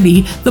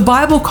Christianity the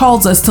Bible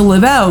calls us to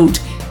live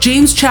out.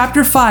 James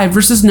chapter 5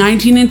 verses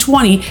 19 and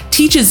 20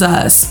 teaches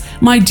us,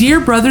 "My dear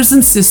brothers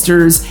and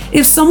sisters,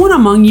 if someone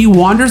among you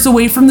wanders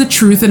away from the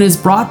truth and is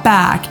brought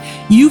back,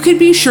 you can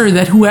be sure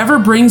that whoever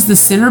brings the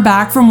sinner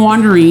back from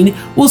wandering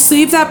will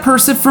save that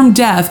person from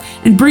death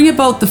and bring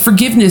about the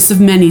forgiveness of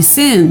many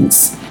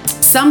sins."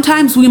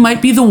 Sometimes we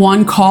might be the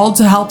one called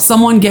to help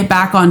someone get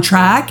back on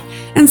track,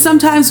 and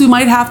sometimes we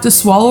might have to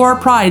swallow our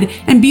pride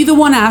and be the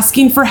one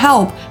asking for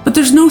help, but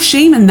there's no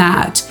shame in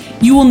that.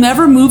 You will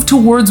never move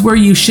towards where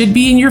you should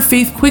be in your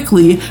faith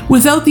quickly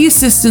without the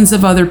assistance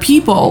of other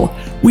people.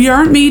 We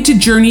aren't made to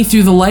journey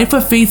through the life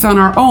of faith on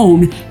our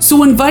own,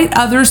 so invite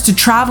others to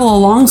travel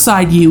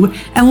alongside you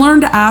and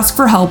learn to ask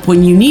for help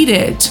when you need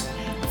it.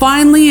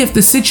 Finally, if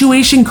the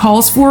situation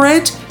calls for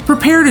it,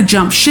 prepare to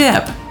jump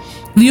ship.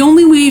 The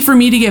only way for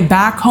me to get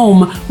back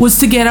home was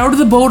to get out of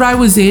the boat I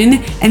was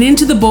in and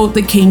into the boat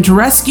that came to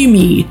rescue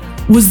me.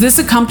 Was this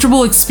a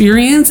comfortable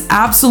experience?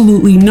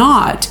 Absolutely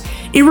not.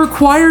 It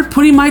required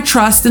putting my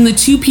trust in the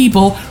 2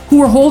 people who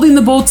were holding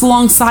the boats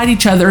alongside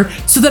each other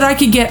so that I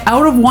could get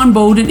out of one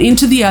boat and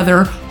into the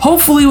other,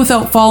 hopefully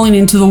without falling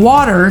into the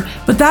water,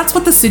 but that's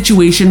what the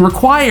situation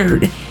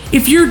required.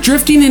 If you're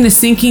drifting in a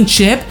sinking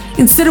ship,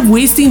 instead of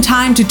wasting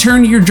time to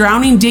turn your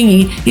drowning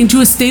dinghy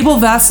into a stable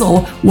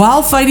vessel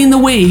while fighting the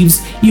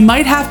waves, you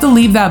might have to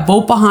leave that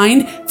boat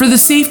behind for the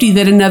safety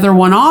that another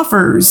one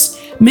offers.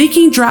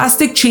 Making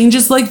drastic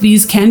changes like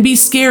these can be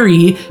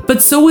scary,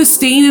 but so is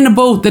staying in a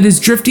boat that is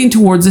drifting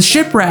towards a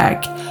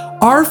shipwreck.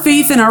 Our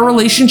faith and our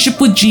relationship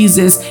with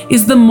Jesus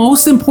is the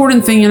most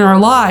important thing in our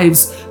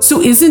lives, so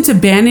isn't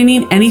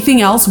abandoning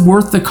anything else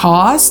worth the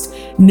cost?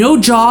 No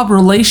job,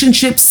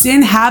 relationship,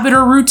 sin, habit,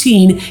 or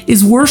routine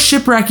is worth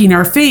shipwrecking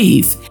our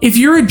faith. If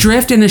you're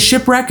adrift and a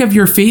shipwreck of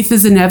your faith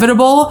is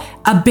inevitable,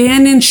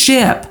 abandon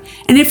ship.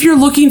 And if you're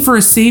looking for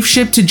a safe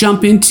ship to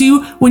jump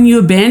into when you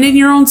abandon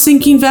your own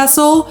sinking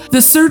vessel,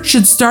 the search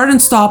should start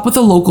and stop with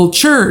a local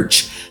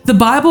church. The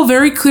Bible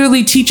very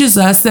clearly teaches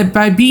us that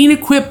by being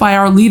equipped by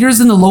our leaders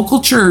in the local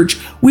church,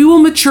 we will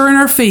mature in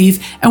our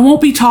faith and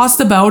won't be tossed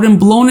about and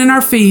blown in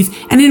our faith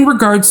and in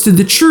regards to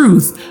the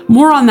truth.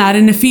 More on that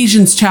in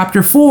Ephesians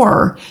chapter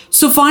 4.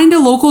 So find a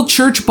local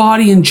church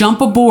body and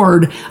jump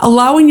aboard,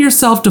 allowing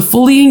yourself to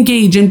fully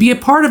engage and be a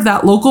part of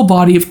that local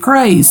body of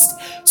Christ,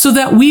 so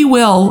that we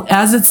will,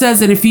 as it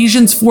says in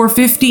Ephesians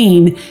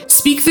 4:15,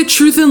 speak the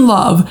truth in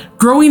love,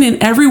 growing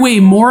in every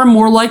way more and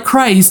more like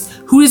Christ,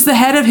 who is the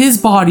head of his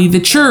body, the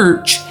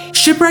church.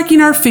 Shipwrecking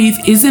our faith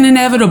isn't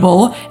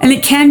inevitable, and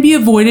it can be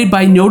avoided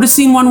by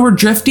noticing when we're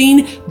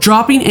drifting,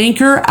 dropping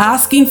anchor,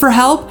 asking for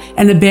help,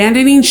 and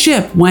abandoning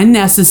ship when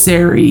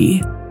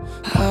necessary.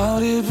 How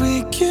did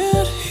we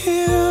get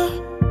here?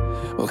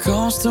 What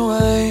cost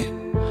away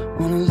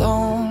on a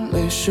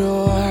lonely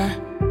shore?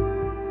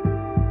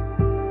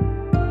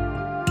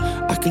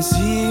 I can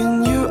see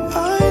in your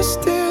eyes,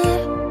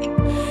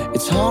 dear,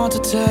 it's hard to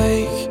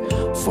take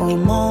for a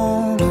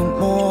moment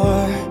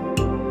more.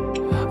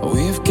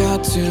 We've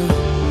got to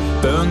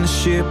burn the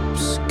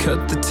ships,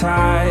 cut the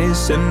ties,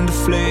 send a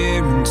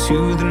flare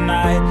into the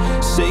night.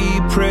 Say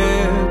a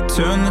prayer,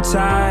 turn the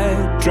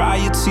tide, dry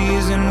your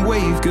tears and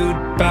wave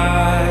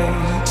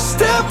goodbye.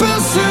 Step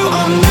into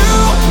a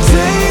new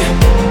day.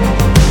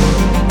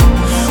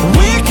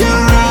 We can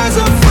rise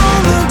up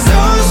from the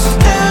dust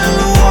and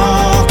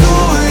walk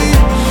away.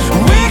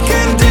 We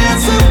can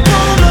dance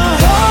upon the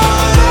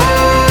heartache,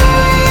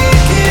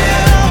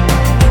 yeah.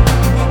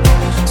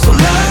 So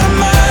light a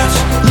match,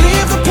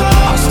 leave the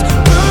past,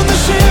 burn the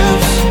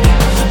ships,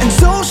 and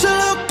don't you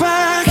look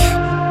back.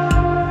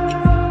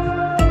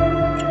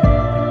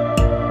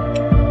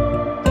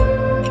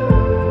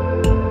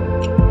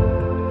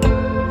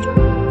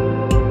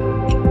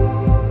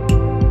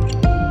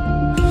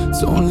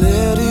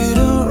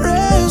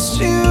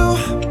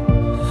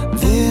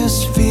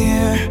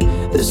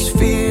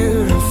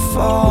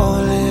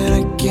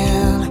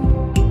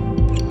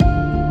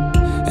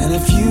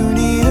 if you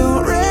need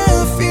a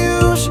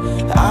refuge,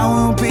 I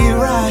will be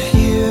right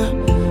here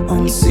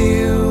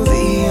until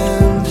the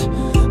end.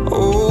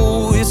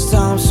 Oh, it's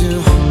time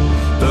to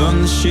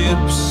burn the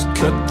ships,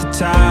 cut the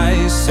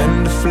ties,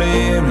 send a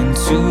flare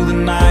into the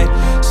night.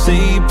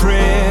 Say a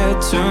prayer,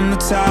 turn the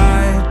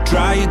tide,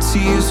 dry your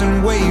tears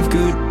and wave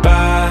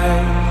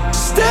goodbye.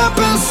 Step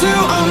into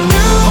a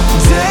new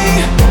day.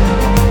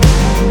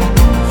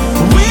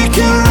 We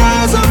can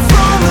rise up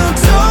from the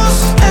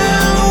dust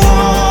and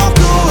walk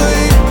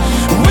away.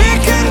 We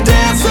can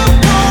dance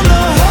upon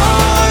the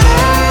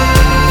heartache,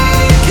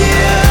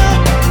 yeah.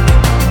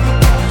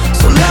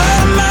 So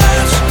light a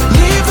match,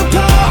 leave the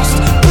past,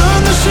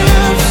 burn the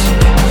ships,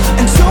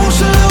 and don't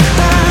you look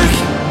back.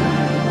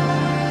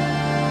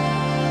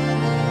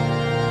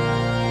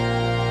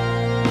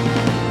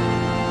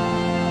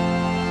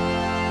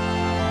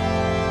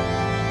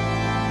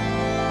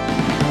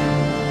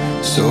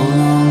 So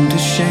long to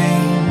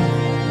shame,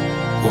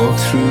 walk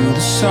through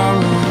the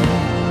sorrow,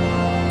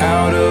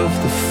 out of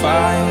the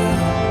fire,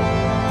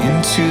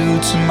 into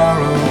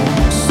tomorrow.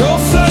 So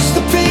flush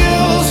the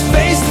pills,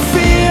 face the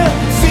fear,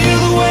 feel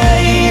the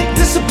weight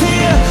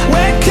disappear.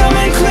 We're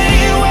coming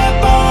clean, we're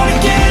born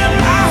again.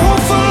 Our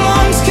hopeful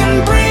lungs can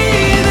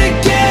breathe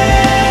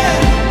again.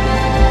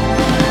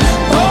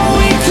 Oh,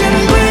 we can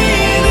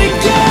breathe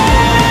again.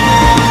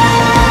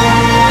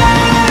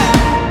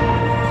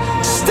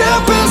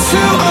 Step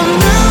into a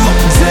new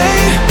day.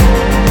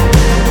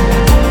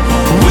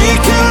 We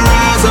can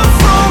rise up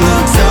from the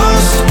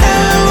dust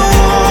and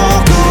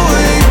walk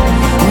away.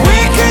 We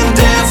can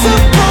dance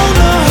upon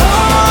the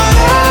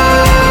heartache,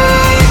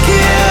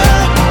 yeah.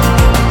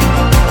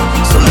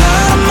 So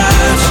light a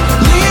match,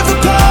 leave the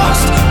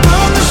past,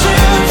 burn the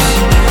ships,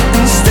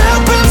 and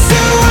step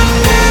into a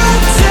new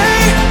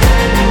day.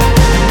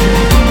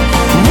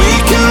 We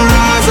can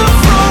rise up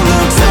from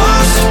the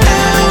dust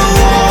and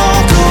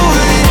walk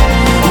away.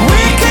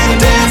 We can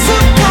dance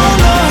upon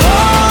the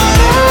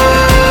heartache,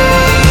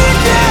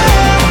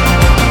 yeah.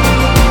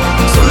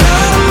 So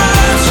light a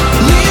match,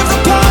 leave the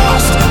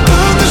past,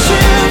 burn the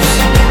ships,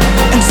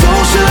 and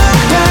don't you look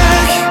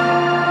back.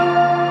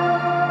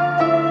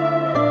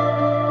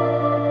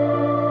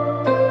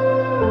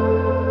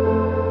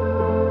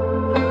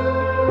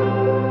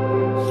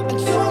 And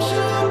don't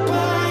you look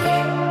back.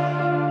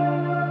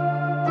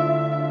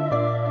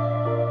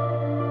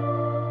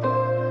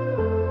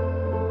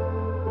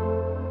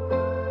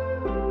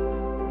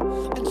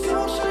 And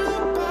don't you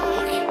look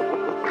back.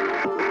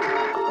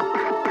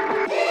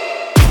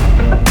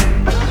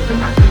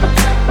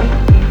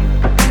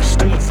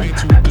 Still a fade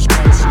to with the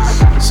spices.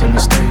 Center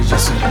stage,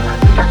 yes sir.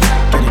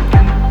 Get it.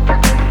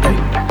 Hey.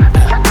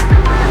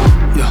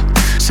 Yeah.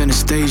 Center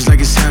stage like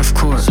it's half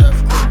court.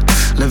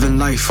 Living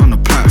life on the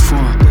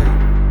platform.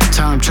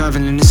 Time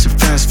traveling, it's a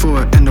fast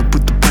forward. End up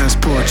with the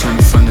passport, trying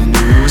to find a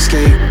new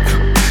escape.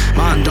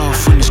 Mind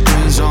off when the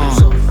screen's on.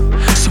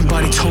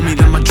 Somebody told me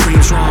that my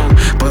dream's wrong,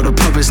 but a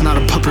puppet's not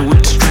a puppet with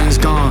the strings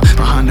gone.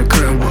 Behind the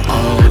curtain, we're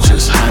all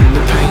just hiding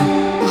the pain.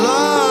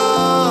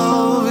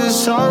 Love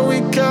is all we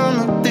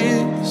gonna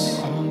this.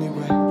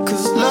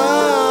 Cause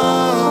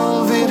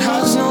love, it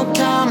has no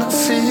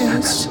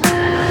counterfeits. I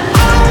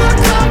don't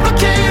wanna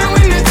complicate it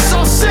when it's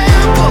so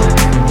simple.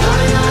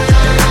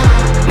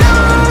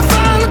 Never really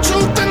find the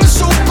truth in the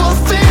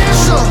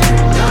superficial.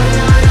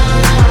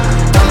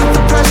 Done with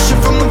the pressure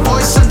from the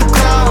voice of the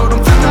crowd. I'm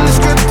flipping the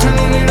script,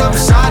 turning it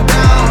upside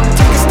down.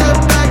 Take a step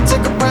back,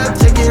 take a breath,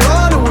 take it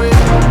all the way,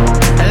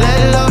 and let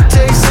love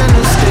take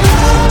center stage.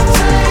 Love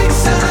takes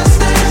center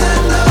stage,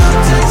 let love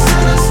take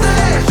center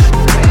stage.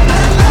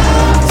 Let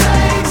love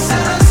take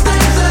center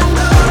stage, let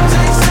love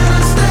take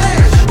center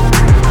stage.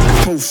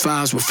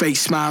 Profiles with fake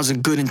smiles and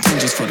good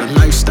intentions for the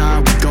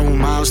lifestyle. We go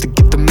miles to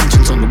get the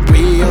mentions on the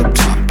way up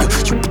top.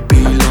 You could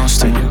be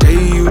lost in the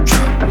day you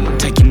drop.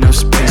 Taking up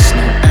space,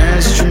 no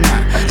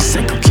astronaut.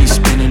 Cycle keeps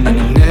spinning and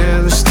it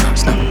never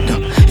stops. No, no,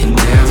 it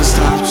never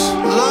stops.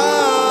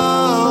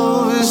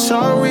 Love is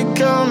all we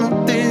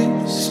gonna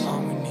this.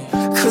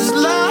 Cause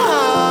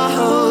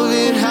love,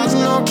 it has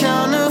no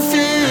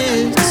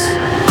counterfeits.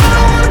 I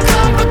don't wanna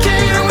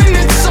complicate it when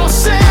it's so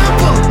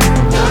simple.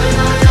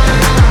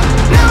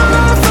 Never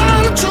really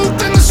find the truth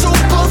in the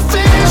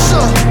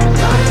superficial.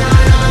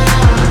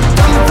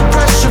 Done with the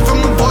pressure from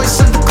the voice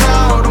of the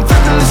crowd. I'm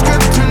flipping the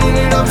script, turning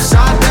it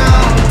upside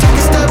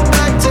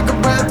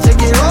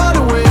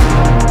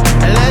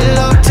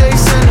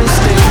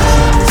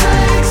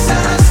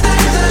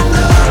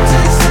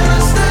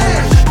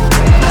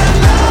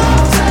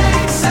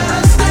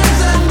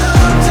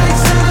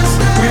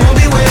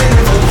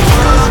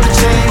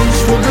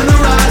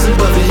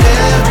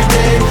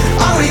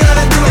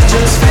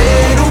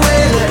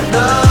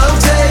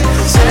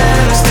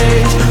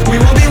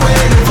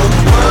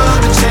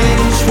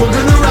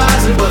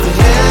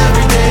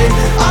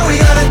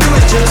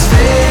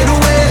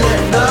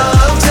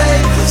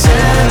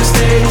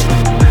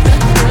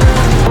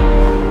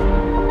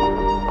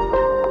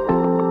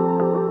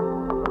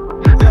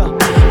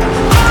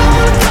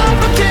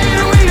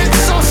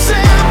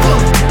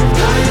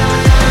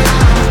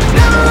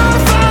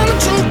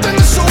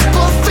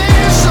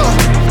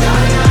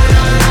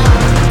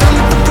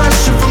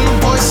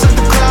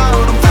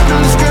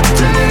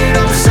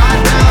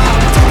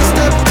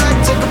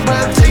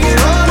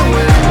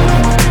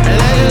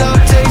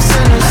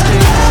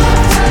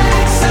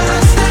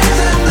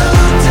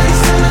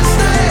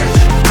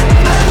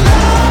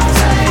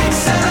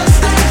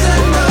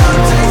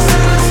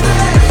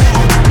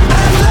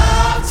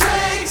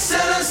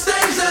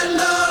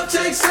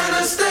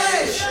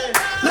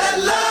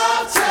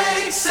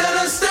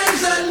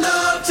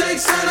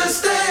center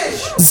stage.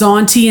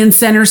 Zonti and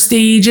Center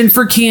Stage, and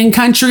for King &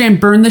 Country and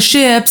Burn the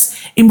Ships.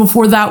 And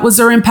before that was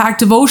our Impact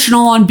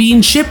Devotional on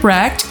being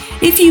shipwrecked.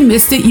 If you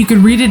missed it, you could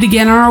read it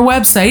again on our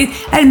website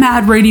at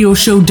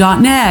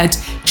madradioshow.net.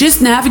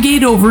 Just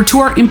navigate over to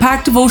our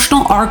Impact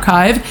Devotional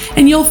archive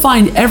and you'll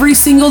find every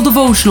single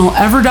devotional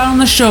ever done on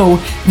the show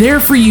there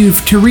for you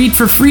to read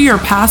for free or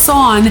pass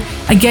on.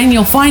 Again,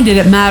 you'll find it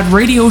at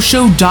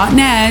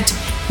madradioshow.net.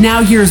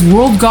 Now here's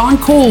World Gone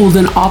Cold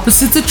and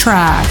Opposites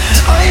Attract.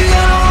 Are you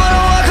gonna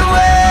wanna walk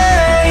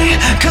away?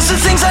 'Cause the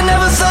things I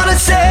never thought I'd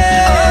say.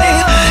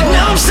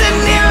 Now I'm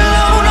sitting here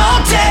alone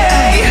all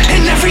day,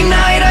 and every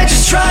night I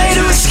just try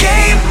to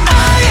escape.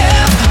 I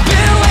have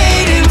been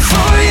waiting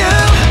for you,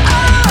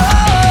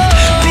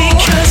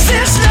 because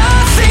there's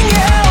nothing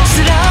else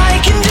that I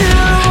can do.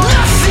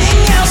 Nothing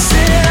else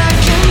that I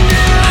can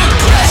do.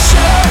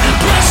 Pressure,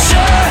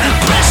 pressure,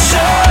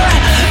 pressure,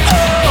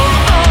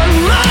 on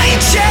my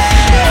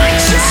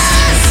chest.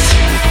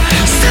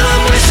 Still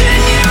I'm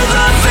wishing you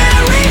the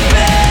very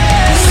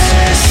best.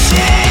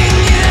 Wishing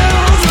you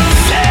the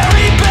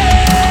very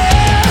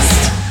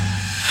best.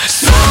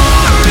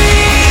 Sorry,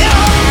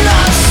 I'm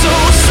not so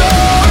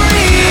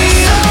sorry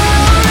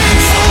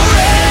for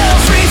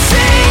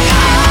everything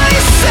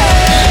I've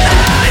said.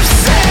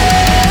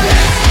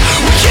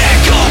 We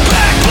can't go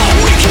back, but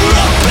we can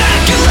look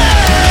back and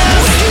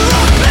laugh. We can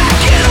look back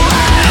and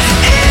laugh.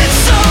 It's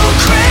so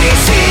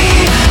crazy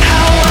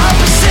how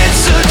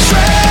opposites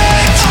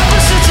attract.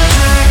 Opposites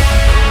attract.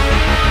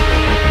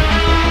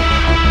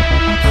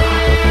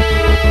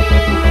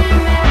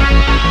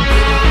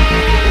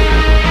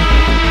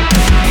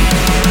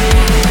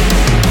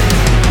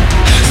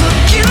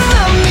 Look in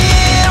the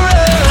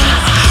mirror.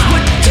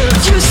 What do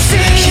you see?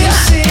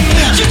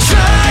 You're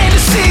trying to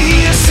see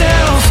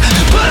yourself,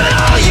 but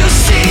all you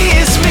see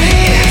is me.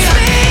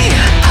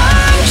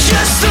 I'm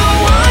just the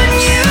one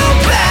you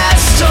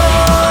passed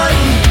on,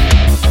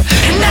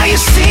 and now you're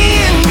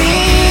seeing me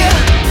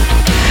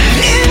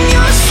in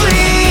your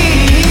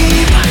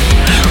sleep.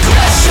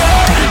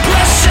 Pressure,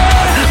 pressure,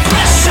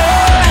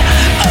 pressure,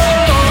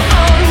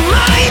 on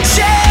my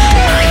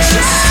chest.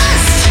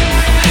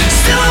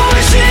 Still I'm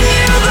wishing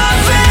you the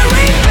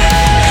very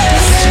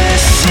best.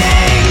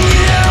 Wishing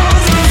you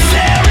the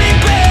very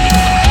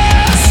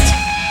best.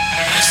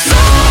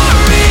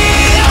 Sorry,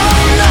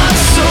 I'm not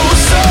so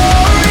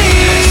sorry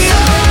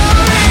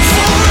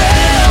for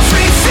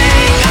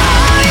everything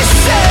I've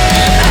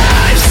said.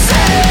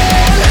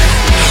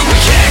 We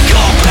can't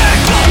go back,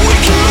 but we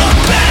can look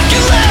back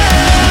and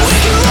laugh. We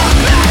can look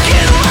back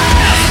and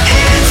laugh.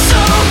 It's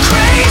so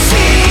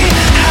crazy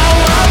how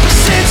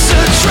opposites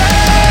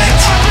attract.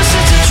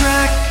 Opposites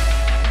attract.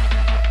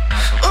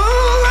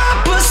 Ooh,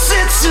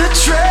 opposites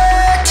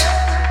attract.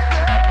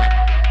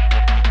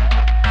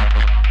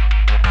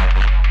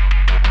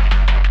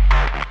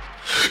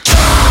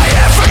 Try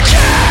and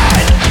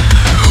forget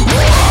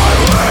what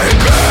we've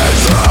been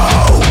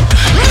through.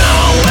 No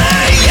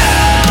way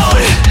out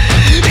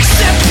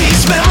except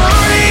these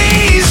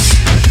memories.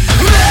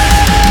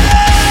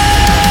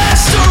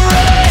 Restoration.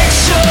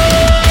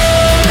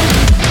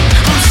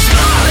 I'm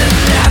smiling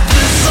at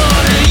the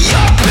thought of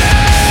your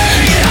pain.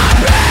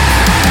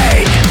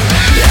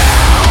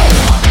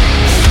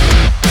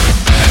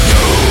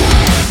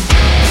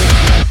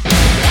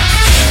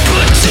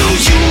 But do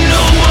you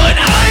know what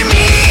I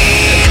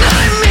mean?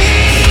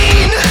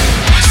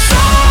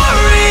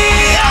 Sorry,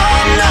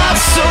 I'm not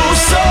so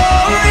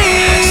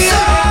sorry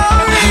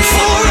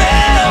for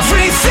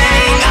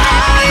everything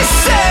I've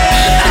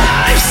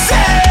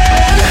said.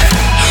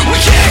 We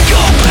can't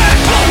go back,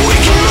 but we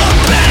can look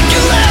back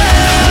and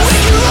laugh. We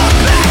can look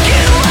back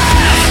and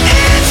laugh.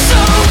 It's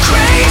so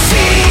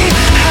crazy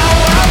how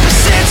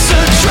opposites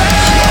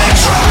attract.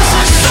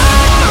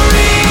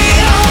 Sorry,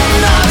 I'm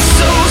not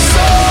so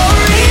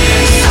sorry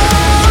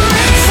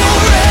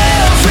for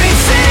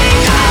everything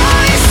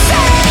I've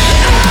said.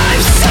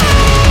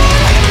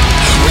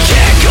 We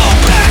can't go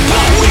back,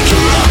 but we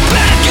can look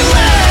back and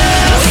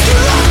laugh. We can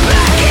look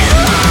back and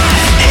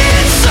laugh.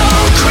 It's so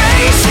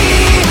crazy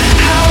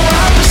how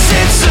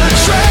opposites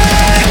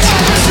attract.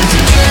 Opposites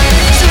attract.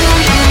 Do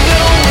you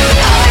know what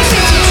I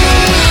mean?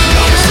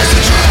 Opposites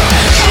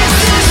attract. This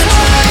is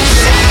what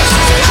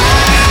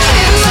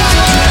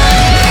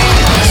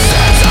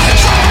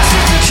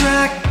opposites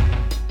attract.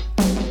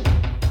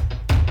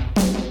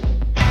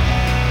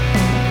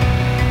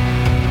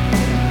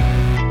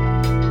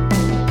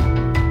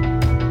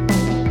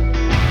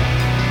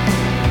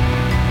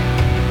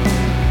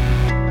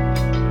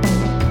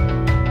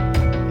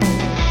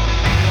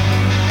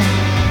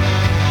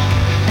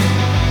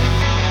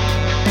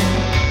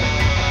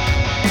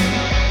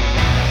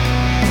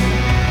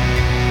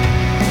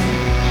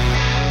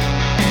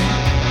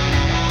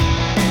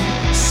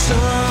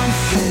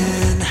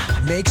 Something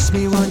makes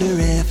me wonder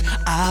if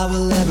I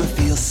will ever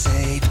feel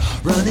safe.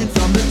 Running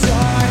from the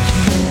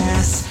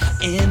darkness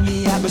in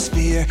the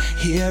atmosphere,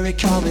 hear it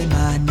calling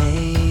my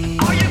name.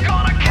 Are you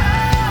gonna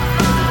come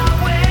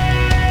my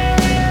way?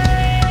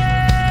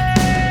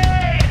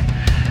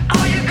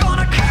 Are you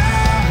gonna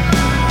come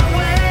my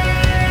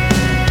way?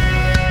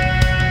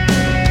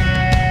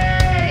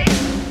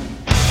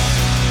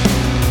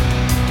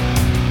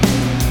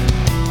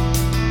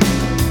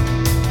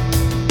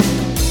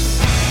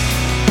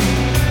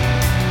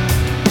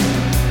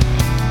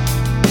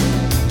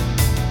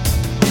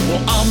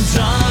 I'm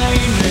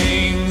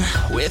dining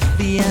with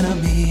the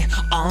enemy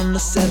on the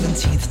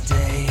 17th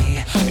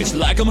day. It's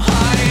like I'm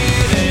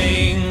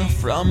hiding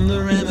from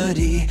the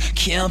remedy.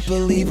 Can't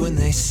believe when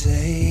they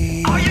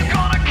say, are you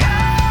gonna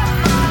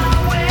come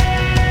my way?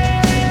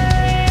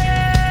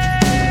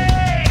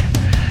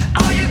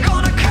 Are you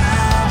gonna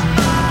come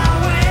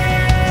my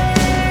way?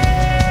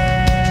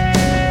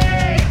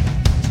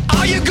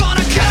 Are you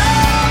gonna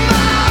come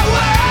my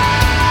way?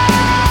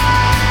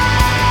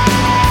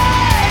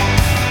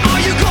 Are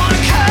you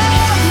gonna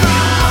come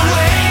my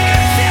way?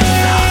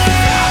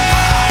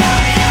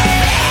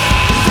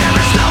 There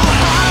is no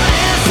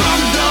hiding from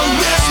the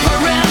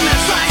whispering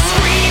that's like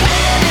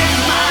screaming in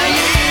my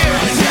ear.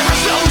 There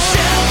is no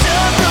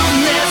shelter from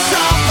this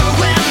offer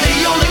when the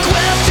only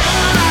question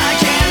I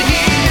can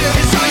hear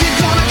is, are you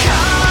gonna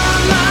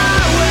come my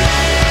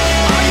way?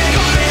 Are you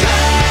gonna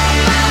come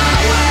my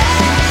way?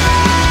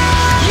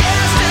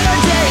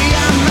 Yesterday I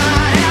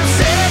might have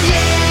said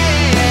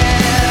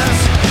yes,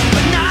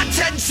 but not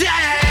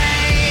today.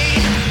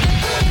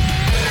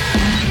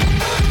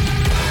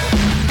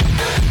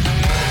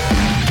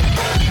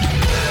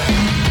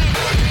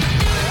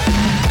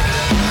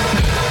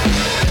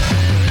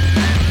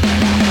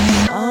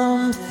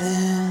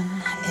 Something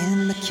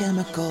in the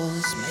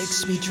chemicals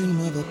makes me dream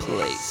of a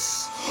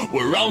place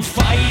where I'm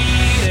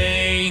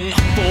fighting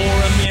for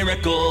a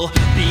miracle,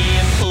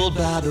 being pulled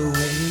by the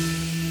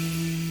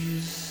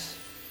waves.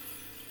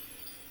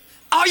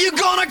 Are you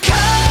gonna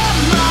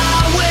come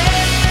my way?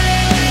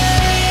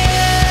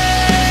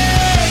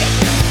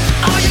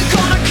 Are you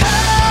gonna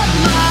come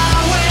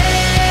my way?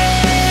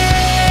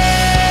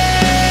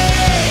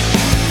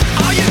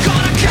 Are you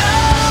gonna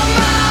come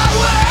my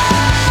way?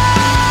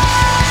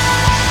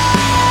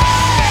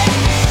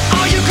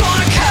 Are you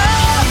gonna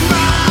come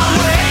my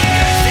way?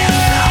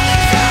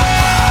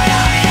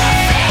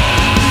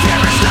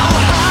 There is no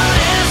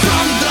hiding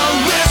from the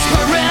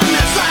whispering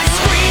that's like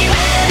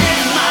screaming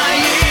in my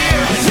ear.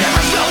 There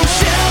is no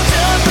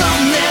shelter from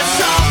this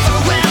offer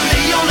when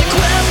the only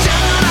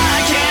question I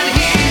can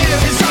hear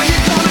is, are you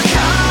gonna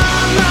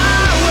come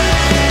my way?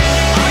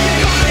 Are you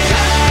gonna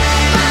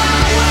come my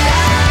way?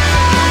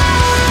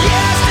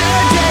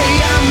 Yesterday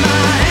I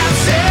might have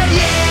said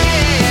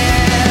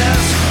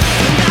yes,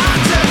 but not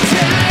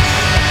today.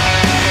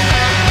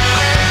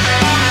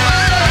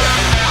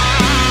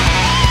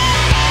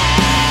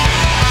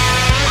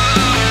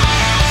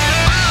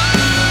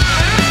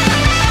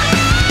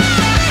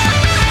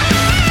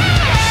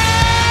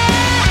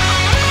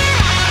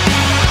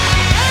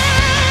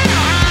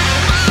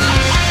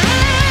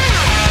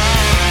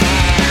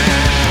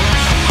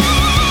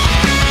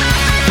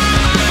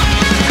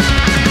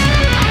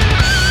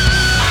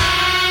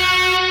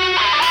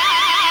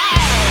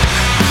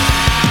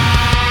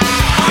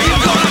 Are you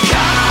gonna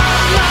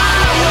come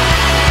my way?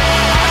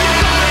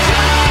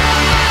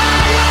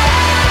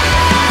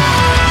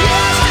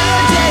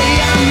 Yesterday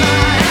I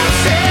might have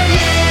said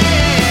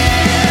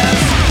yes,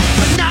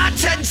 but not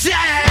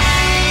today.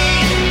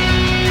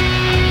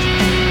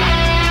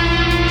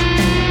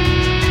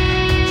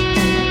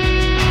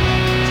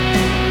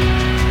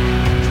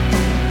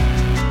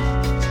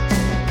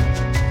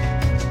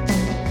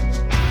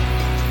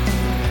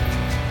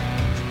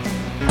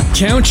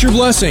 Count your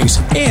blessings,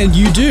 and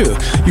you do.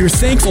 You're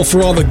thankful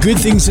for all the good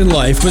things in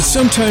life, but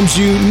sometimes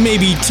you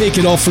maybe take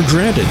it all for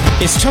granted.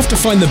 It's tough to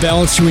find the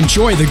balance to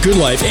enjoy the good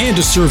life and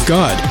to serve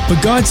God.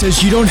 But God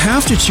says you don't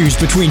have to choose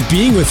between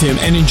being with Him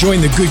and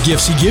enjoying the good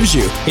gifts He gives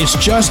you. It's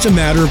just a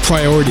matter of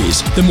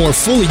priorities. The more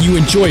fully you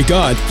enjoy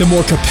God, the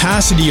more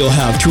capacity you'll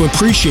have to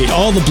appreciate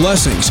all the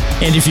blessings.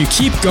 And if you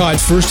keep God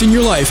first in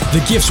your life,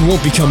 the gifts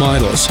won't become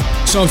idols.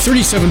 Psalm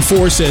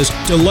 37:4 says,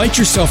 "Delight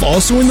yourself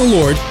also in the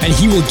Lord, and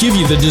He will give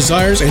you the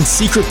desires and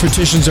secret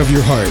petitions of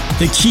your heart."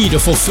 The key to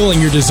fulfilling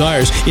your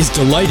desires is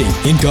delighting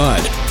in God.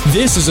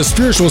 This is a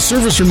spiritual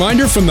service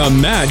reminder from the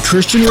Mad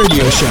Christian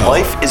Radio Show.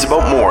 Life is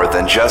about more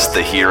than just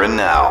the here and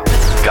now.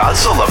 God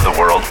so loved the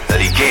world that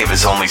He gave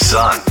His only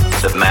Son.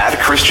 The Mad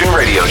Christian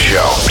Radio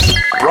Show.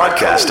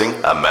 Broadcasting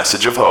a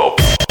message of hope.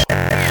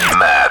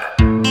 Mad.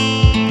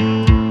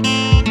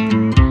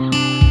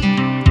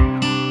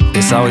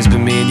 It's always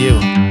been me and you.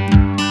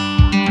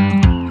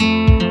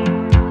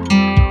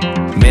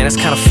 Man, it's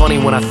kinda funny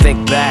when I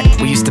think back.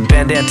 We used to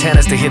bend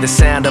antennas to hear the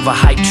sound of a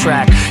hype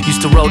track.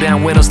 Used to roll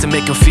down windows to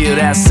make them feel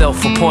that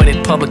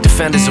self-appointed public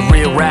defender's a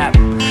real rap.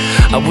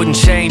 I wouldn't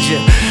change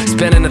it.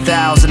 Spending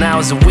 1,000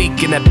 hours a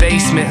week in that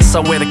basement.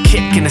 Saw where the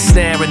kick and the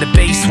snare and the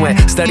bass went.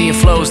 Studying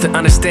flows to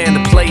understand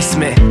the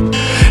placement.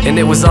 And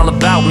it was all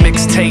about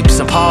mixtapes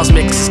and pause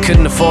mixes.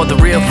 Couldn't afford the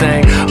real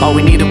thing. All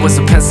we needed was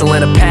a pencil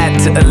and a pad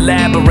to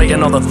elaborate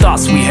on all the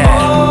thoughts we had.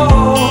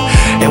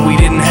 And we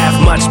didn't have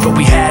much, but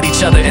we had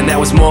each other, and that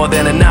was more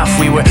than enough.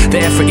 We were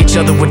there for each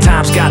other when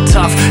times got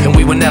tough, and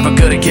we were never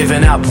good at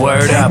giving up.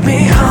 Word up. Take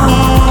me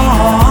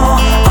home.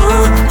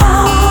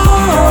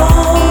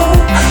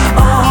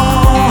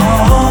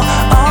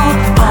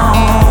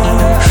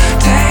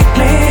 Take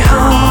me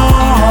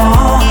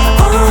home.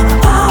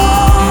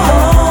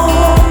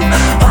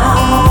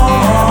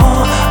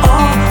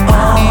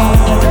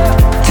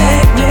 Take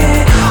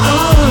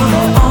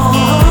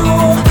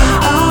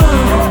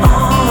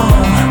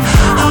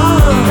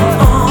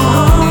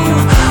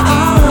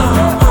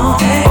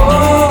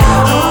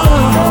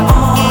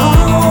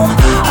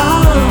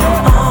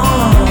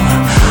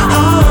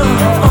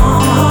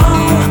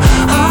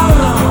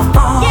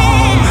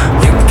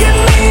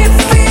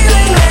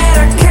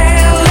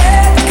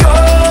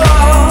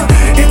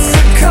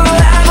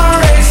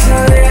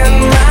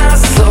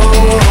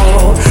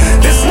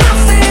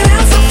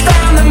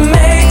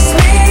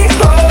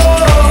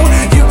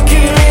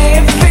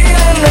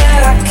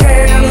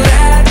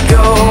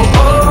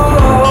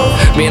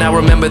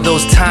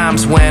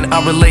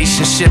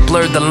relationship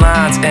blurred the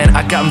lines, and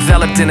I got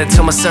enveloped in it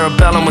till my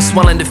cerebellum was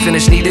swelling to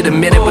finish. Needed a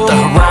minute with the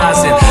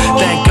horizon.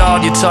 Thank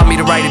God you taught me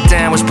to write it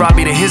down, which brought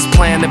me to his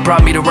plan that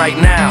brought me to right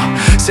now.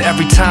 So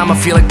every time I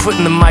feel like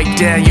putting the mic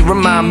down, you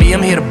remind me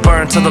I'm here to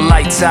burn till the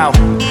lights out.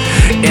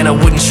 And I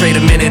wouldn't trade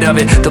a minute of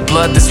it. The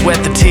blood, the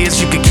sweat, the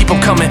tears, you could keep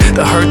them coming.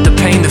 The hurt, the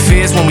pain, the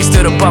fears when we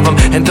stood above them.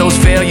 And those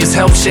failures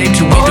helped shape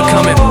who we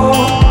becoming.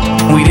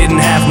 We didn't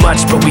have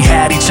much, but we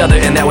had each other,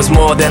 and that was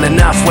more than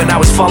enough. When I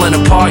was falling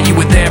apart, you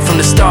were there from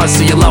the start,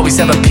 so you'll always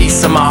have a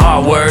piece of my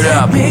heart. Word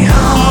up. Take me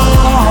home.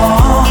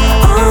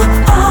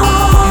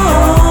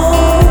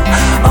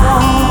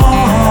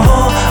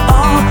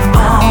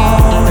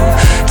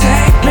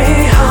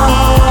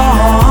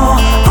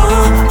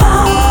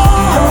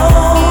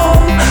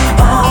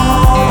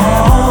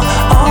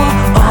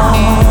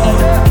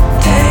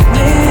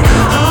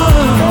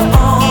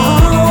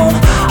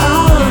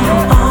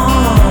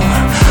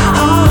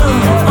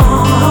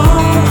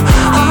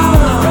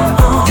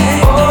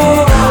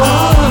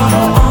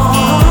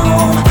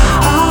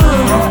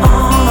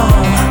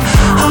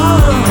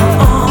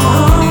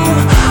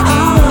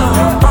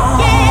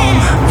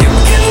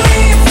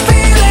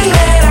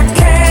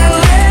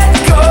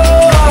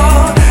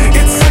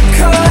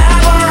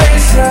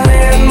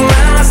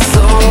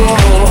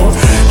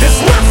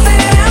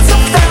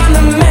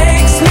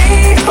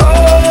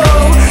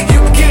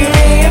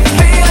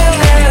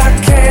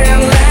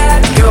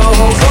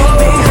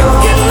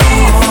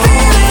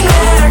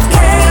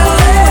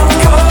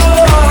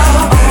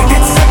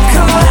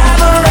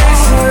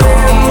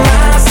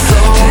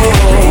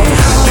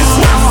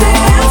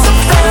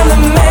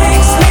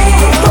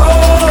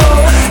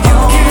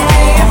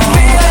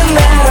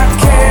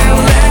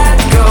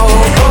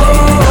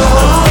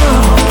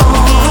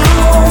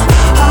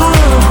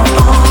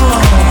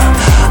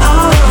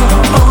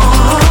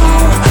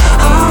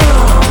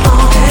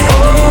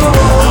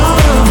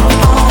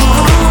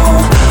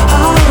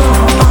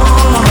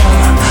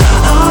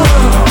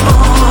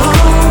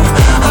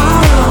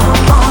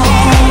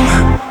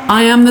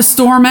 I am the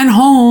storm and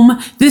home.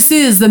 This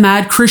is the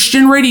Mad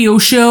Christian Radio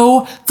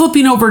Show.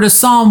 Flipping over to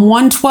Psalm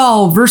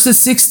 112, verses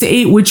 6 to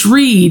 8, which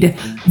read,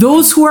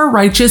 "Those who are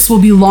righteous will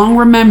be long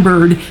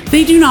remembered.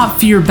 They do not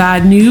fear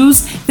bad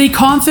news. They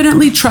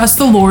confidently trust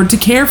the Lord to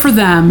care for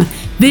them.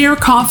 They are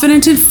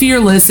confident and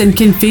fearless and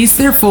can face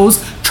their foes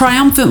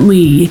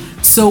triumphantly."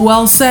 So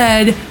well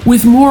said.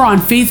 With more on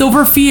faith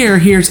over fear,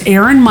 here's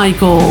Aaron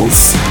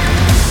Michaels.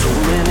 So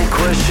many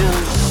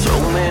questions, so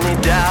many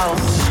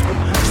doubts,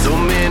 so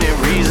many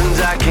reasons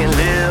I can't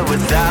live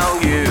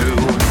without you.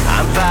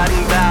 I'm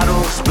fighting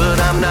battles, but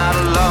I'm not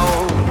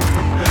alone.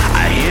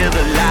 I hear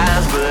the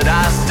lies, but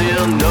I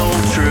still know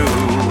truth.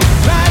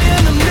 Right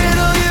in the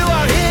middle, you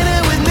are in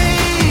it with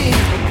me.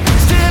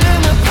 Still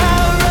in the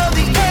power of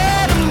the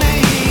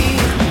enemy.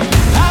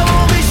 I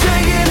won't be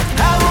shaken,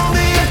 I won't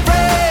be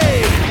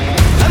afraid.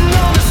 I'm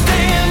gonna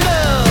stand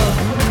up,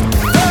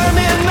 firm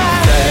in my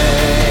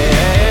faith.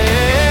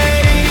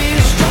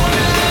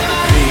 Stronger than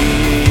my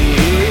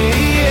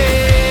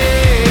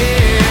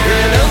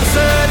in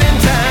uncertain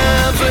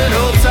times when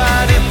hope's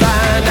hard to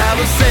find, I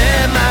will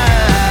set my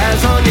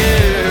eyes on you.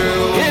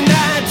 And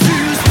I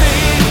choose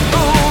faith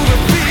over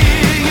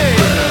fear, yeah.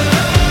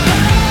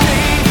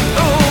 Faith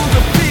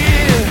over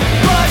fear.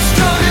 Much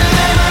stronger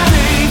than my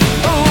faith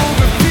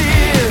over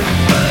fear.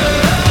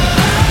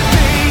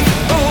 Faith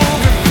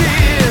over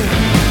fear.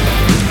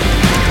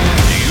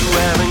 You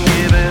haven't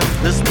given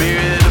the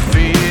spirit of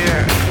fear.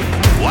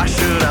 Why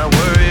should I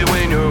worry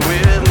when you're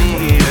with me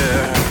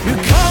here? You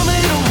call me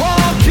to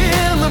walk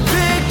in the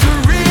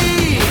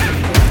victory.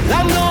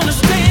 I'm gonna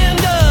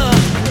stand up,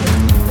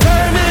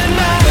 firm in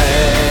my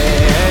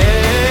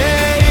faith.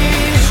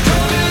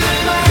 Stronger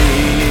than my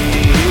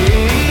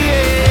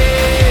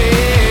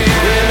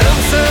in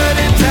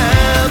uncertain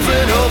times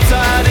when hope's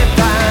hard to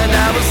find,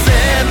 I will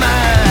set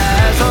my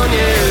eyes on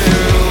you.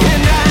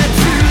 And I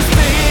choose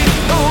faith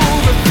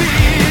over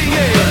fear,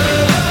 yeah.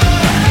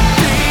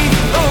 Faith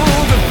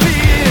over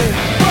fear.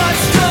 Much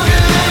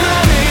stronger than my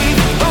faith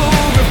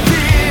over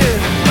fear.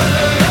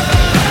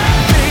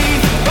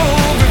 Faith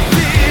over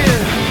fear.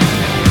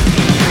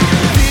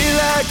 Feel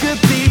like a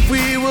thief,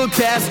 we will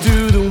cast to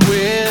the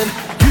wind.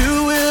 You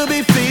will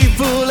be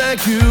faithful like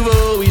you've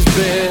always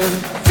been.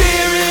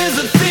 Fear is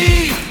a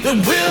thief that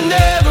will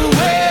never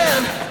win.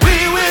 We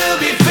will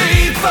be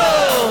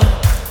faithful,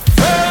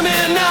 firm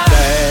in our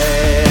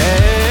faith.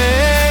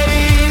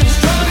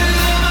 Stronger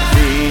than my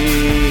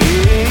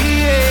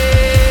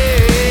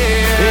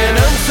in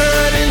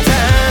uncertain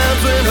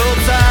times when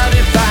hope's hard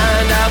to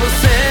find, I will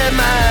set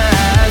my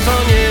eyes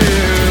on you.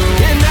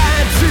 And I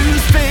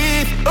choose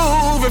faith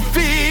over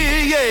fear,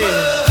 yeah.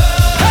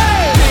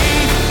 Hey!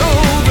 Faith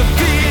over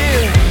fear.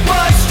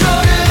 Much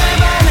stronger than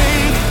my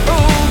faith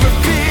over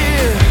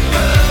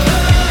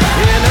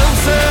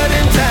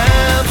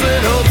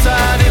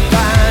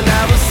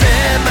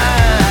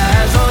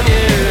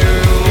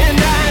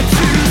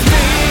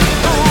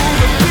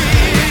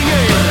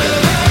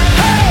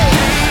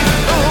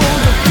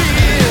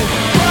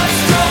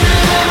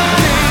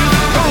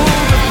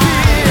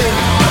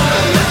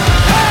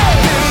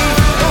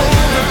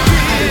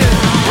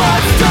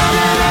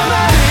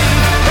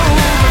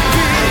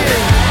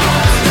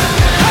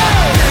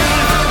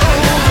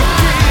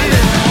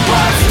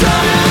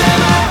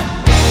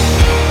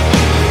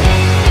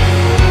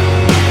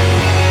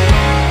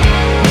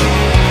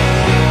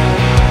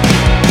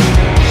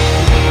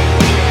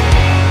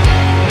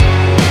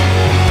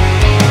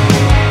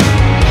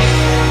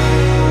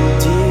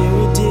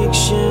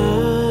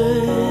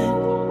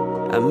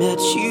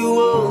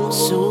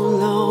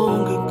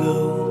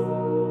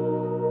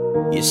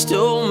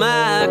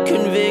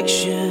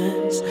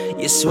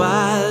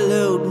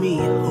swallowed me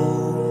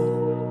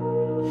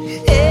whole.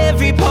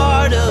 Every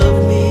part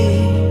of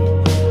me,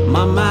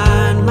 my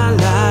mind, my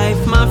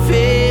life, my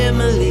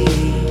family,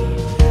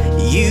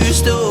 you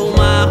stole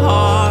my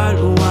heart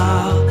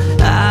while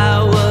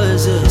I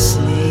was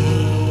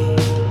asleep.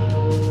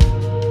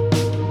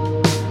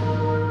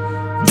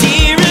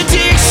 Dear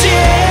addiction,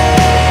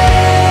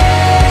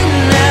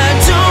 I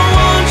don't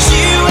want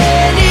you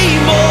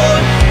anymore.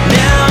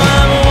 Now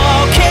I'm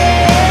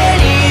walking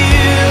you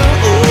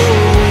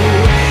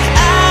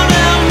out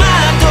of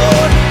my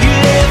door. You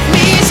left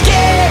me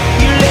scared,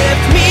 you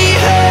left me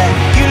hurt,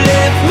 you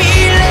left me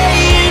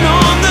laying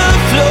on the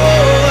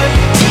floor.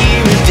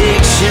 Dear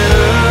addiction,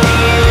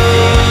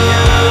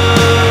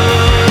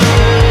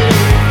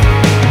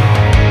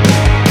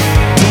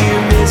 dear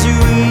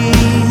misery,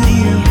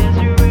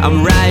 I'm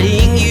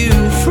writing you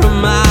from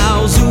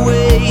miles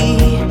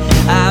away.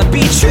 I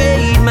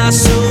betrayed my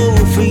soul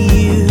for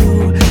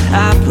you.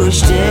 I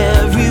pushed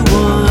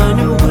everyone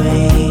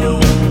away.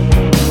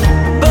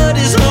 But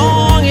as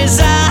long as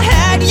I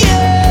had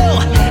you,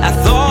 I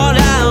thought I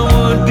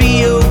would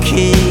be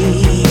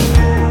okay.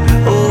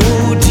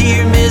 Oh,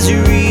 dear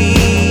misery,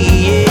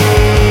 yeah.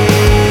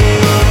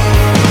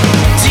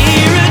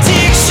 Dear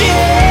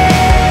addiction,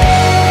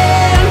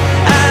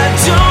 I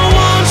don't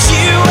want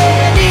you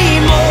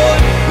anymore.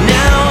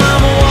 Now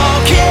I'm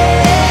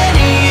walking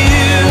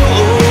you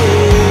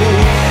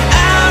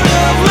out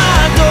of my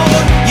door.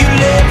 You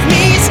left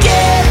me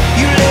scared,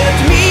 you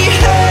left me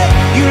hurt,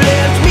 you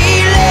left me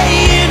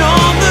laying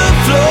on the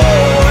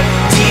floor.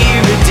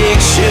 Dear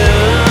addiction,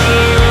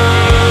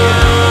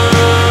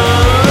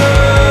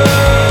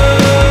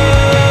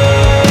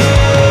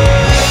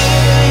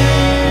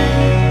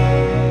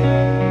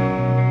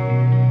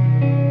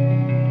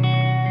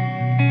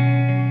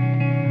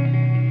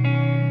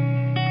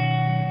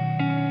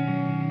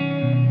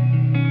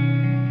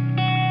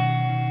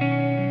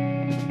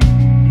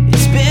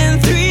 it's been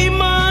 3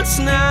 months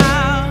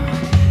now,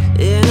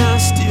 and I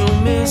still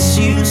miss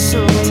you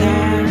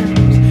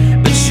sometimes.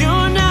 But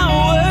you're not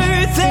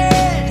worth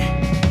it.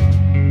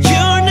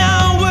 You're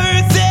not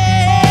worth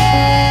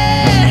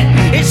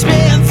it. It's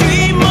been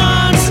 3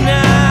 months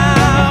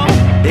now,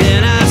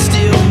 and I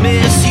still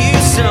miss you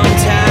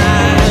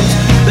sometimes.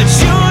 But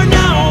you're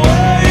not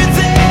worth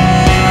it.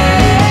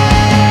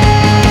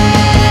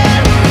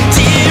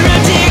 Dear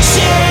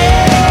addiction,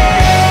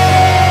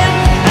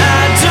 I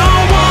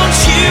don't want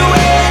you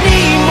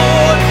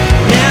anymore.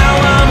 Now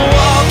I'm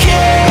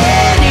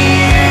walking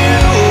you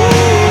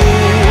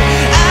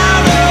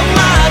out of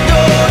my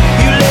door.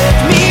 You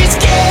left me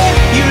scared,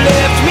 you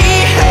left me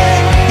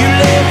hurt, you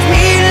left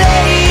me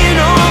laying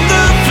on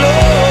the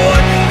floor.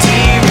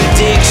 Dear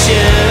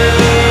addiction,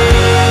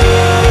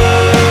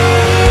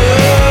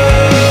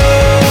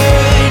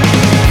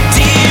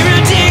 dear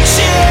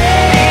addiction,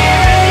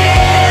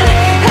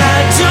 I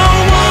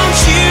don't want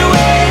you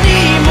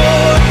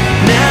anymore.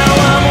 Now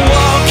I'm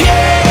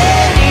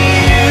walking you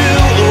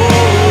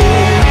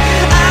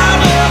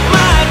out of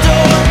my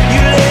door.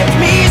 You left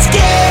me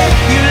scared,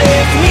 you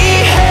left me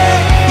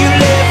hurt, you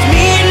left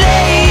me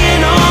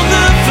laying on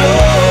the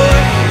floor.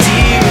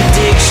 Dear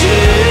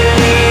addiction.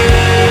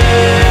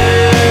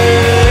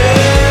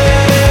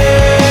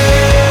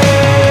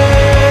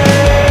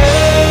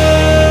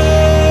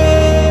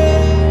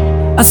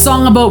 A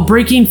song about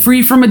breaking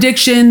free from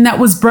addiction. That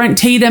was Brent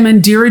Tatum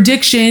and Dear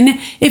Addiction.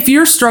 If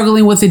you're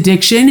struggling with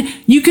addiction,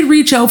 you could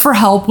reach out for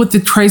help with the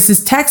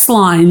Crisis text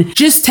line.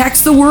 Just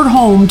text the word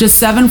HOME to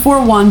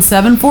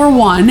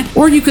 741-741,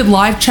 or you could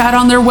live chat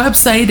on their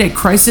website at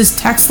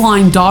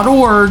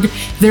crisistextline.org.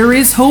 There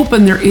is hope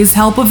and there is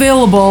help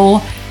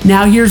available.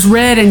 Now here's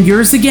Red and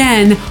Yours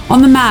Again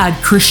on the Mad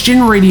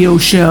Christian Radio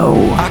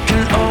Show. I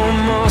can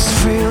almost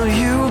feel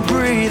you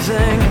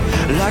breathing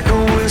like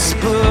a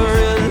whisper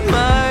in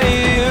my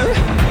ear.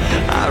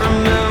 I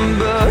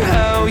remember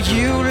how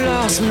you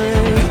lost me,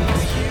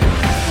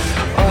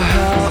 or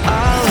how I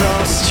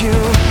lost you.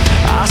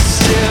 I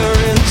stare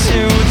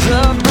into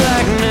the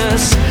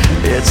blackness,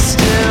 it's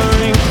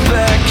staring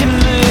back at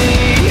me.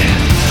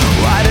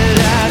 Why did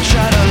I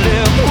try to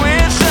live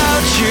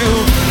without you?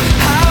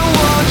 I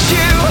want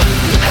you,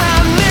 I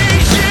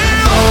need you.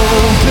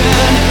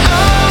 Open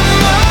up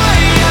my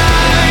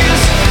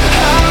eyes, I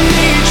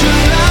need your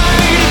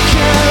light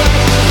again.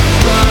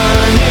 Burn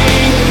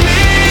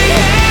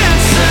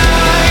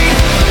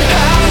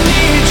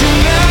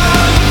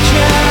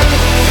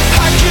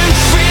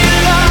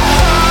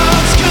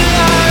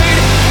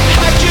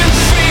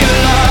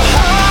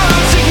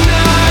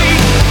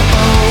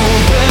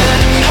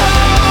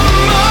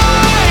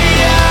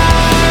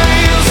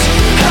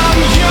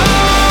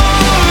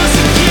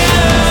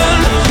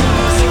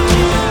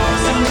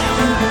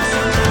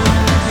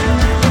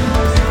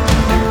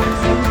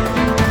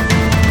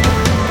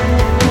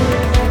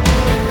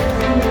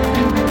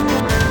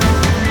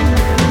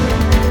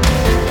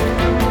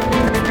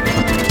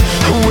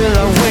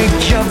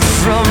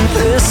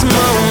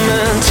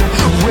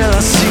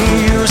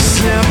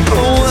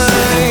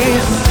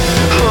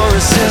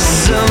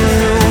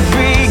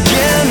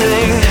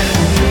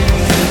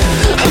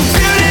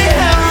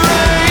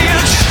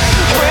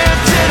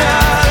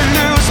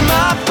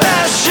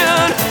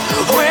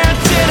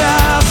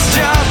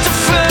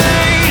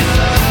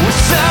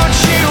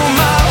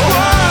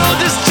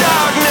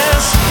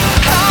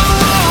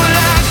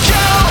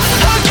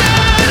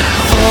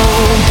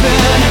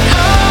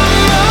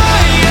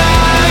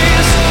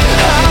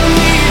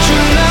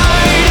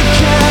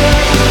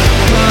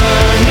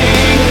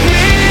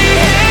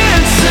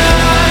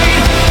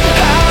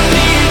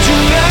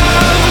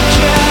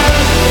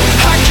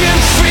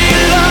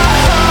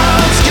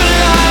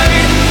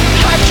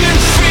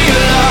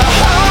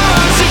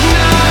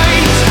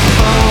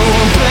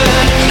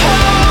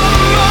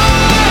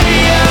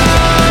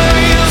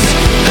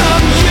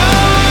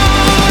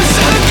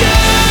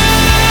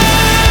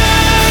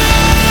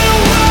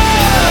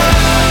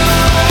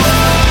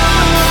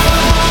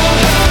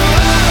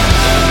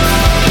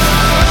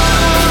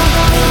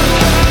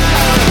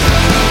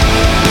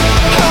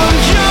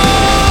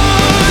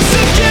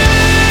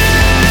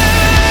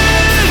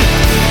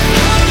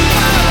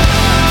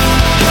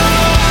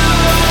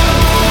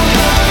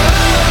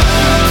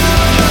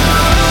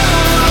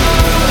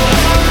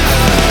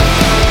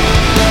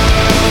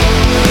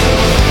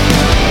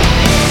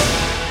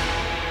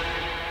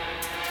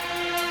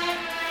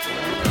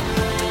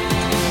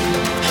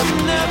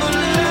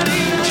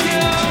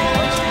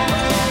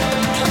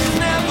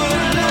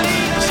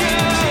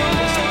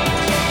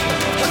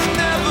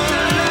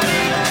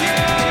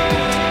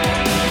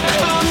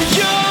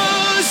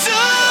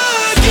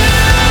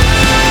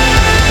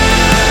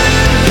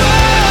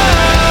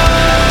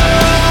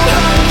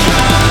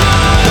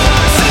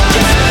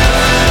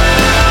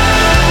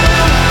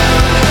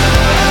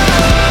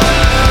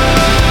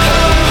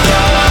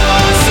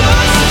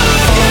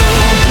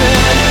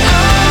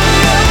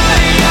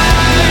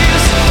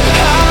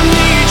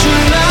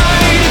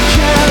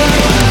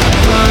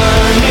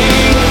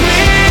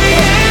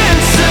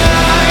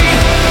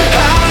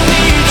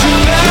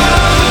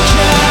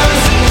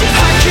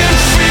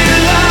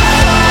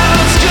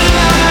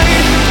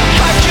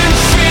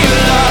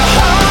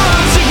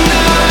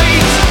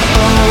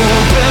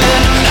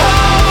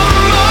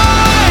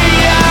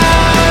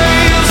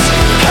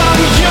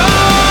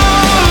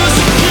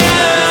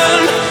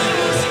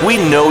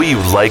you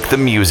like the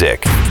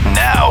music.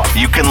 Now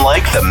you can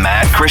like the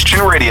Mad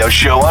Christian Radio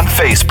Show on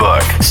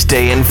Facebook.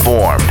 Stay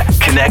informed,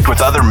 connect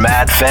with other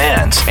Mad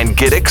fans, and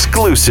get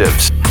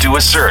exclusives. Do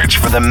a search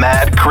for the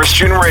Mad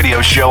Christian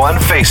Radio Show on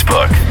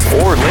Facebook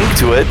or link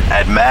to it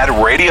at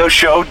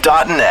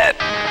madradioshow.net.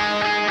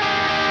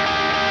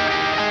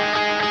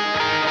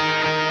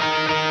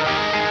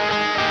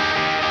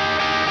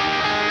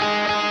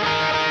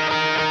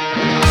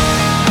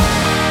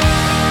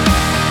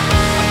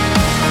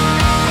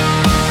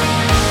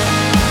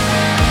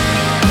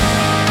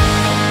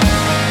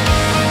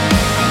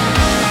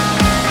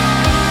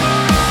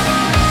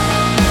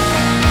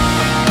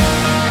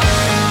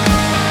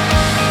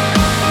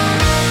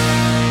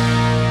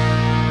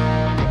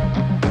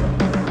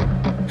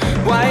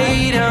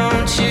 Why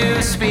don't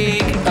you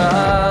speak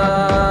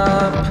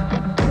up?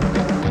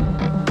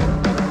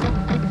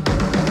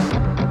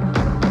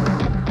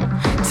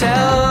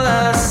 Tell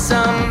us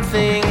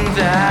something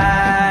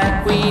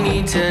that we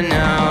need to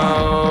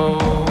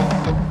know.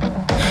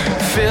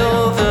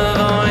 Fill the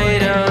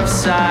void of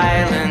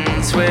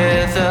silence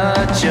with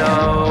a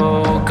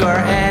joke or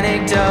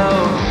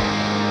anecdote.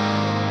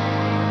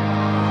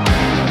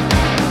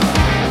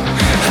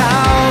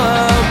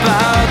 How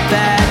about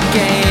that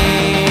game?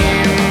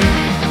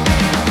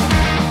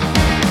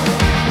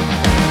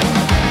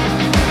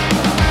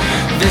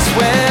 This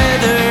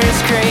weather's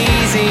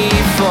crazy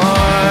for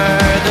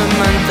the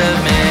month of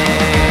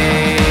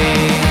May.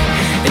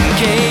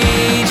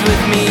 Engage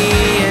with me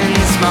in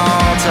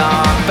small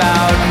talk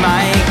about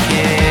my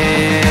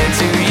kids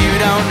who you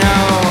don't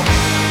know.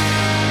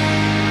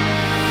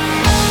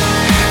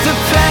 The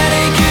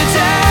panic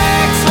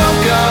attacks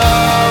won't go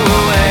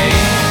away.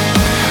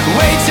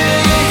 Wait till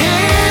you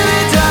hear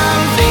the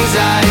dumb things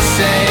I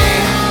say.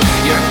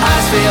 Your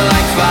eyes feel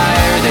like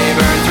fire, they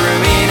burn through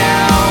me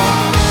now.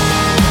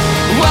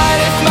 What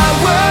if my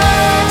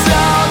words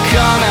all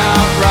come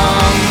out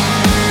wrong?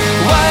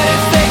 What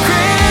if they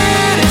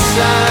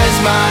criticize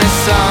my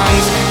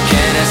songs?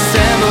 Can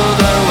assemble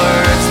the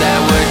words that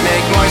would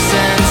make more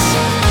sense,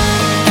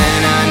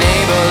 and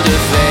unable to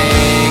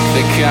fake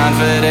the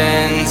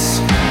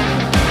confidence.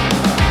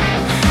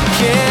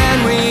 Can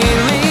we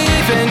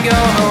leave and go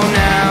home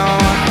now?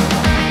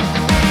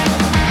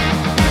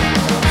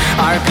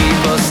 Are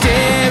people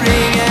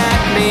staring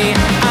at me?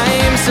 I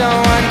am so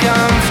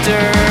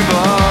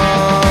uncomfortable.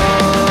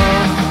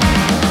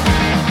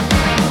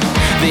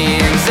 The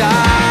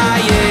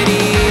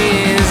anxiety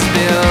is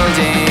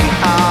building.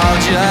 I'll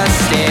just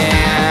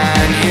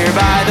stand here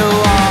by the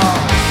wall.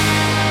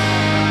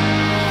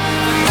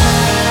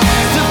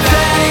 The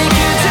panic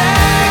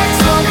attacks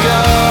won't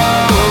go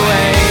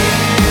away.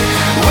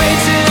 Wait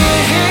till you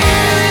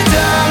hear the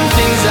dumb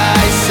things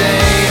I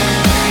say.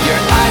 Your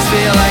eyes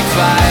feel like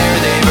fire,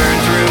 they burn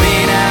through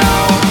me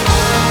now.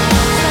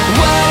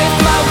 What if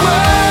my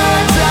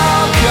words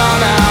all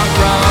come out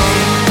wrong?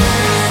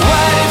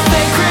 What if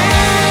they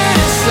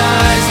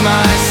criticize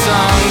my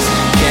songs?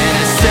 Can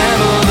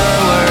assemble the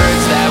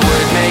words that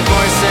would make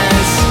more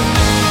sense,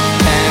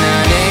 and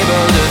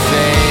unable to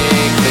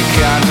fake the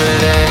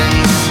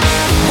confidence.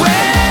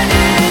 Where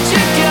did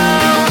you go?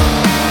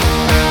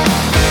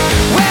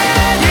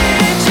 Where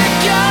did you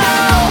go?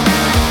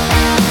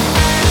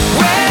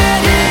 Where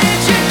did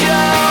you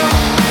go?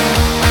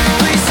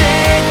 Please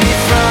save me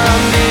from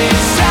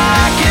these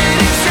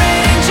socketing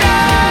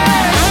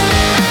strangers.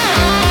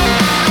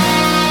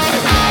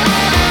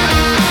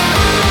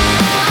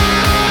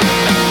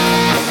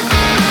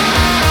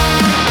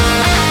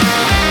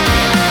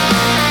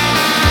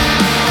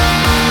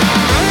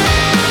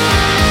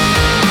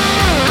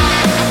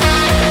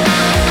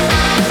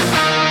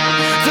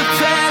 The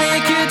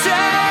panic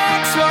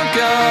attacks won't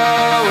go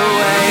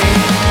away.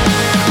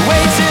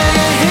 Wait till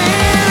you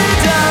hear the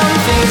dumb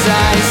things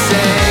I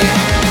say.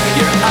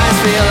 Your eyes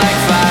feel like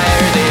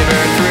fire, they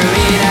burn through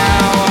me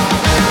now.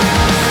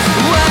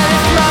 What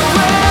if my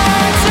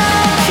words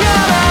all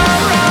come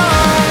out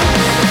wrong?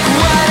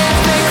 What if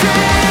they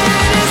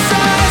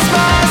criticize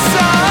my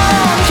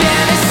song?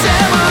 Can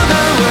assemble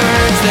the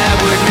words that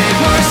would make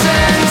more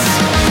sense,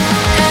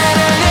 and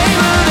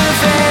unable to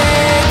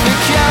fake the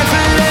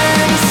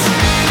confidence.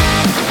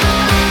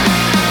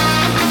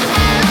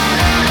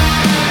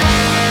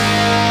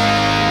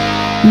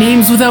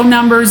 Names without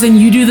numbers and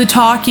you do the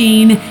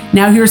talking.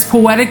 Now here's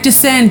Poetic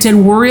Descent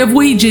and Worry of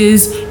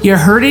Wages. You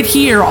heard it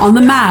here on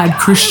the Mad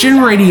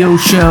Christian Radio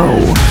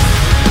Show.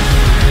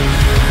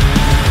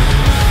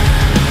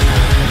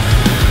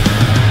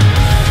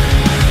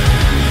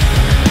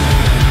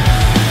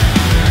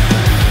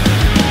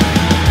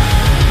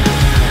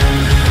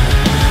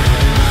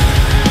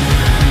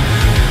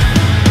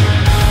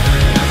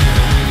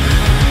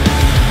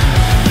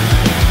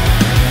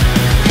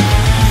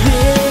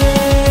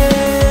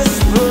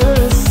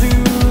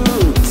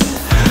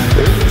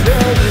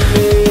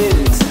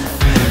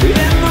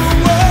 In the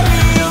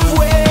worry of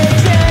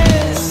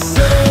wages,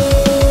 so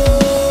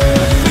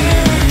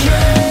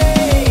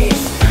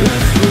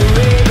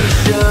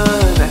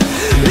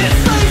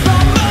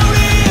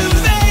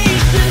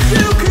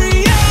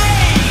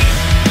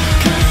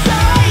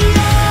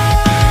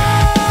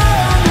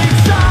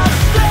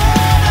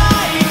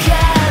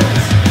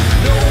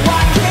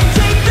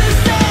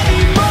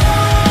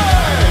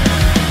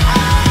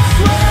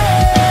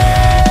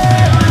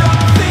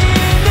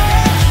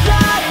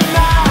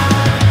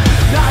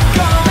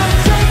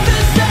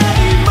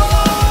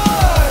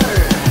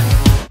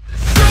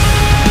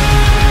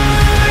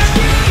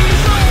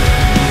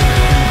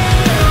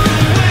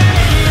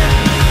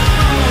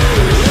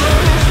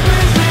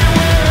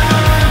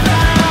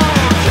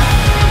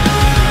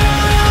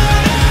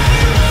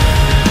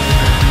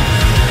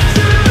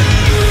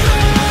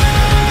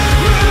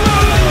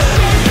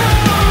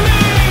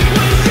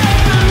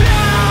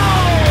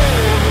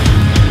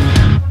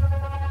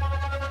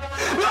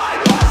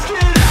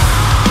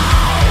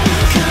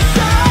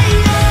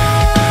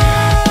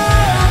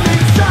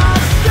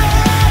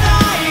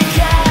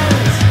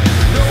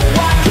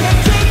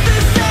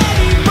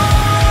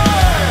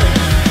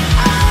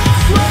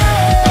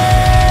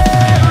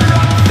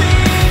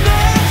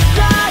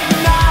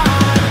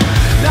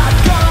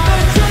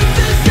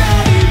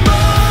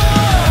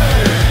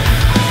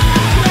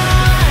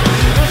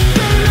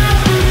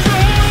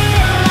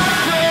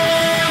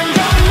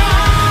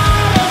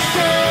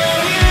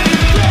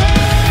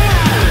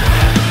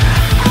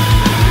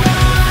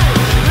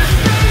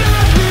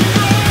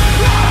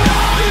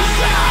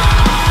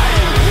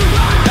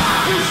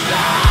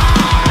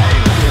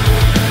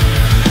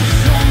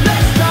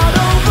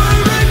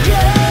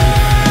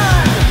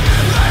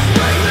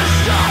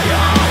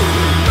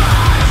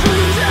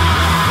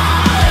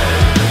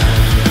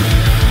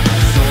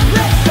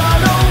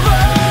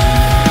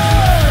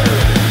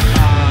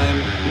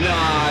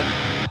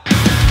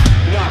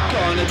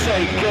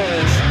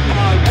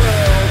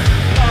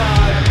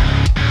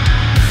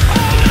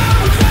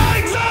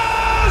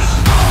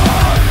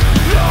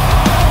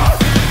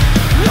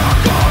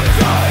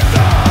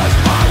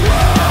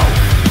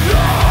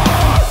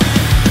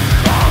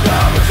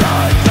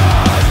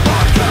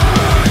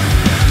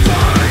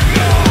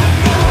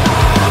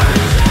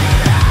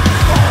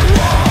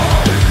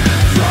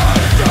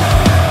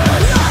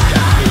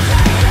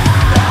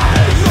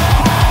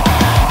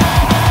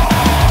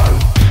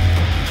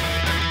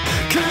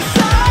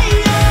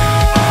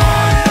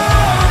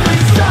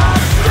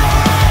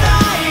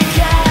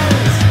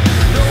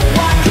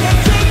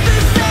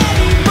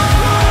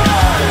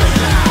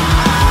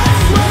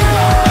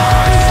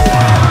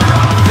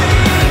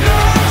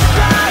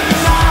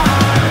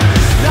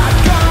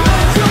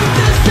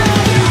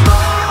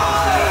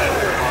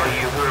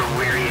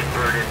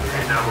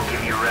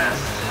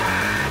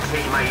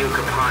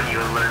upon you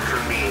and learn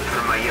from me,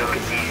 for my yoke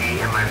is easy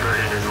and my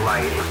burden is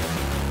light.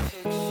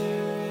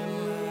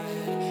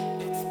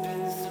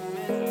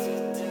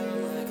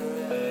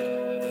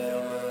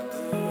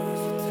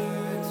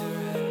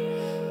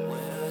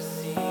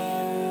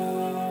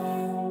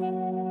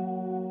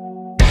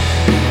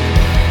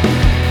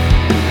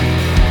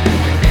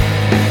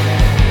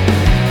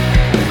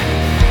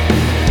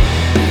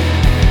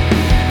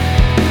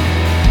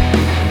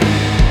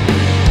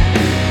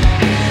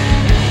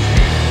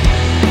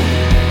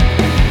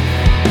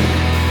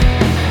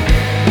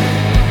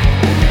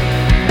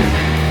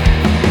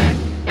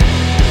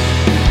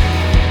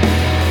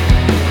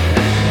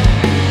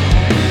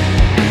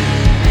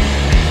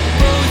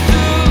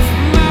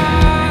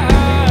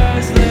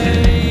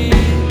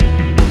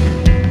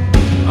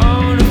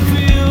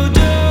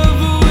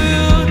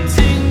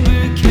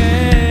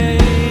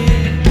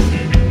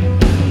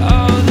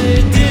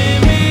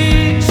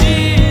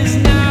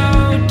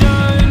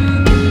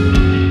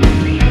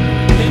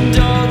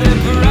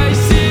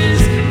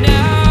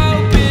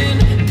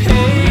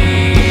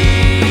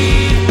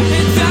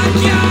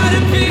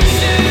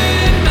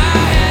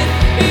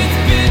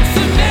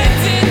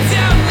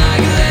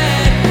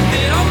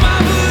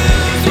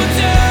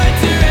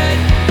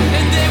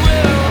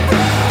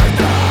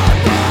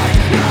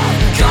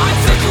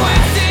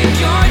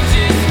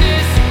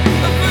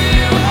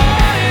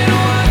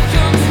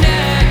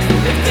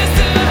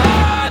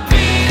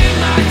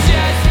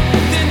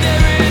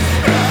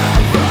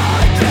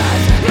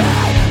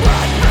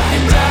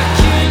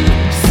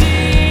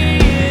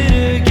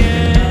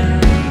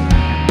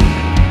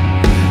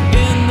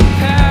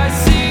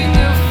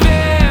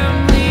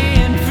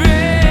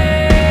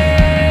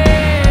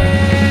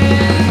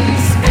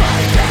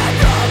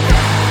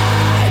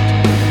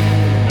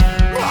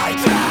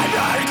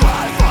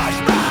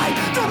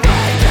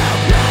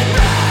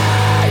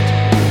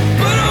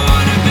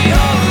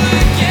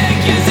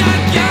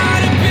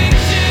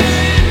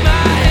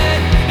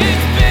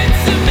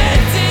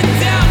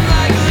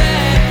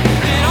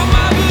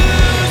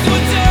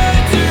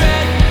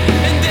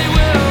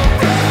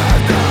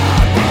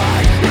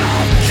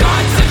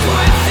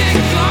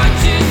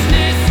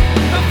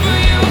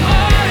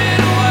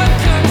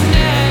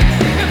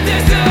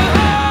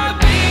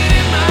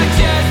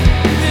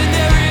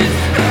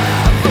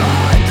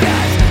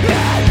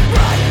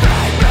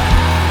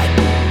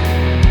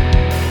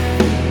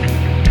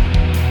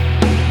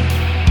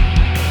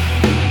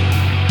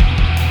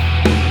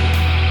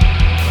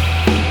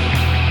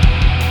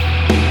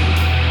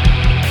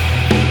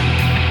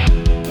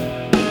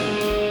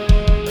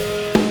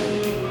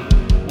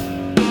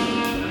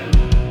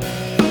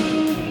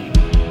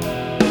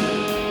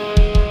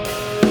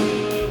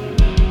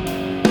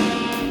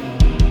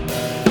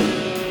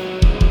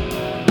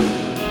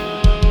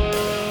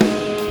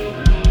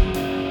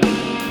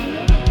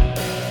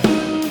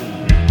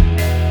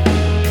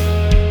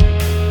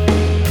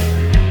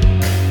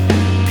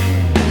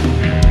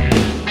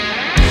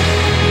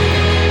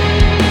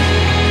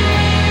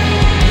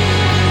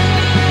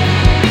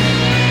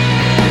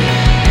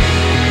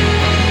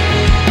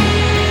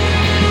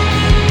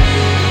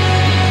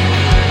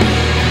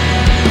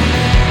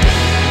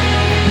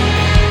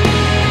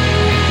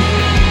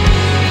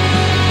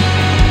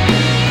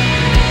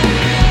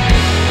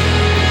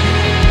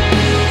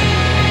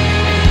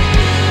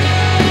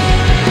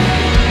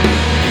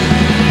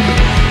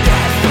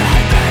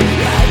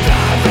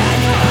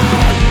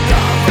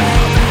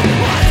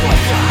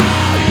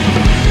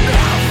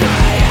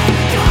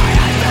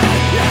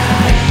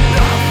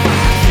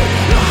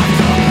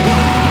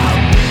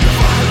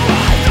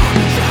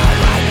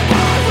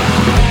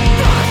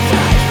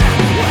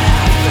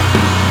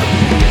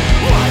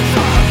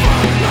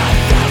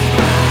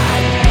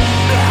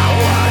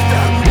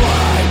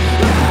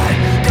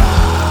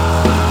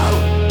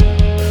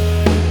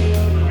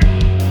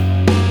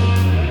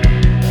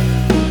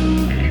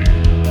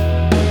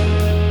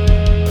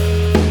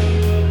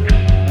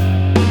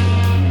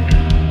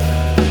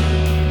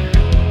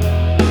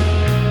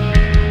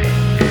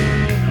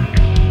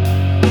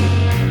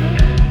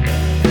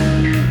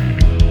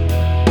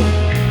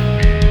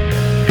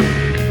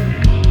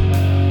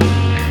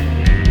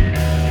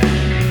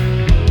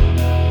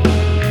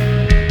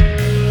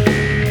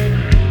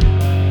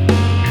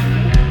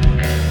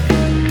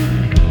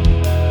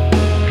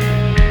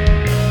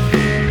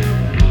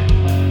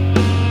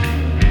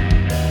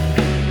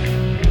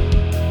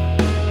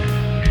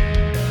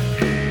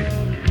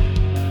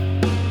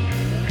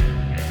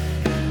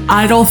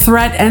 Idle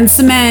Threat and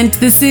Cement.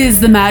 This is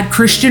the Mad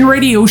Christian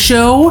Radio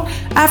Show.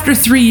 After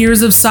 3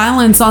 years of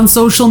silence on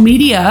social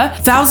media,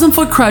 Thousand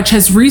Foot Crutch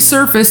has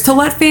resurfaced to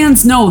let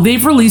fans know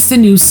they've released a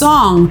new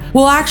song.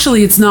 Well,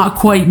 actually, it's not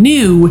quite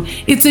new.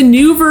 It's a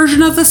new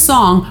version of the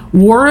song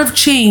War of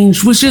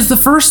Change, which is the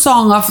first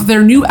song off of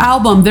their new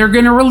album they're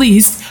going to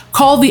release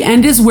called The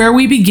End Is Where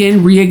We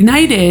Begin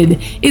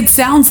Reignited. It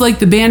sounds like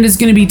the band is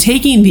going to be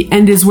taking The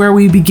End Is Where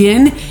We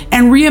Begin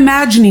and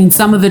reimagining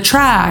some of the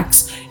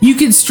tracks. You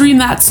can stream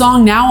that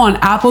song now on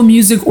Apple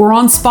Music or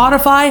on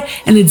Spotify,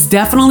 and it's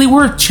definitely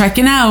worth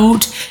checking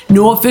out.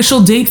 No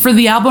official date for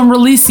the album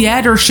release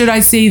yet, or should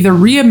I say the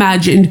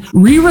reimagined,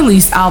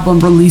 re-released album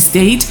release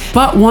date,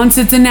 but once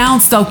it's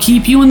announced, I'll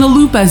keep you in the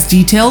loop as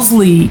details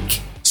leak.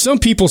 Some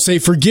people say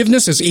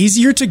forgiveness is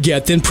easier to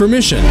get than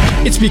permission.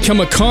 It's become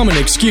a common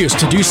excuse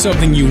to do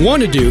something you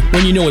want to do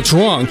when you know it's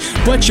wrong,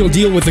 but you'll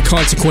deal with the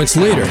consequence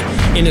later.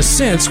 In a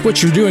sense,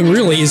 what you're doing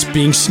really is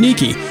being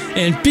sneaky,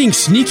 and being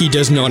sneaky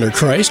doesn't honor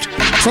Christ.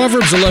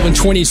 Proverbs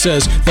 11:20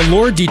 says, "The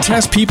Lord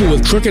detests people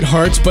with crooked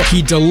hearts, but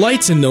he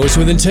delights in those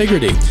with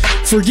integrity."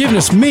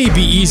 Forgiveness may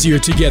be easier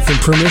to get than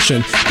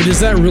permission, but is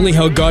that really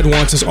how God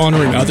wants us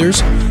honoring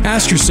others?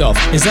 Ask yourself,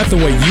 is that the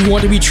way you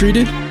want to be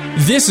treated?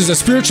 This is a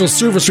spiritual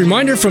service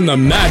reminder from the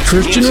Mad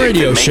Christian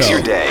Radio Show. Music that makes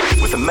your day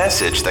with a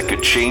message that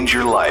could change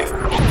your life.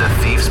 The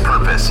thief's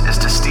purpose is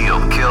to steal,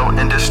 kill,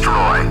 and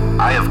destroy.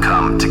 I have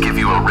come to give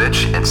you a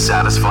rich and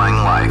satisfying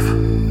life.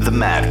 The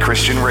Mad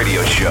Christian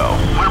Radio Show.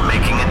 We're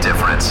making a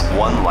difference,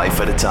 one life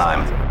at a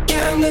time.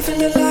 Yeah, I'm living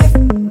the life.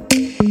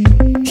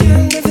 Yeah,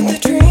 I'm living the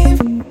dream.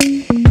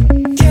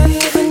 Yeah, I'm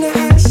living the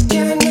highs.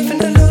 Yeah, I'm living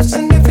the lows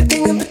and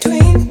everything in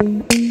between.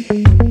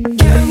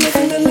 Yeah, I'm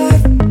living the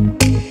life.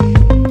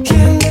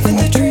 Yeah, I'm living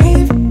the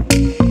dream.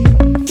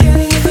 Yeah,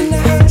 I'm living the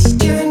highs.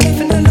 Yeah, I'm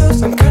living the lows.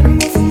 I'm kinda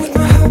moving with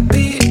my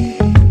heartbeat.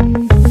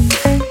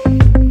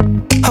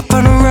 Hop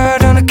on a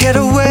ride on a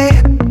getaway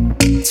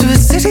to a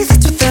city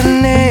that's without a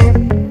name.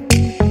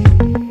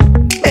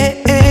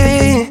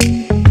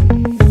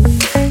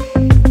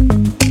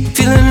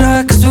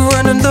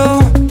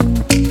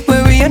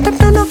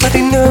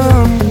 Nobody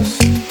knows.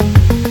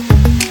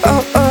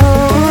 Oh,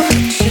 oh.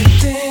 You're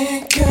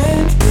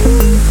thinking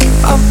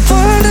I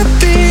wanna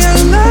be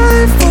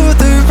alive for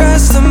the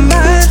rest of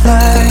my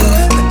life.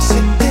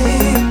 You're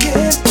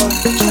thinking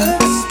just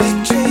be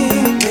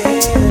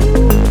dreaming.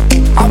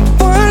 I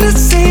wanna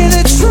see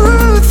the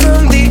truth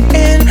from the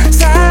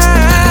inside.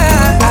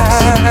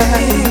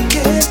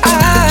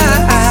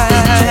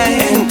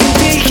 And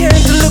begin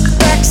to look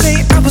back, say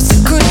I was a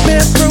good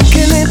man,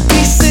 broken in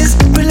pieces,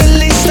 but at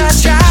least I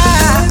tried.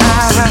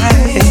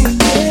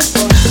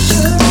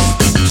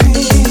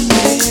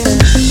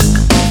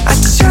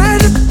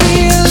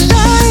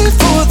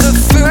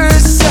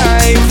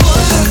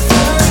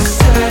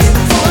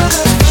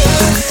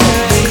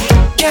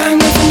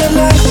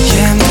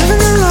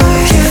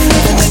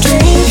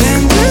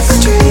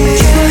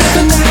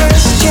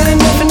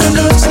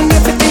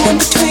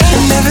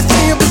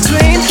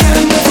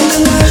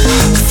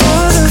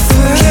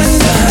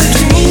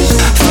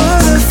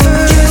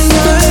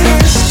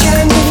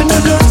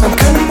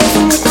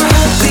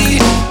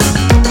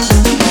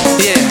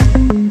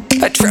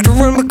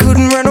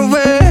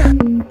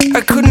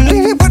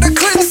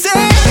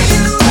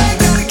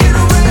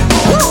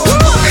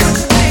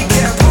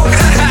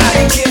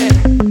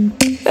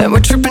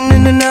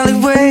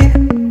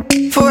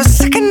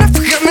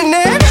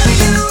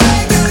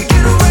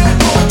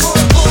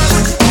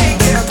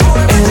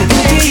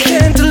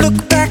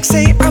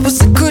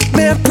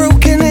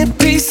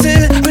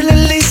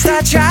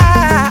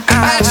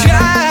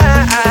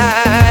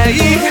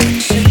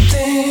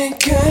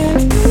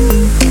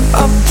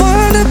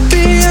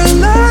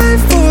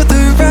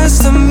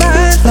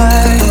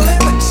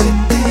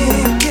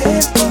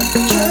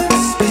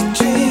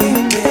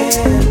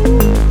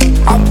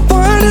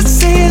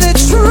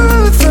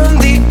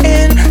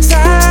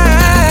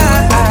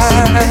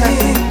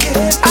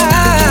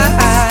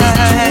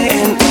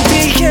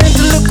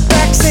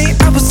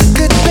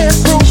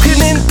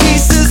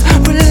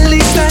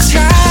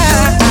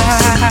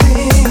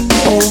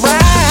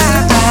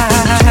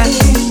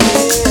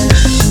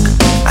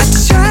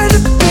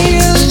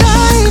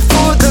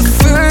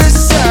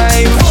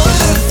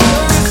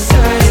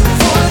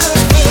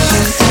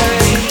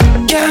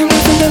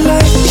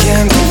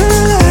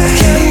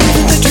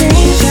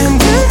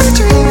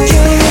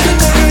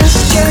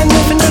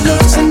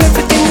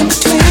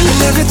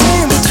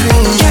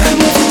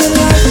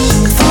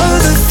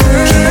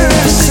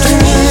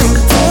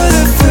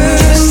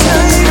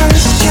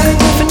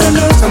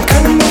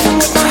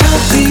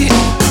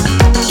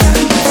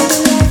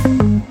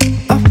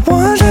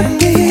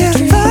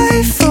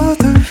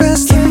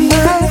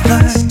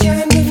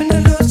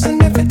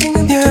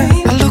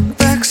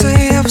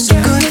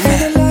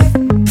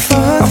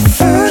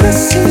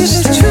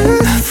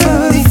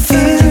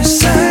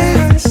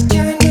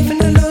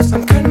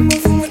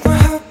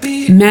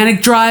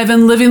 Manic Drive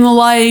and Living the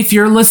Life.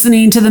 You're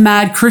listening to the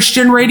Mad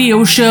Christian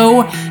Radio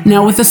Show.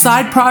 Now with a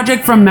side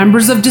project from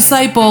members of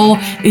Disciple,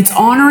 it's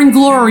Honor and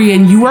Glory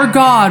and You Are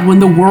God When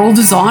the World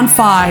is on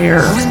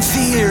Fire. When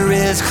fear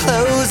is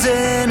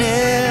closing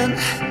in,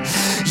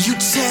 you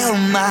tell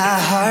my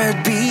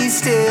heart be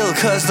still,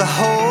 'cause the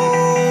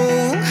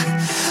whole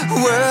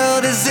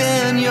world is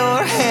in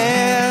your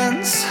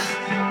hands.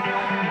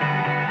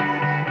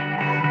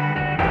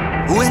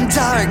 When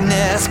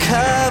darkness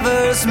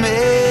covers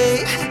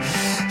me,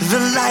 the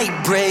light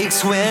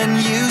breaks when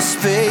you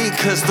speak,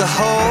 'cause the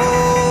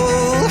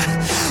whole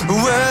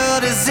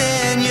world is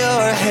in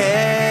your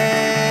hands.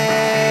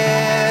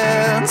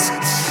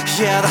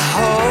 Yeah, the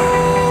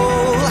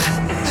whole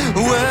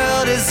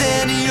world is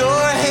in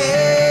your hands.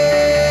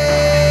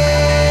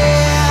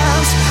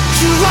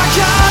 You are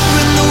God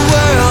when the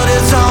world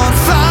is on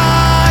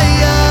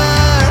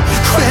fire,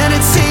 when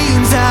it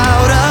seems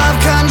out of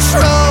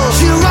control.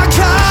 You are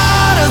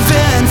God of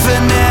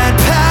infinite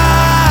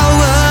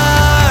power,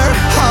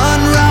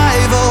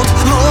 unrivaled,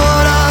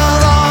 Lord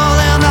of all,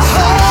 and the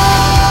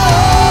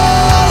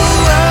whole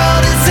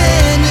world is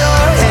in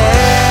your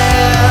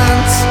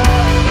hands.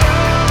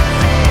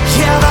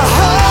 Yeah, the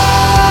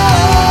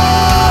whole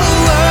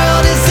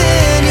world is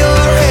in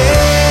your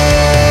hands.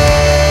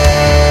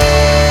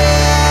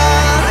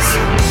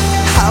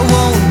 I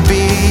won't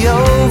be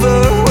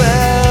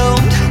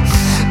overwhelmed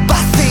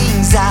by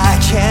things I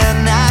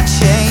cannot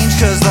change,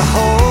 'cause the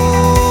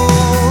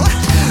whole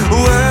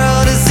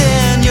world is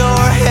in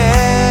your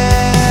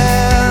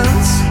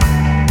hands.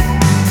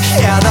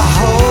 Yeah, the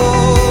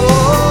whole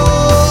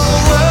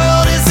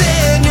world is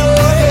in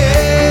your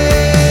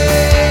hands.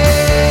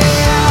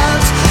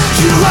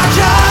 You are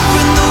God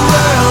when the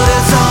world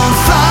is on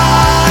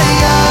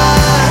fire,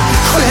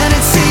 when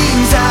it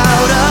seems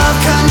out of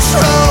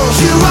control.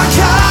 You are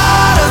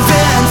God of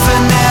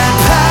infinite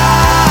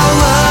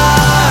power,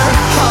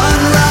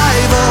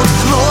 unrivaled,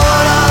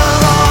 Lord of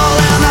all,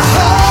 and the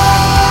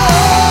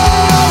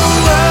whole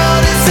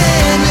world is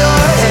in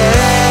your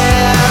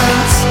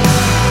hands.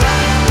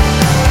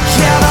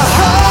 Yeah, the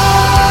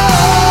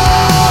whole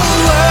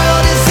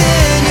world is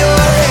in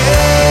your hands.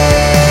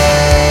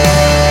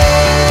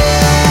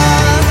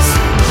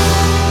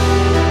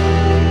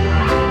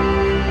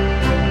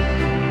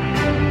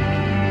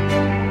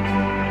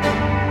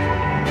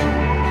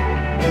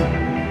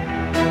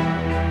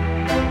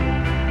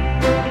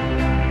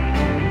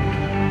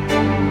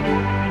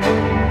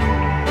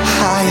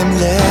 I am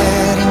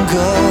letting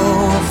go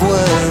of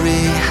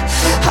worry.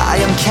 I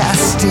am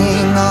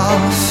casting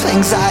off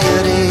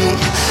anxiety.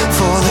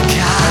 For the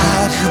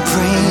God who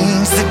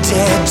brings the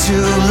dead to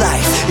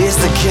life is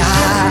the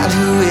God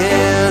who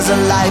is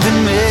alive in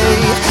me.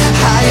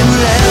 I am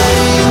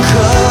letting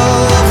go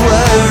of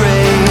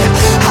worry.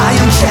 I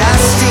am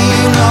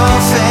casting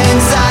off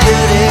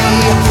anxiety.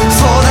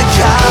 For the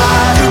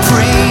God who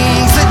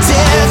brings the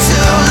dead to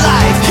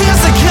life is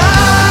the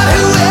God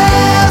who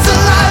is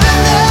alive in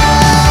me.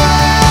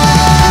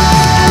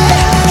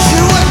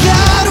 You are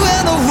God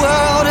when the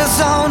world is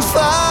on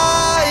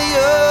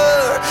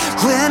fire,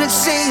 when it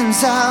seems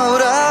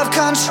out of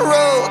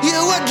control. You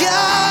are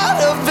God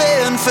of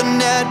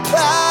infinite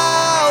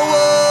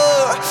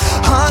power,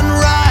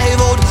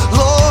 unrivaled,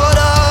 Lord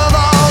of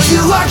all.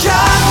 You are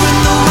God when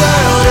the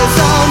world is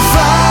on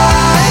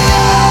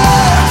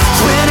fire,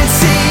 when it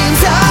seems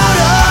out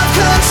of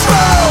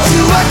control.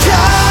 You are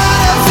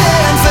God of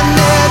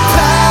infinite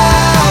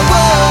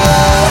power,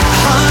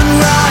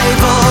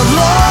 unrivaled,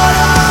 Lord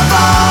of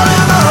all,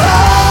 and the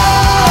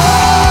whole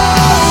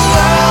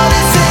world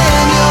is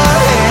in your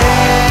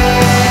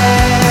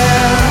hands.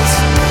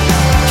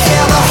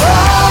 Yeah, the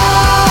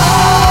whole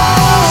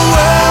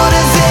world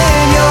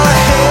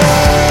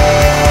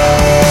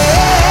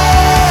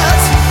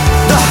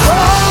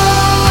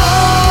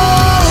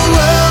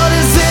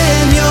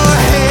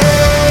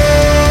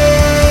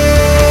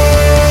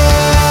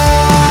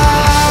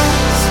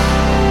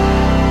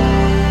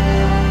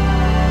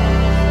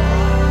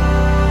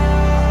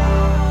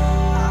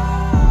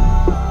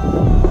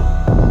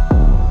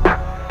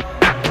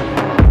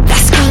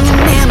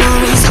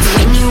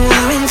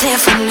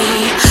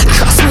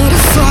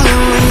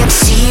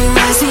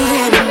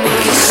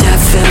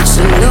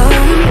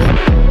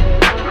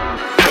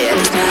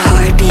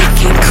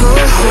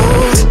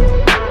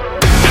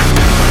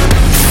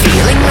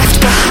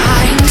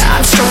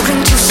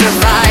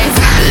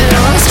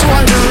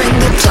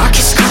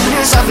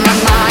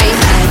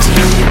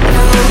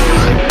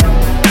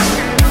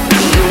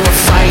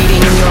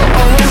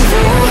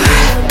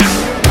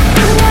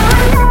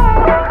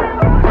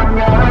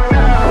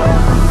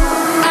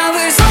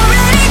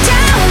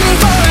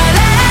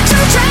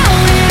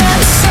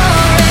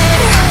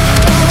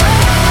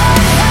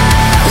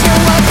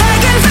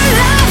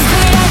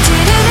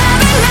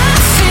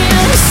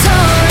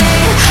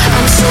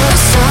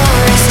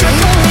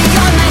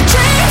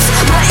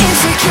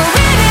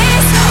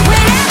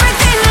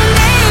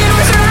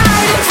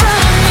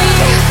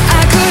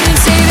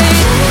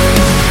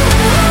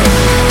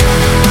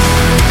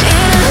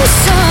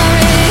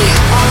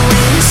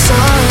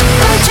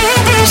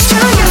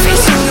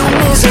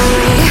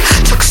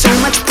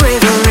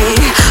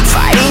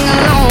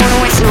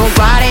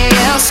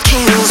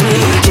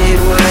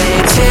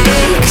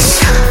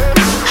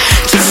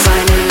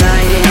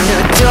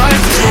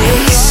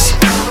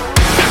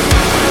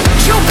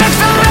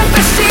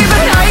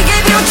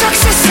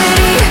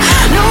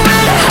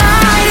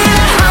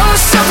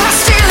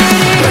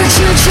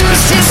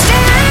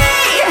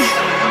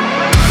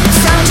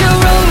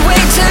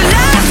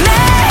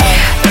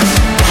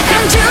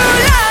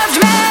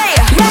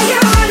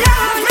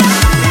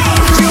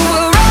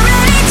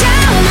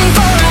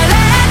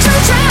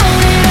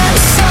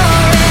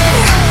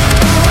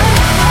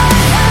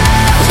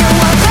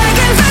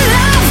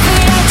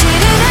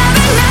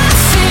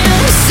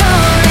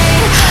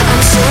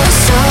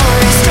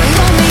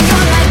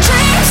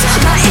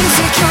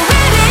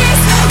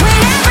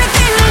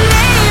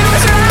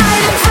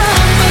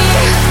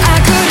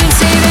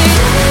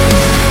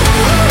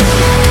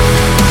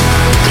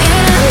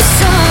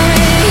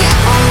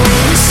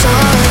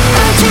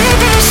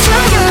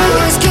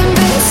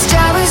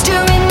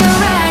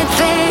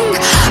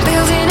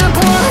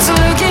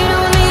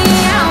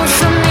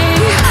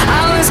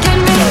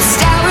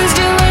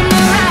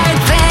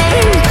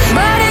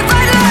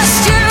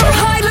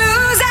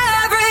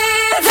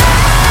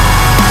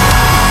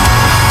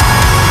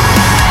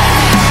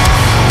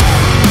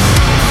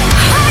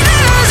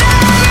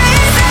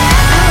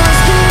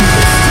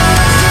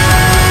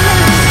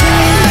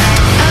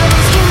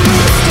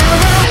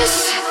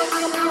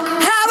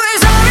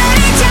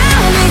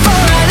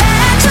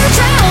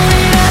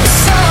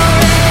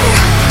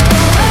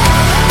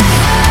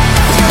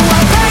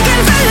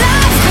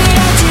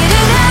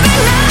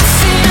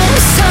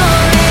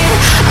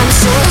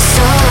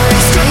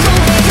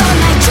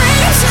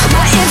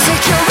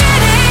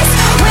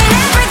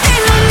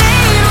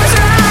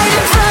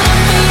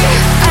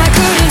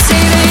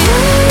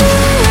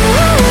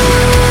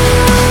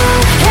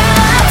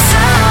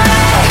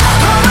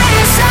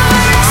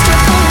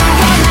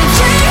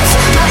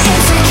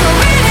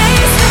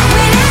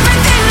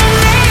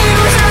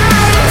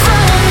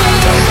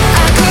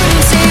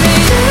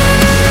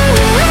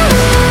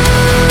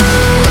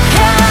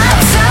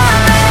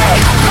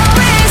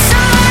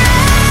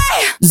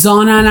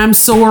Zana and I'm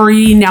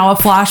Sorry, now a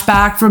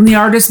flashback from the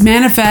artist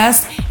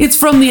Manifest. It's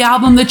from the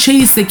album The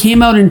Chase that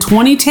came out in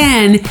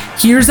 2010.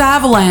 Here's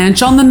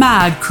Avalanche on the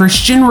Mad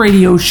Christian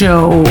Radio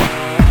Show.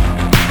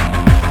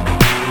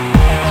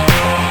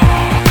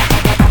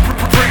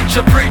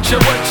 Preacher, preacher,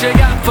 what you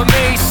got for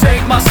me?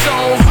 Save my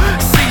soul.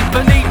 See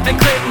beneath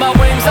and clip my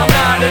wings, I'm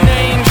not an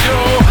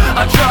angel.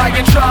 I try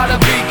to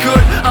be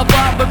good. I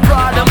vibe with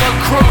pride, I'm a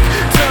crook.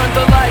 Turn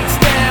the lights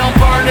down,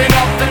 burning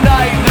up the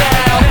night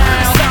now.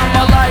 Sound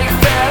my life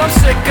out, I'm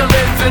sick of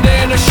living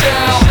in a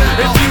shell.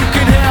 If you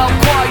can help,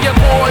 quiet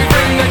boy,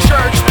 ring the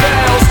church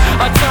bells.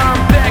 I'd turn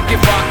back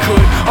if I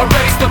could,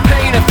 erase the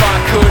pain if I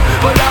could.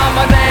 But I'm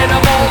an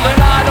animal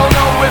and I don't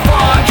know if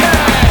I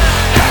can.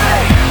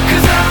 Hey,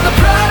 'cause I'm the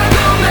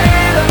prodigal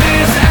man of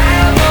this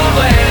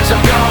avalanche.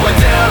 I'm going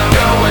down,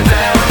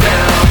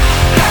 down.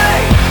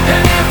 Hey,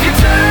 and if you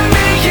turn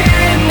me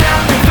in,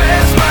 I'll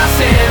confess my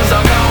sins.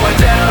 I'm going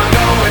down,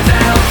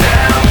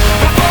 down.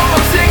 Before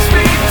I'm 6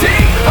 feet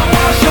deep, I'm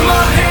washing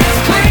my hands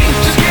clean.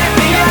 Just get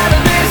me out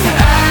of this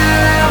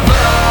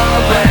avalanche.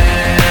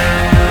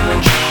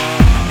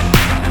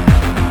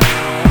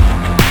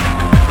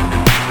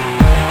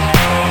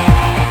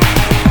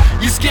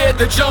 You scared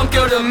the junk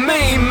out of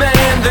me,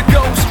 man. The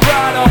ghost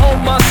rider,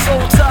 hold my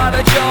soul tight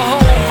at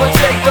Jehovah.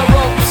 Take the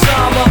ropes,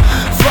 I'm a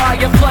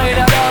fire plane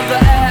out of the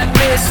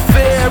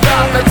atmosphere.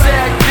 I've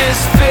attacked this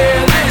fear,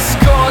 this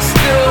car's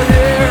still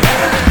here.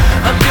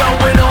 I'm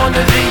going on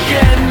to the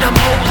end, I'm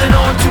holding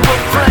on to a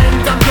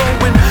friend. I'm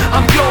going,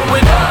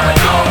 I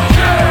don't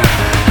care.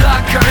 I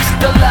curse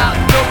the lot,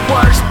 the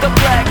worst, the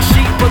black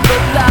sheep of the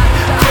lot.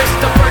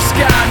 Christopher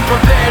Scott,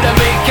 prepare to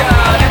be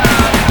God.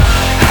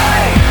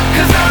 Hey,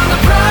 'cause I'm the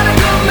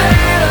prodigal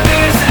man of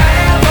this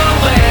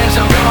avalanche.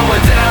 I'm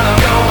going down,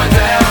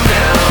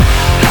 down.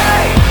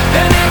 Hey,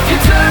 and if you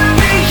turn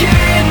me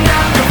in,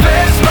 I'll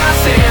confess my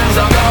sins.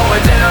 I'm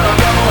going down,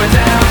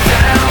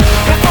 down.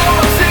 Before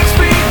I'm 6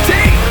 feet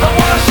deep, I'm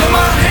washing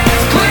my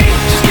hands clean.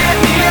 Just get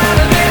me out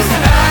of this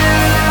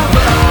avalanche.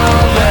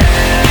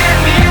 Get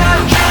me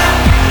out,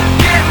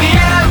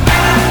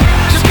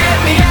 just get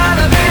me out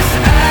of this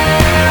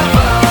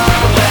avalanche.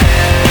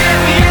 Get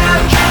me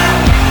out,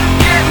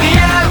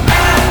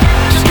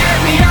 just get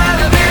me out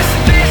of this.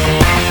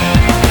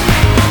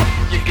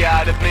 You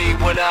guided me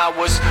when I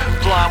was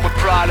blind with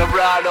pride to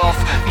ride off.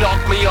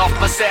 Knocked me off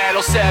my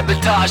saddle,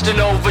 sabotaged and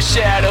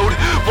overshadowed.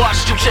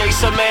 Watched you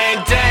chase a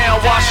man down,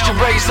 watched you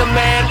raise a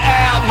man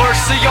out.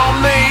 Mercy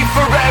on me,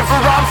 forever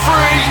I'm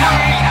free.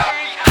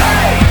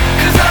 Hey,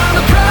 'cause I'm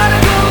the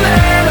prodigal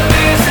man of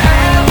this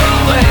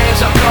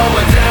avalanche. I'm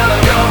going down,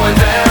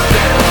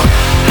 down.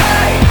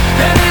 Hey,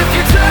 and if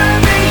you turn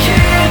me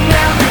in,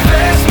 I'll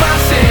confess my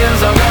sins.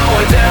 I'm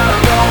going down,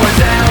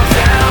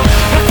 down.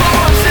 Before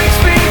I'm 6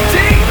 feet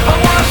deep, I'm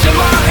washing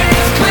my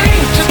hands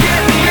clean. Just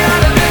get me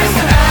out of this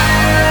avalanche.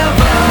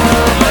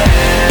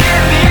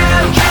 Get me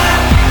out,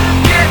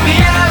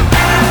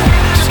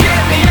 just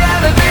get me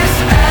out of this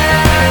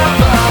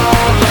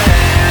avalanche.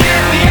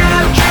 Get me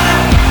out,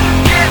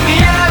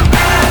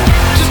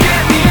 just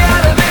get me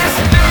out of this.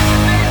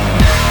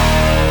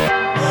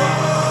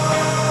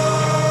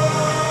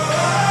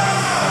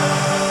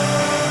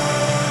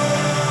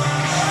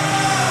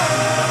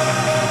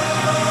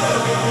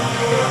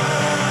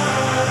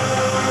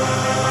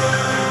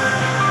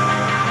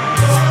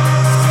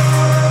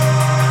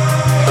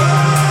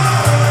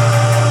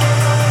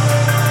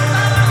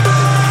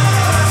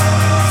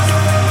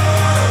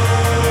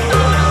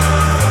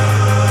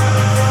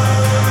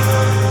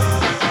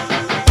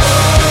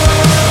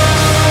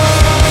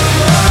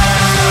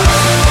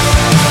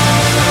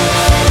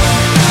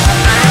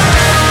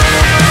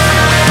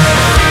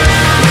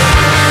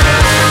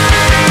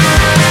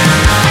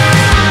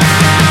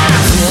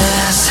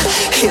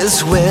 This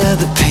is where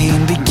the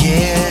pain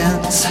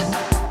begins.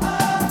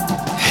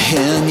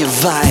 In your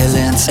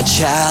violence, a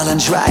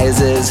challenge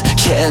rises.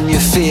 Can you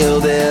feel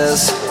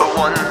this?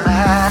 One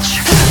match,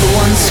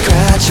 one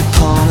scratch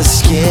upon the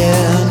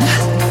skin.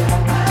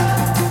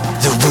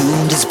 The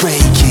wound is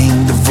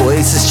breaking, the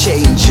voice is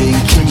changing.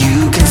 Can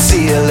you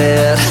conceal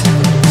it?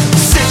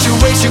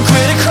 Situation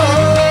critical.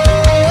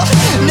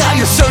 Now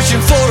you're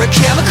searching for a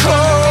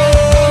chemical.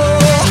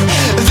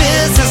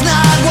 This is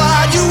not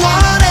what you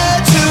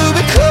wanted to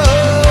become.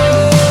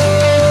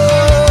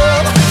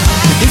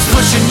 It's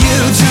pushing you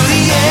to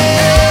the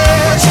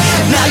edge.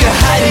 Now you're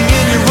hiding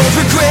in your own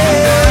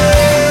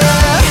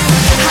regret.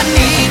 I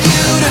need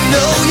you to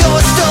know your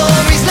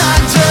story's not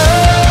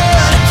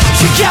done.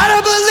 You gotta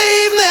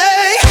believe me.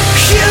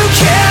 You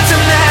can't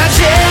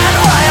imagine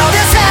why all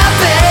this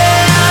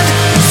happened.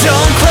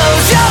 Don't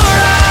close your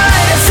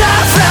eyes.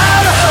 I'll try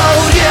to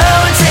hold you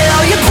until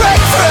you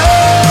break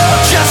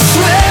through. Just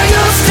swear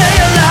you'll stay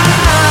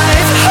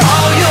alive.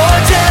 All your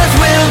death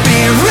will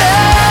be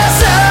resurrected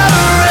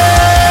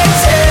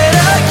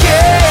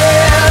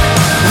again.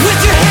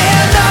 With your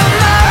hand on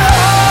my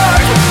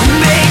heart,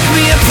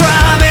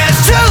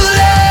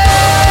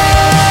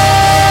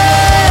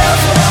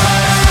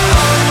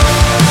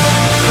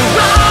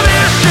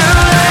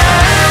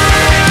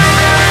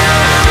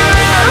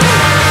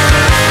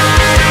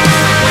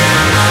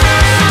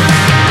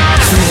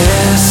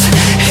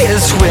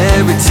 That's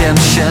where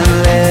redemption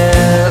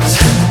lives.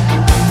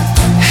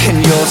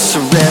 In your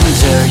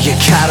surrender, you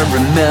gotta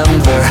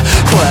remember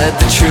what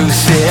the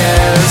truth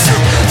is.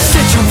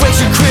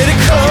 Situation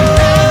critical,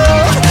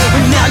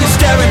 but now you're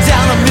staring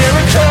down a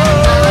miracle.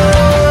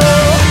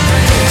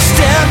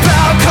 Step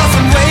out, cause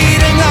I'm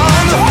waiting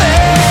on the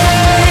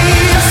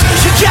waves.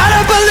 You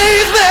gotta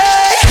believe me.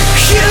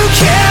 You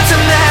can't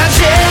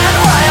imagine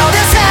why all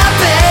this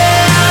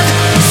happened.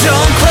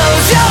 Don't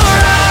close your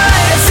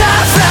eyes,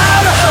 I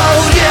vow to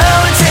hold you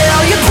until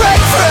you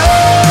break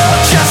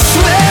through. Just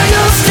swear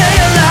you'll stay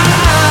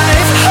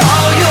alive.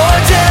 All your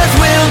death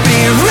will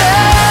be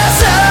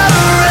resurrected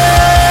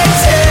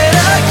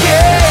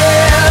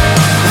again.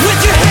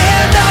 With your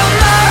hand on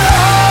my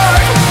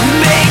heart,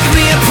 make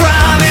me a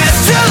promise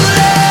to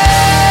live.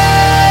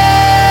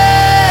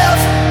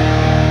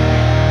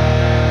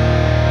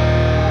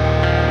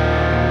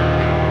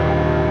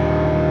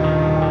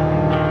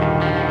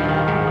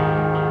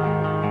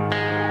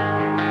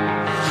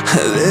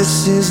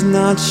 This is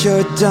not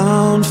your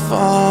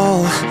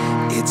downfall.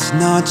 It's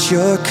not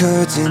your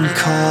curtain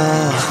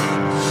call.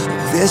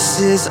 This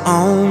is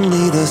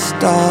only the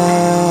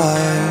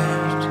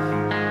start.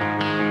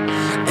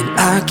 And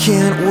I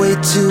can't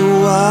wait to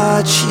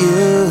watch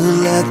you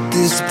let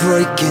this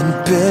break and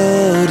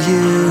build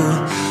you.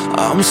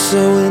 I'm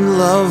so in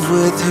love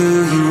with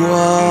who you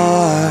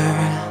are.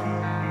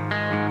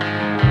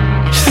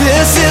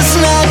 This is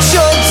not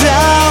your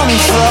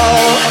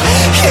downfall.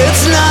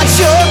 It's not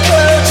your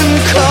curtain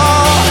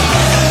call.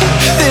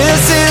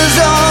 This is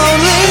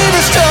only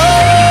the start.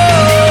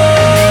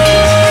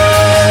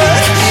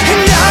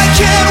 And I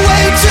can't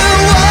wait to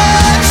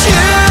watch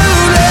you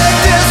let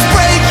this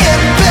break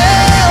and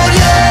build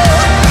you.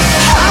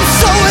 I'm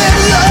so in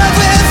love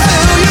with who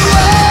you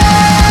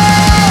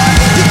are.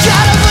 You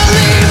gotta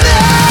believe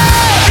me.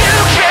 You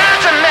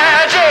can't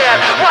imagine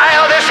why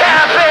all this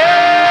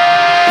happened.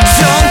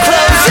 Don't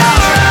close your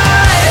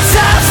eyes,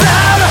 I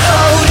vow to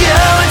hold you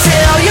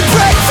until you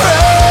break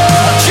through.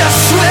 Just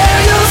swear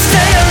you'll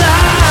stay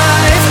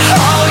alive.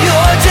 All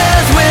your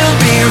death will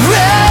be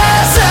resurrected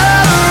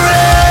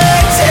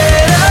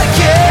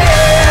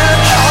again.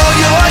 All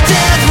your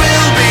death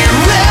will be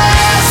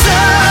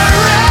resurrected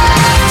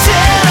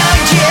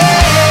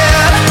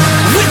again.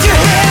 With your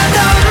hand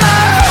on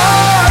my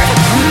heart,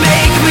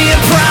 make me a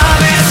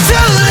promise to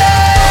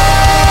live.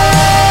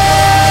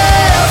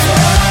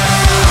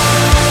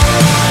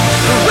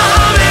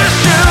 Promise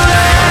to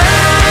live.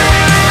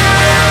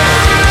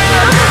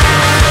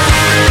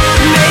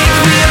 Make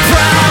me a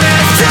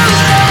promise to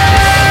live.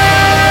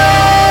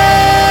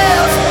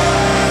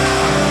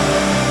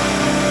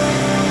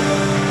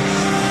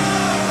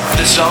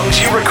 The songs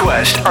you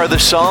request are the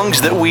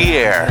songs that we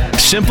air.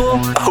 Simple?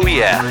 Oh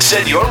yeah.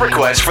 Send your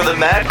request for the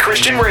Mad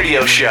Christian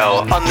Radio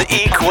Show on the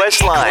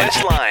eQuest line.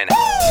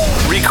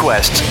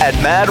 Requests at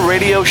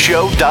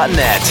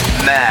madradioshow.net.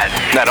 Mad.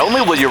 Not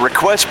only will your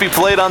request be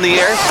played on the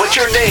air, but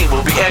your name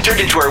will be entered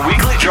into our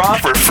weekly draw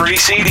for free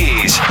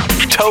CDs.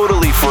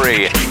 Totally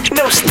free.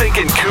 No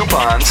stinking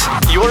coupons.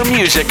 Your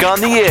music on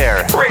the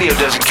air. Radio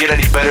doesn't get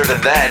any better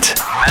than that.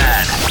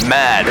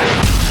 Mad.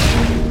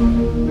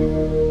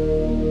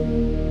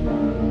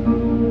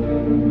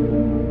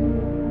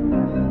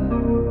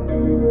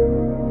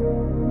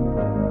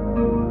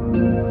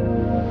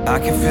 I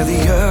can feel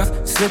the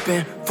earth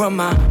slipping from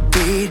my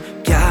feet.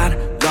 Got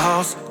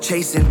lost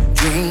chasing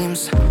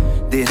dreams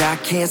that I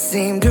can't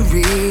seem to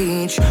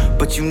reach,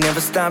 but you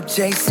never stop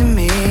chasing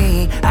me.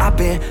 I've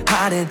been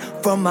hiding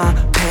from my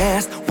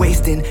past,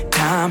 wasting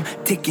time,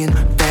 ticking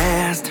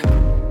fast.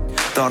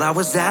 Thought I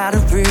was out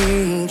of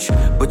reach,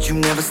 but you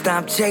never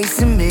stop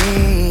chasing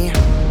me.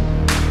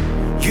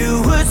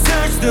 You would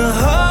search the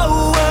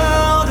whole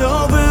world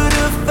over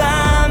to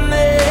find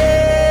me.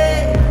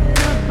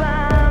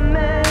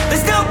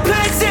 There's no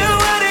place you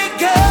wouldn't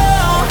go.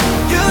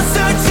 You're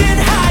searching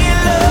high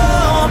and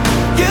low.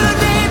 You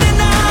leave the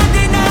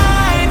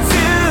 99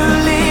 to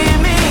leave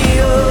me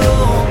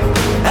home.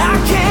 I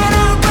can't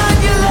outrun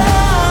your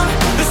love.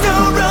 There's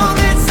no road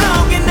that's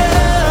long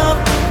enough.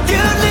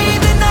 You leave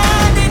the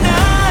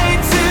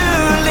 99 to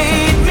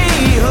lead me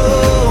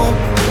home.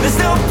 There's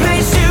no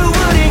place you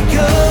wouldn't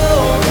go.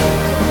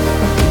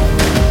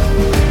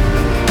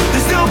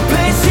 There's no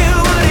place you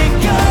wouldn't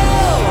go.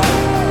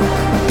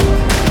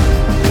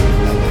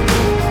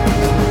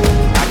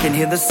 I can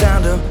hear the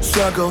sound of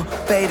struggle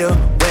fade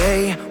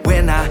away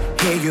when I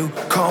hear you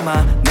call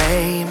my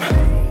name.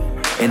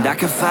 And I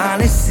can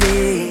finally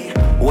see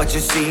what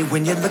you see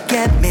when you look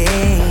at me.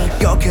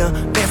 You're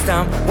convinced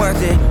I'm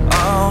worth it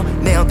all.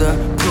 Nailed the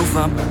proof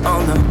up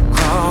on the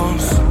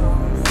cross,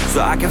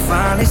 so I can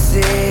finally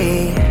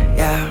see,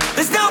 yeah.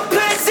 There's no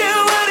place you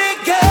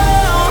wouldn't go.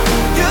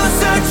 You're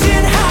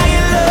searching high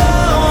and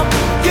low.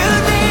 You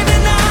leave the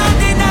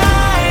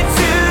 99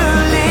 to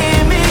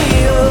leave me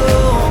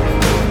home.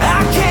 I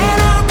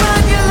can't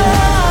outrun your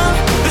love.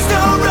 There's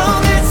no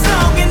road that's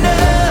long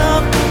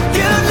enough.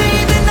 You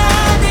leave the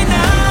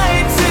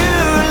 99 to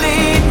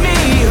lead me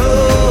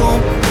home.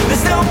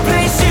 There's no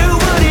place you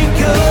wouldn't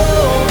go.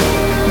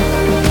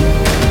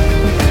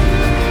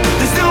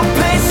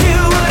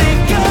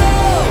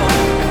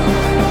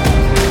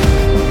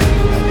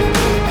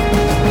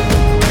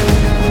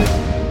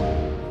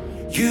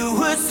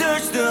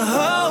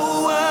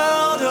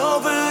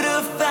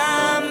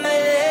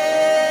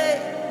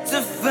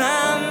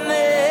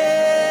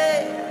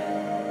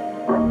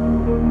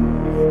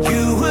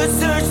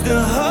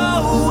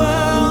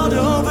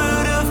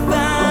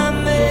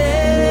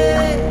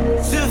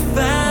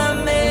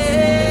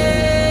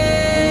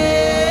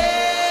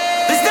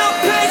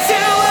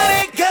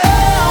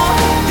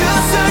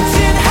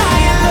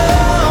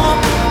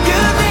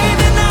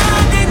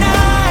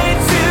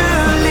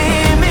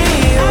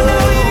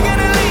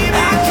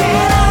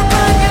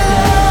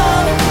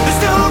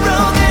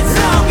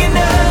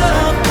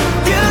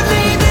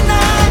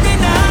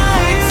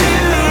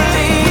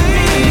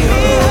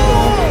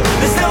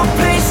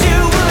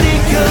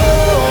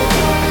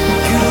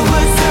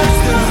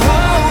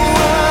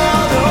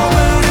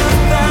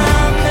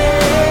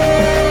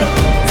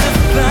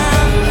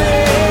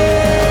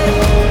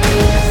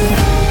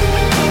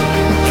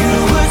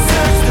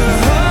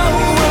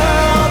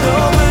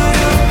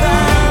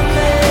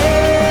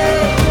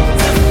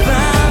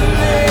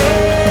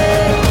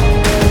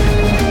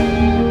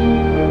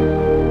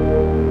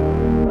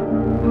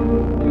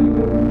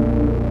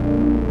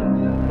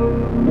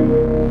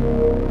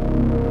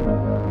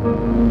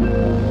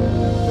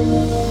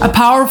 A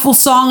powerful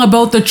song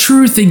about the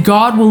truth that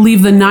God will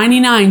leave the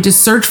 99 to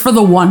search for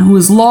the one who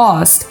is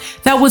lost.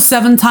 That was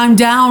 7 Time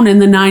Down in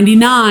the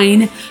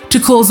 99. To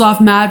close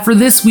off Mad for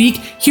this week,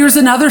 here's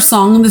another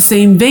song in the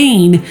same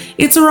vein.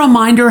 It's a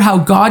reminder how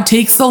God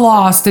takes the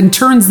lost and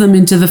turns them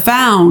into the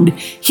found.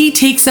 He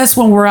takes us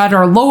when we're at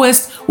our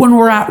lowest, when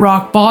we're at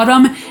rock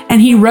bottom,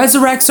 and He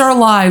resurrects our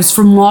lives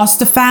from lost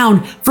to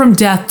found, from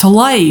death to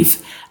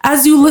life.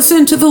 As you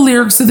listen to the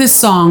lyrics of this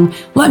song,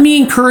 let me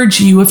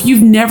encourage you, if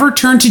you've never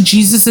turned to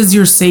Jesus as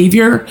your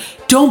Savior,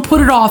 don't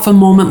put it off a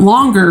moment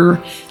longer.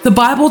 The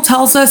Bible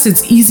tells us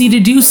it's easy to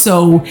do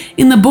so.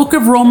 In the book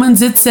of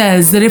Romans, it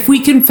says that if we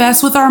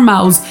confess with our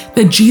mouths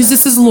that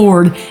Jesus is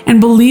Lord and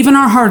believe in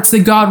our hearts that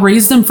God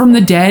raised Him from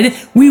the dead,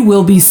 we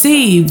will be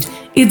saved.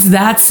 It's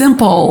that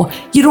simple.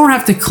 You don't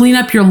have to clean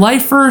up your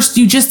life first.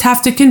 You just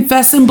have to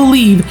confess and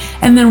believe,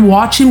 and then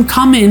watch Him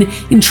come in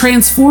and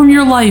transform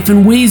your life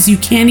in ways you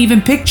can't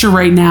even picture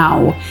right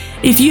now.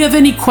 If you have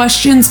any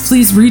questions,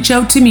 please reach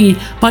out to me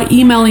by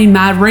emailing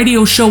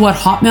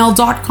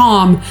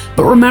madradioshow@hotmail.com.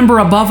 But remember,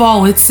 above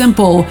all, it's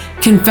simple.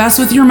 Confess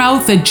with your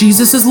mouth that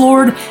Jesus is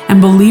Lord and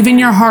believe in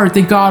your heart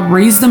that God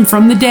raised Him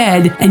from the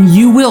dead, and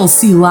you will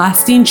see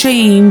lasting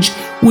change.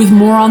 With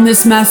more on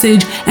this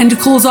message, and to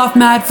close off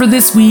Mad for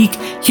this week,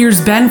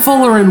 here's Ben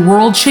Fuller and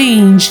World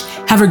Change.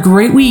 Have a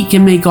great week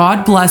and may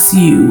God bless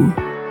you.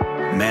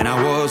 Man, I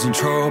was in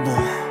trouble.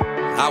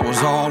 I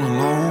was all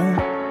alone.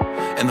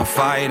 And the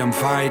fight I'm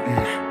fighting,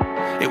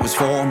 it was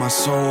for my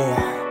soul.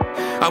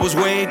 I was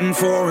waiting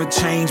for a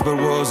change, but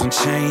wasn't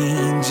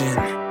changing.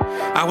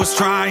 I was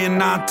trying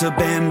not to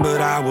bend, but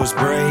I was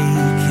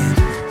breaking.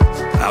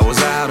 I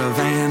was out of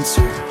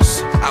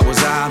answers, I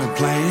was out of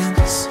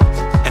plans,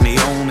 and the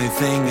only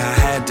thing I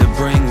had to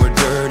bring were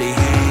dirty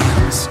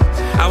hands.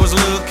 I was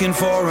looking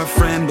for a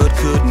friend, but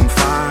couldn't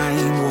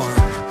find one.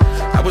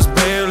 I was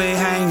barely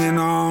hanging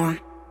on.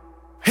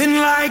 And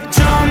like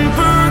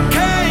jumper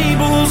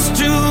cables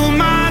to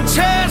my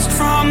chest,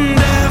 from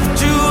death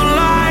to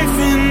life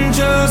in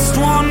just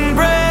one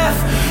breath,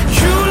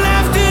 you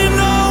left an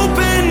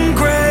open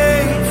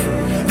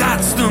grave.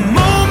 That's the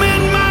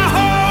moment my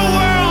whole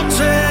world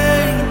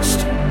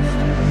changed.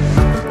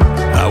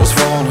 I was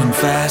falling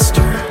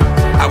faster,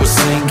 I was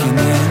sinking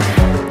in.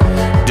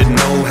 Didn't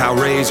know how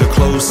razor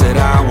close that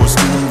I was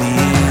to the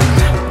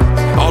end.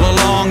 All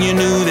along you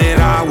knew that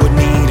I would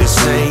need a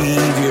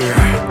savior,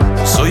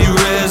 so you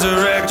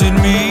resurrected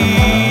me.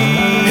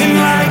 And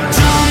like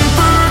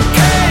jumper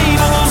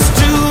cables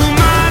to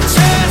my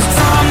chest,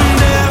 from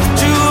death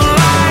to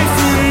life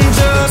in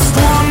just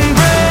one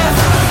breath,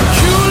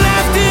 you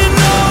left an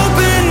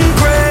open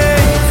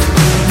grave.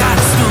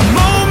 That's the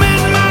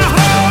moment my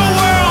whole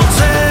world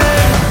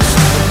changed.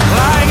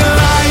 Like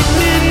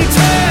lightning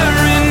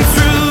tearing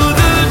through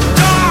the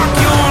dark,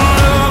 your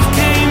love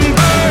came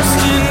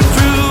bursting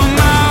through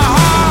my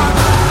heart.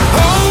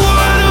 Oh,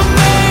 what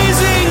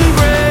amazing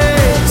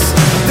grace.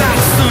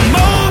 That's the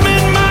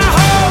moment my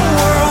whole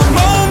world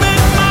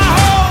changed. My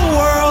whole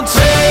world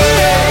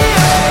changed.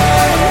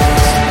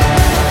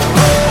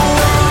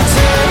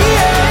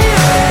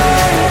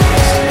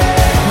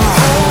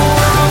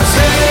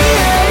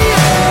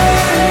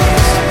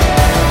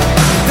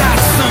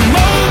 That's the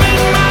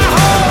moment my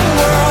whole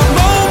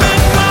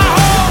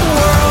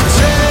world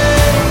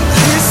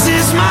changed. This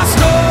is my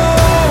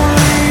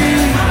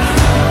story.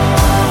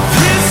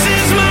 This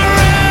is my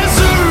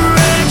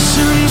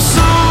resurrection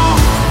song.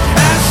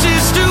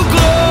 Ashes to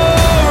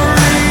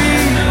glory.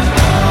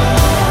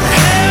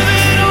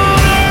 Heaven on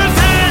earth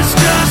has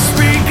just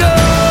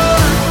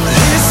begun.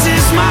 This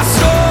is my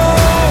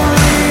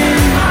story.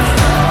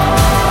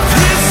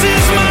 This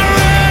is my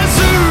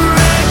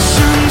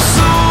resurrection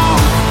song.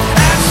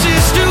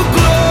 Ashes to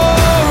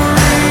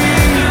glory.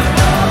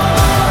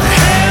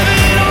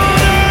 Heaven on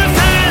earth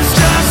has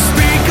just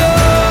begun.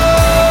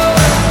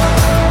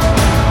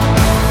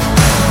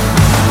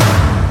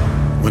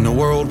 When the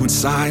world went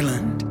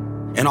silent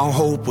and all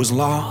hope was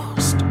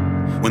lost,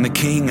 when the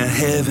King of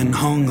Heaven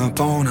hung up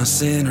on a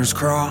sinner's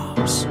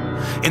cross,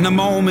 in the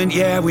moment,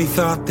 yeah, we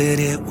thought that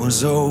it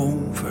was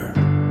over.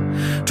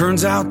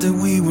 Turns out that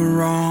we were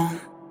wrong.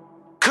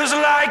 'Cause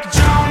like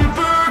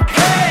jumper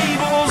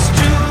cables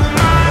to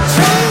my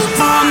chest,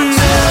 from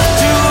death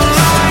to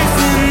life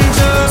in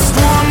just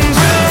one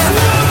breath,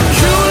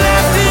 you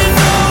left an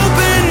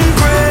open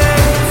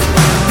grave.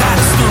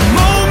 That's the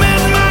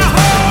moment my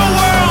whole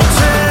world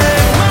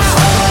changed.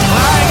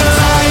 Like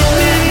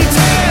lightning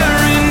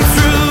tearing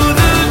through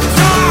the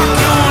dark,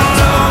 your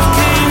love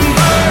came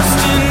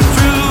bursting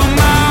through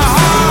my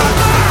heart.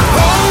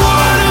 Oh,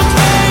 what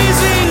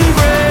amazing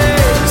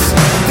grace.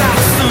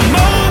 That's the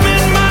moment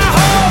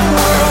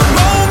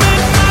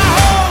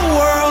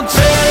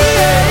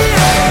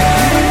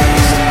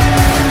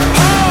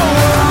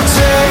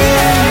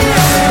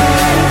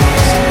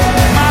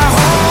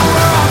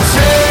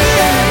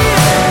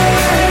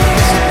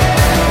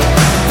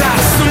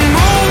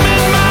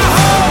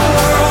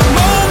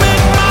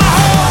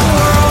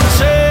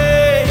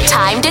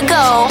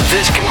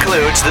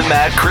It's the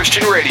Mad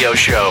Christian Radio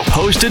Show,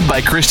 hosted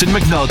by Kristen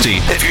McNulty.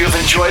 If you have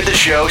enjoyed the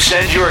show,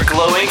 send your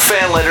glowing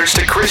fan letters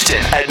to Kristen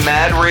at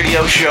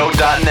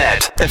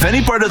madradioshow.net. If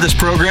any part of this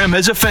program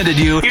has offended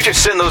you, you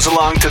just send those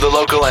along to the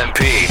local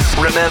MP.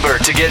 Remember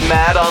to get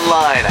mad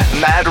online,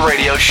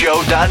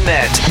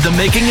 madradioshow.net. The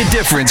Making a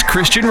Difference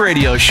Christian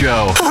Radio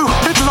Show.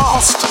 Oh, at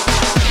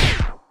last!